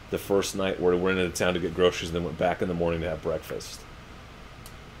the first night, where we went into town to get groceries and then went back in the morning to have breakfast?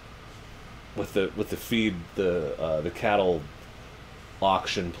 With the feed, the cattle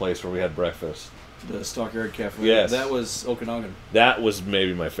auction place where we had breakfast. The Stockyard Cafe. Yes. That was Okanagan. That was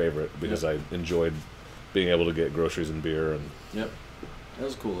maybe my favorite because I enjoyed being able to get groceries and beer. And Yep. That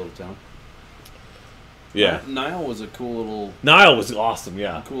was a cool little town. yeah. Nile was a cool little... Nile was awesome,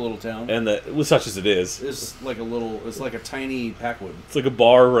 yeah. Cool little town. And it was such as it is. It's like a little... It's like a tiny Packwood. It's like a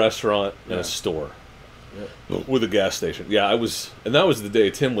bar, restaurant, and Yeah. a store. Yep. With a gas station. Yeah, and that was the day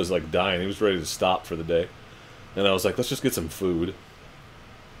Tim was like dying. He was ready to stop for the day. And I was like, let's just get some food.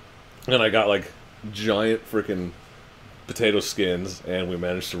 And I got like giant freaking potato skins, and we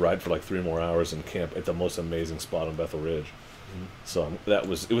managed to ride for like 3 more hours and camp at the most amazing spot on Bethel Ridge. So it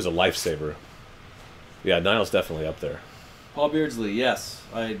was a lifesaver. Yeah, Nile's definitely up there. Paul Beardsley, yes.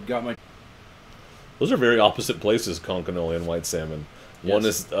 I got my... Those are very opposite places, Concanoli and White Salmon. Yes. One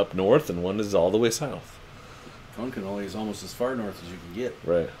is up north, and one is all the way south. Concanoli is almost as far north as you can get.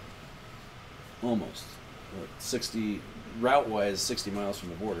 Right. Almost. 60... Route-wise, 60 miles from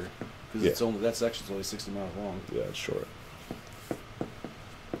the border. Because that section's only 60 miles long. Yeah, it's short.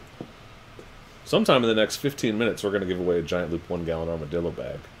 Sometime in the next 15 minutes, we're going to give away a giant loop 1-gallon armadillo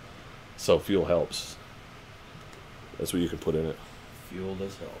bag. So fuel helps. That's what you can put in it. Fuel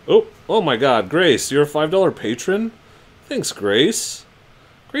does help. Oh my God, Grace, you're a $5 patron? Thanks, Grace.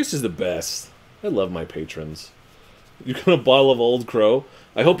 Grace is the best. I love my patrons. You got a bottle of Old Crow?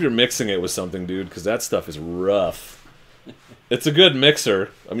 I hope you're mixing it with something, dude, because that stuff is rough. It's a good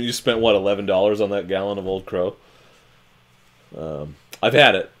mixer. I mean, you spent, what, $11 on that gallon of Old Crow? I've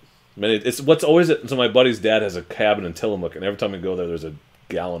had it. It's what's always it. So my buddy's dad has a cabin in Tillamook, and every time we go there, there's a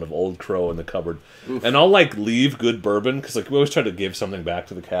gallon of Old Crow in the cupboard. Oof. And I'll like leave good bourbon because like we always try to give something back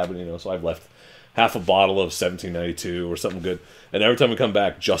to the cabin, you know. So I've left half a bottle of 1792 or something good, and every time we come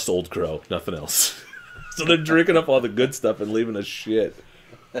back, just Old Crow, nothing else. So they're drinking up all the good stuff and leaving us shit.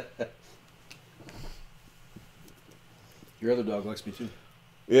 Your other dog likes me too.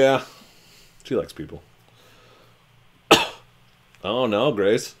 Yeah, she likes people. Oh no,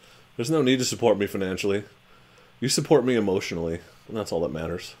 Grace. There's no need to support me financially. You support me emotionally, and that's all that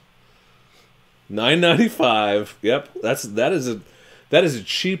matters. $9.95. Yep, that is a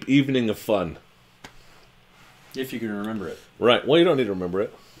cheap evening of fun. If you can remember it. Right. Well, you don't need to remember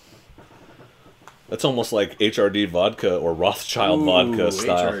it. That's almost like HRD vodka or Rothschild vodka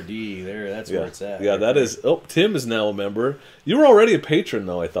style. HRD, that's where it's at. Yeah, that is. Oh, Tim is now a member. You were already a patron,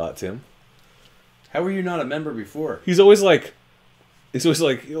 though, I thought, Tim. How were you not a member before? He's always like,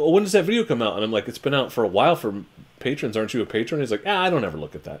 oh, when does that video come out? And I'm like, it's been out for a while for patrons. Aren't you a patron? He's like, I don't ever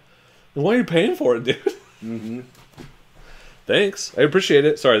look at that. And why are you paying for it, dude? Mm-hmm. Thanks. I appreciate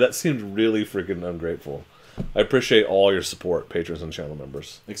it. Sorry, that seemed really freaking ungrateful. I appreciate all your support, patrons and channel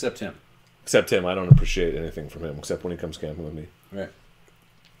members. Except him. Except him. I don't appreciate anything from him, except when he comes camping with me. Right.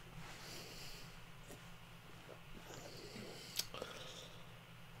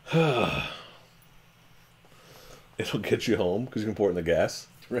 It'll get you home because you can pour it in the gas.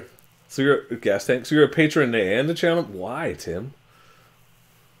 Right. So you're a gas tank. So you're a patron and a channel. Why, Tim?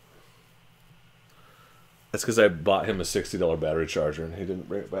 That's because I bought him a $60 battery charger and he didn't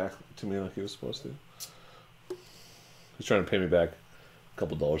bring it back to me like he was supposed to. He's trying to pay me back a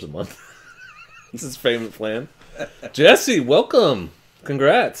couple dollars a month. It's his payment plan. Jesse, welcome.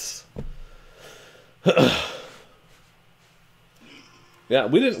 Congrats. Yeah,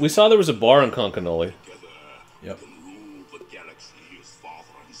 we saw there was a bar in Concanoli. Yep.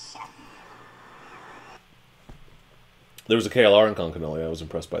 There was a KLR in Concanoli. I was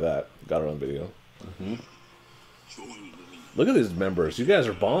impressed by that. Got it on video. Mm-hmm. Look at these members. You guys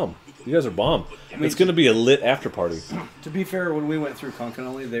are bomb. You guys are bomb. I mean, it's going to be a lit after party. To be fair, when we went through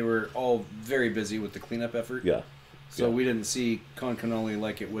Concanoli, they were all very busy with the cleanup effort. Yeah. So we didn't see Concanoli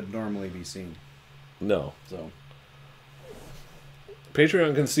like it would normally be seen. No. So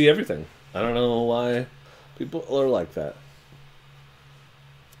Patreon can see everything. I don't know why people are like that.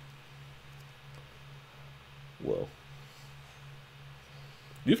 Whoa.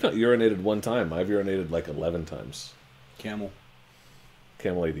 You've not urinated one time. I've urinated like 11 times. Camel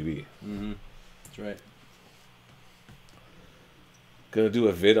ADV. Mm-hmm. That's right. Gonna do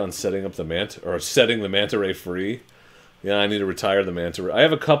a vid on setting up the setting the manta ray free. Yeah, I need to retire the manta ray. I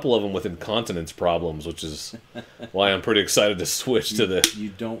have a couple of them with incontinence problems, which is why I'm pretty excited to switch to this. You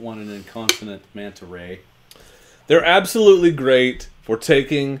don't want an incontinent manta ray. They're absolutely great for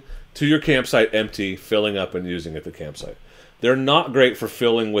taking to your campsite empty, filling up and using at the campsite. They're not great for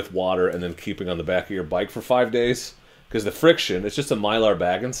filling with water and then keeping on the back of your bike for 5 days because the friction, it's just a Mylar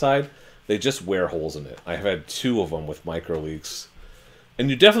bag inside. They just wear holes in it. I have had 2 of them with micro leaks. And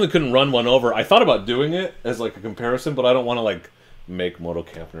you definitely couldn't run one over. I thought about doing it as like a comparison, but I don't want to like make Moto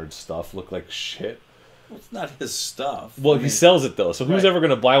Camp Nerd stuff look like shit. Well, it's not his stuff. Well, he sells it though, so who's ever going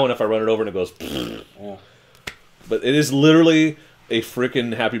to buy one if I run it over and it goes... Yeah. But it is literally a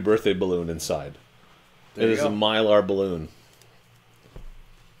freaking happy birthday balloon inside. It is a Mylar balloon.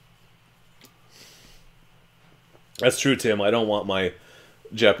 That's true, Tim. I don't want my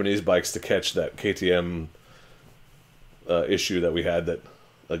Japanese bikes to catch that KTM issue that we had that,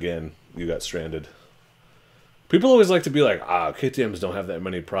 again, you got stranded. People always like to be like, KTMs don't have that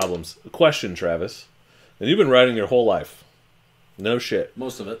many problems. Question, Travis. And you've been riding your whole life. No shit.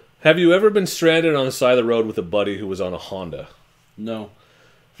 Most of it. Have you ever been stranded on the side of the road with a buddy who was on a Honda? No.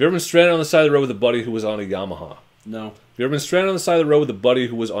 Have you ever been stranded on the side of the road with a buddy who was on a Yamaha? No. Have you ever been stranded on the side of the road with a buddy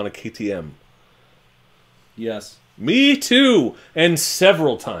who was on a KTM? Yes. Me too! And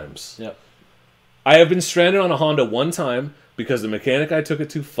several times. Yep. I have been stranded on a Honda one time because the mechanic I took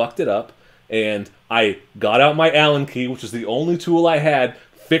it to fucked it up, and I got out my Allen key, which was the only tool I had,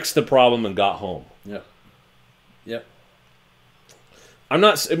 fixed the problem, and got home. Yep. Yep. And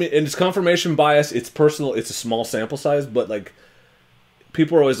it's confirmation bias, it's personal, it's a small sample size, but like,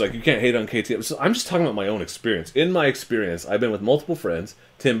 people are always like, you can't hate on KTM. So I'm just talking about my own experience. In my experience, I've been with multiple friends,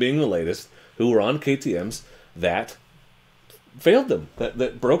 Tim being the latest, who were on KTMs that failed them,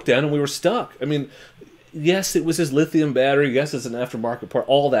 that broke down and we were stuck. I mean, yes, it was his lithium battery, yes, it's an aftermarket part,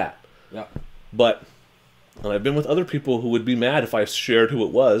 all that. Yeah. But, and I've been with other people who would be mad if I shared who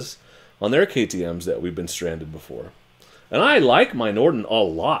it was on their KTMs that we've been stranded before. And I like my Norden a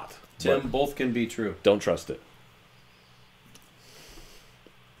lot. Tim, both can be true. Don't trust it.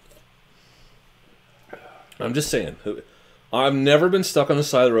 I'm just saying. I've never been stuck on the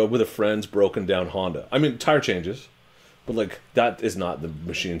side of the road with a friend's broken down Honda. I mean, tire changes, but like that is not the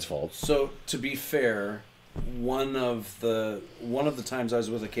machine's fault. So to be fair, one of the times I was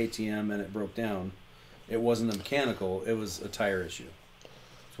with a KTM and it broke down, it wasn't a mechanical; it was a tire issue.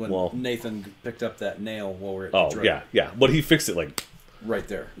 It's when Nathan picked up that nail while we were at the truck. yeah. But he fixed it like right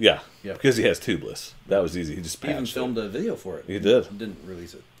there. Yeah, yep. Because he has tubeless. That was easy. He just patched even filmed a video for it. He did. Didn't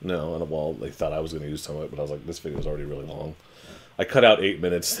release it. No, and well, they thought I was going to use some of it, but I was like, this video is already really long. I cut out 8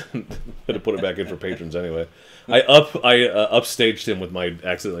 minutes and had to put it back in for patrons anyway. I upstaged him with my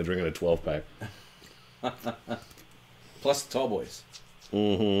accidentally drinking a 12-pack. Plus the tall boys.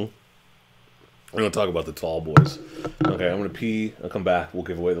 Mm-hmm. I'm going to talk about the tall boys. Okay, I'm going to pee. I'll come back. We'll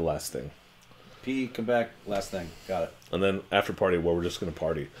give away the last thing. Pee, come back, last thing. Got it. And then after party where we're just going to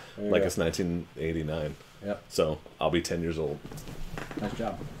party. Like it's 1989. Yep. So I'll be 10 years old. Nice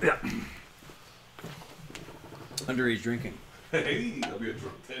job. Yeah. Underage drinking. Hey, I'll be a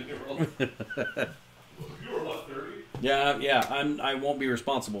drunk 10-year-old. You were what, 30? Yeah. I won't be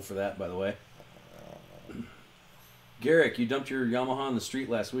responsible for that, by the way. Garrick, you dumped your Yamaha on the street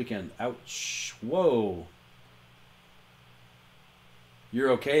last weekend. Ouch. Whoa.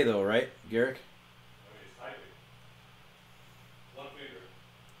 You're okay, though, right, Garrick?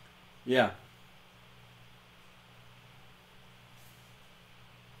 Yeah.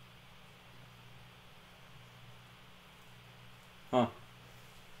 Huh.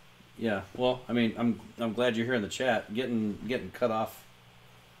 Yeah. Well, I mean, I'm glad you're here in the chat. Getting cut off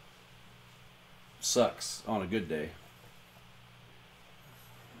sucks on a good day.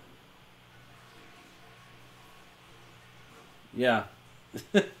 Yeah.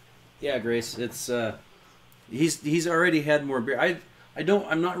 Yeah, Grace. It's he's already had more beer.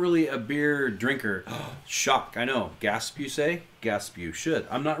 I'm not really a beer drinker. Shock, I know. Gasp, you say? Gasp, you should.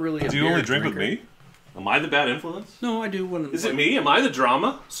 I'm not really a beer drinker. Do you only drink with me? Am I the bad influence? No, I do. Is it me? Am I the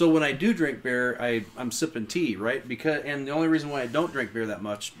drama? So when I do drink beer, I'm sipping tea, right? And the only reason why I don't drink beer that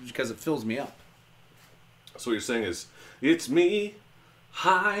much is because it fills me up. So what you're saying is, it's me.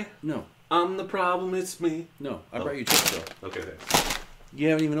 Hi. No. I'm the problem, it's me. No. I brought you chips, though. Okay, thanks. You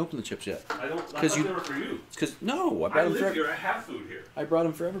haven't even opened the chips yet. I thought they were for you. Because no, I brought them for live here. I have food here. I brought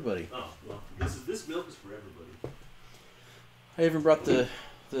them for everybody. Oh, well, this milk is for everybody. I even brought the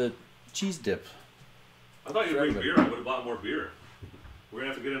cheese dip. I thought you'd bring beer. I would have bought more beer. We're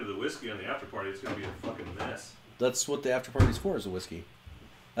going to have to get into the whiskey on the after party. It's going to be a fucking mess. That's what the after party's for, is a whiskey.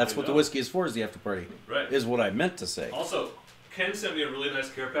 That's what the whiskey is for, is the after party. Right. Is what I meant to say. Also, Ken sent me a really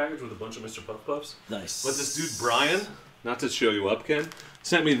nice care package with a bunch of Mr. Puff Puffs. Nice. But this dude, Brian, not to show you up, Ken,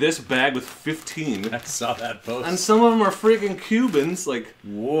 sent me this bag with 15. I saw that post. And some of them are freaking Cubans. Like,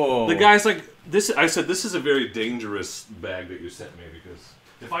 whoa. The guy's like, this. I said, this is a very dangerous bag that you sent me because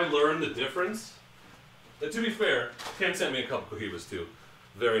if I learn the difference, to be fair, Ken sent me a couple Cohibas too.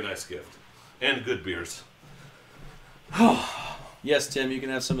 Very nice gift. And good beers. Yes, Tim, you can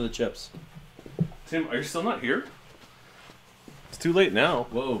have some of the chips. Tim, are you still not here? It's too late now.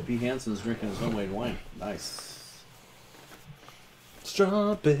 Whoa, P. Hansen's drinking his homemade wine. Nice.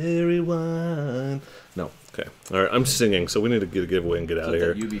 Strawberry wine. No, okay. All right, I'm singing, so we need to get a giveaway and get out of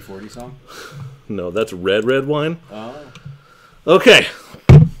here. Is that UB40 song? No, that's red wine. Oh. Okay.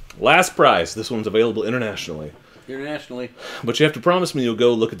 Last prize. This one's available internationally. Internationally. But you have to promise me you'll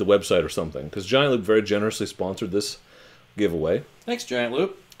go look at the website or something, because Giant Loop very generously sponsored this giveaway. Thanks, Giant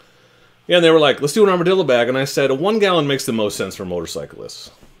Loop. Yeah, and they were like, let's do an armadillo bag, and I said, a 1 gallon makes the most sense for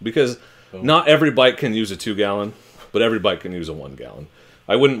motorcyclists, because not every bike can use a 2 gallon, but every bike can use a 1 gallon.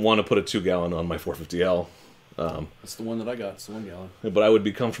 I wouldn't want to put a 2 gallon on my 450L. That's the one that I got. It's the 1 gallon. But I would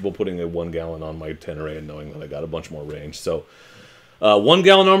be comfortable putting a 1 gallon on my Tenere and knowing that I got a bunch more range. So, 1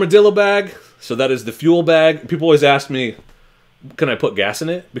 gallon armadillo bag. So that is the fuel bag. People always ask me, can I put gas in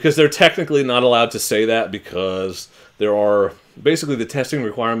it? Because they're technically not allowed to say that because there are basically the testing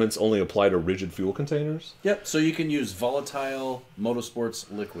requirements only apply to rigid fuel containers. Yep. So you can use volatile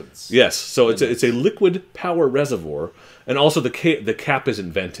motorsports liquids. Yes. So it's a liquid power reservoir, and also the cap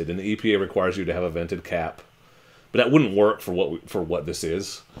isn't vented, and the EPA requires you to have a vented cap. But that wouldn't work for what this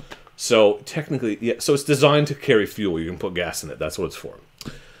is. So technically, yeah. So it's designed to carry fuel. You can put gas in it. That's what it's for.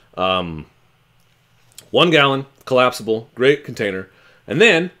 1 gallon, collapsible, great container, and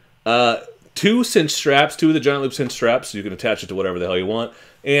then 2 cinch straps, 2 of the Giant Loop cinch straps. So you can attach it to whatever the hell you want.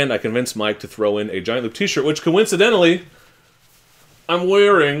 And I convinced Mike to throw in a Giant Loop T-shirt, which coincidentally I'm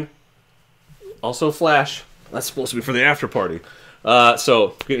wearing. Also flash. That's supposed to be for the after party.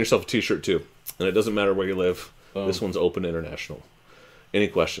 So get yourself a T-shirt too, and it doesn't matter where you live. This one's open international. Any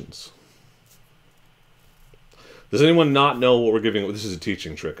questions? Does anyone not know what we're giving? This is a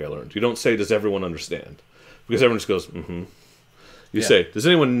teaching trick I learned. You don't say, does everyone understand? Because everyone just goes, mm-hmm. You say, does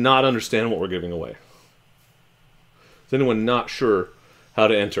anyone not understand what we're giving away? Is anyone not sure how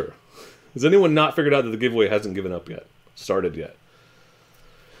to enter? Has anyone not figured out that the giveaway hasn't given up yet? Started yet?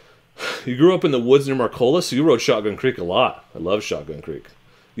 You grew up in the woods near Marcola, so you rode Shotgun Creek a lot. I love Shotgun Creek.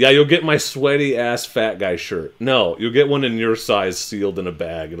 Yeah, you'll get my sweaty ass fat guy shirt. No, you'll get one in your size sealed in a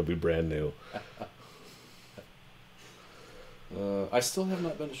bag. It'll be brand new. I still have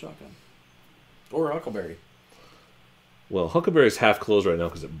not been to Shotgun. Or Huckleberry. Well, Huckleberry's half closed right now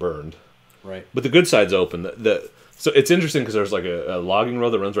because it burned. Right. But the good side's open. So it's interesting because there's like a logging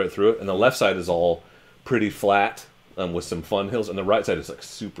road that runs right through it, and the left side is all pretty flat with some fun hills, and the right side is like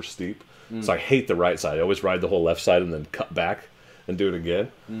super steep. So I hate the right side. I always ride the whole left side and then cut back and do it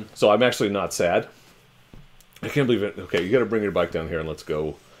again. So I'm actually not sad. I can't believe it. Okay, you got to bring your bike down here and let's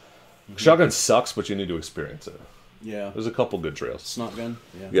go. Shotgun sucks, but you need to experience it. Yeah. There's a couple good trails. Snot gun?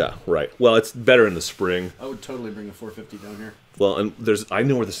 Yeah. Yeah, right. Well, it's better in the spring. I would totally bring a 450 down here. Well, and I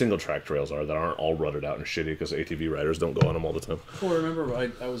know where the single track trails are that aren't all rutted out and shitty because ATV riders don't go on them all the time. Well, remember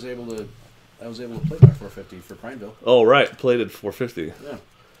I was able to play my 450 for Prineville. Oh, right. Plated 450. Yeah.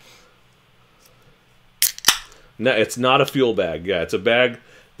 No, it's not a fuel bag. Yeah, it's a bag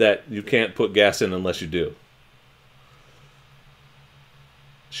that you can't put gas in unless you do.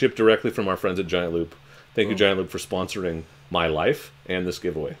 Shipped directly from our friends at Giant Loop. Thank you, Giant Loop, for sponsoring my life and this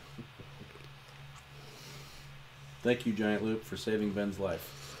giveaway. Thank you, Giant Loop, for saving Ben's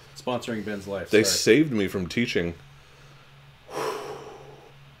life. Sponsoring Ben's life. They saved me from teaching.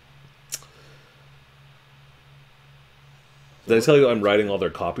 Did I tell you I'm writing all their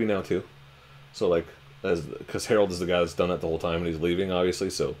copy now, too? So, like, because Harold is the guy that's done it the whole time, and he's leaving, obviously,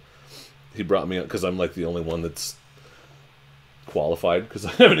 so he brought me up because I'm, like, the only one that's qualified because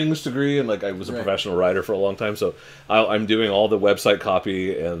I have an English degree and like I was a professional writer for a long time, so I'm doing all the website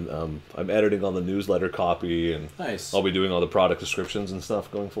copy and I'm editing all the newsletter copy, and nice. I'll be doing all the product descriptions and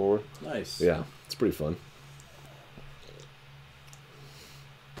stuff going forward. Nice. Yeah, it's pretty fun.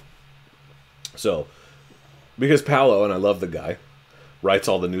 So because Paolo, and I love the guy, writes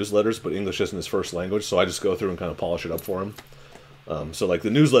all the newsletters, but English isn't his first language, so I just go through and kind of polish it up for him. So like the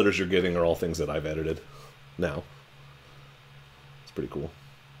newsletters you're getting are all things that I've edited now. Pretty cool,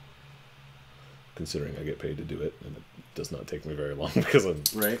 considering I get paid to do it, and it does not take me very long because I'm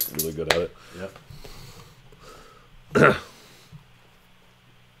really good at it. Yep.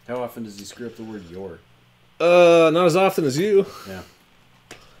 How often does he screw up the word "your"? Not as often as you. Yeah.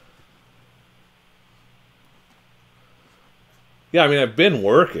 Yeah, I mean, I've been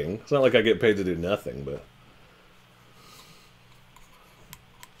working. It's not like I get paid to do nothing, but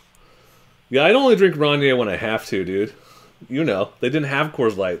Yeah, I'd only drink Ronier when I have to, dude. You know, they didn't have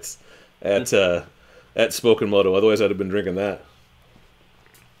Coors Lights at Spoken Moto. Otherwise, I'd have been drinking that.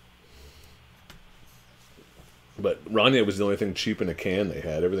 But Ronier was the only thing cheap in a can they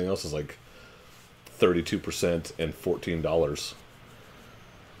had. Everything else is like 32% and $14.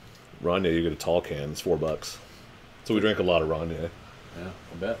 Ronier, you get a tall can. It's $4. So we drank a lot of Ronier. Yeah,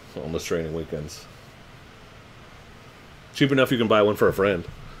 I bet. On those training weekends. Cheap enough you can buy one for a friend.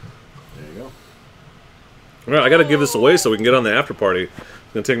 There you go. All right, I got to give this away so we can get on the after party.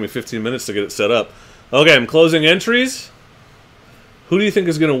 It's going to take me 15 minutes to get it set up. Okay, I'm closing entries. Who do you think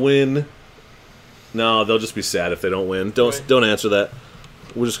is going to win? No, they'll just be sad if they don't win. Don't answer that.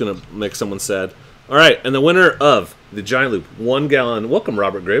 We're just going to make someone sad. All right, and the winner of the Giant Loop 1 gallon, welcome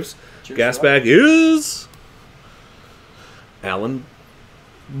Robert Graves, Cheers, gas Robert. bag is Alan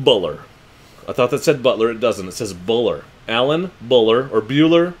Buller. I thought that said Butler. It doesn't. It says Buller. Alan Buller or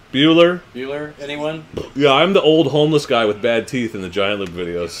Bueller. Bueller, anyone? Yeah, I'm the old homeless guy with bad teeth in the Giant Loop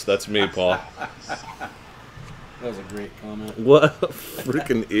videos. That's me, Paul. That was a great comment. What a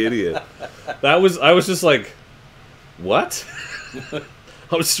freaking idiot. I was just like, what?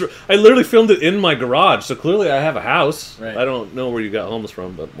 I literally filmed it in my garage, so clearly I have a house. Right. I don't know where you got homeless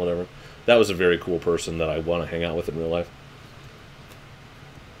from, but whatever. That was a very cool person that I want to hang out with in real life.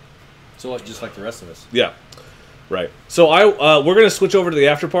 So just like the rest of us. Yeah, right. So we're going to switch over to the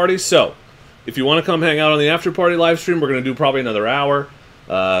after party. So if you want to come hang out on the after party live stream, we're going to do probably another hour.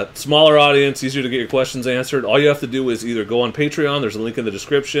 Smaller audience, easier to get your questions answered. All you have to do is either go on Patreon. There's a link in the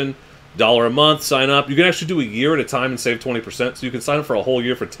description. $1 a month, sign up. You can actually do a year at a time and save 20%. So you can sign up for a whole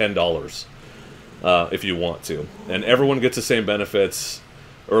year for $10 if you want to. And everyone gets the same benefits,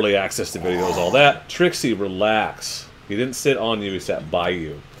 early access to videos, all that. Trixie, relax. He didn't sit on you. He sat by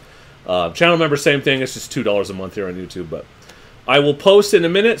you. Channel member, same thing. It's just $2 a month here on YouTube. But I will post in a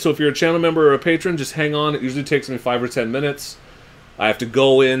minute. So if you're a channel member or a patron, just hang on. It usually takes me 5 or 10 minutes. I have to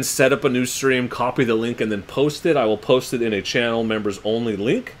go in, set up a new stream, copy the link, and then post it. I will post it in a channel members only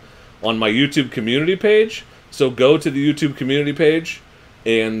link on my YouTube community page. So go to the YouTube community page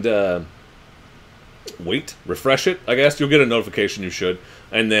and refresh it, I guess. You'll get a notification, you should.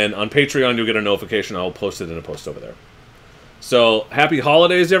 And then on Patreon, you'll get a notification. I'll post it in a post over there. So happy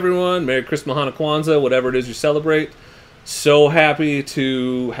holidays, everyone. Merry Christmas, Hanukkah, Kwanzaa, whatever it is you celebrate. So happy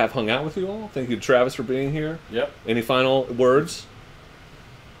to have hung out with you all. Thank you, Travis, for being here. Yep. Any final words?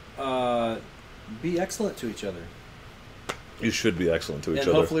 Be excellent to each other. You should be excellent to each And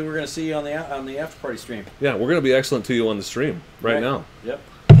other. hopefully we're going to see you on the after party stream. Yeah, we're going to be excellent to you on the stream right now. Yep.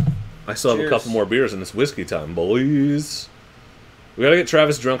 I still have a couple more beers and it's whiskey time, boys. We got to get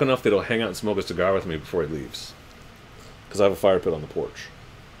Travis drunk enough that he'll hang out and smoke a cigar with me before he leaves. Because I have a fire pit on the porch.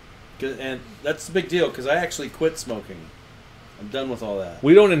 And that's the big deal, because I actually quit smoking. I'm done with all that.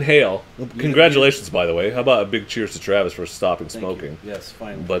 We don't inhale. Congratulations, by the way. How about a big cheers to Travis for stopping smoking? You. Yes,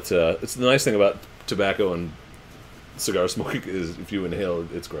 fine. But it's the nice thing about tobacco and cigar smoking is if you inhale,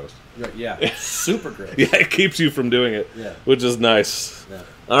 it's gross. Right, yeah, super gross. Yeah, it keeps you from doing it, Yeah. which is nice. Yeah.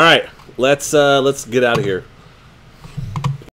 All right, let's get out of here.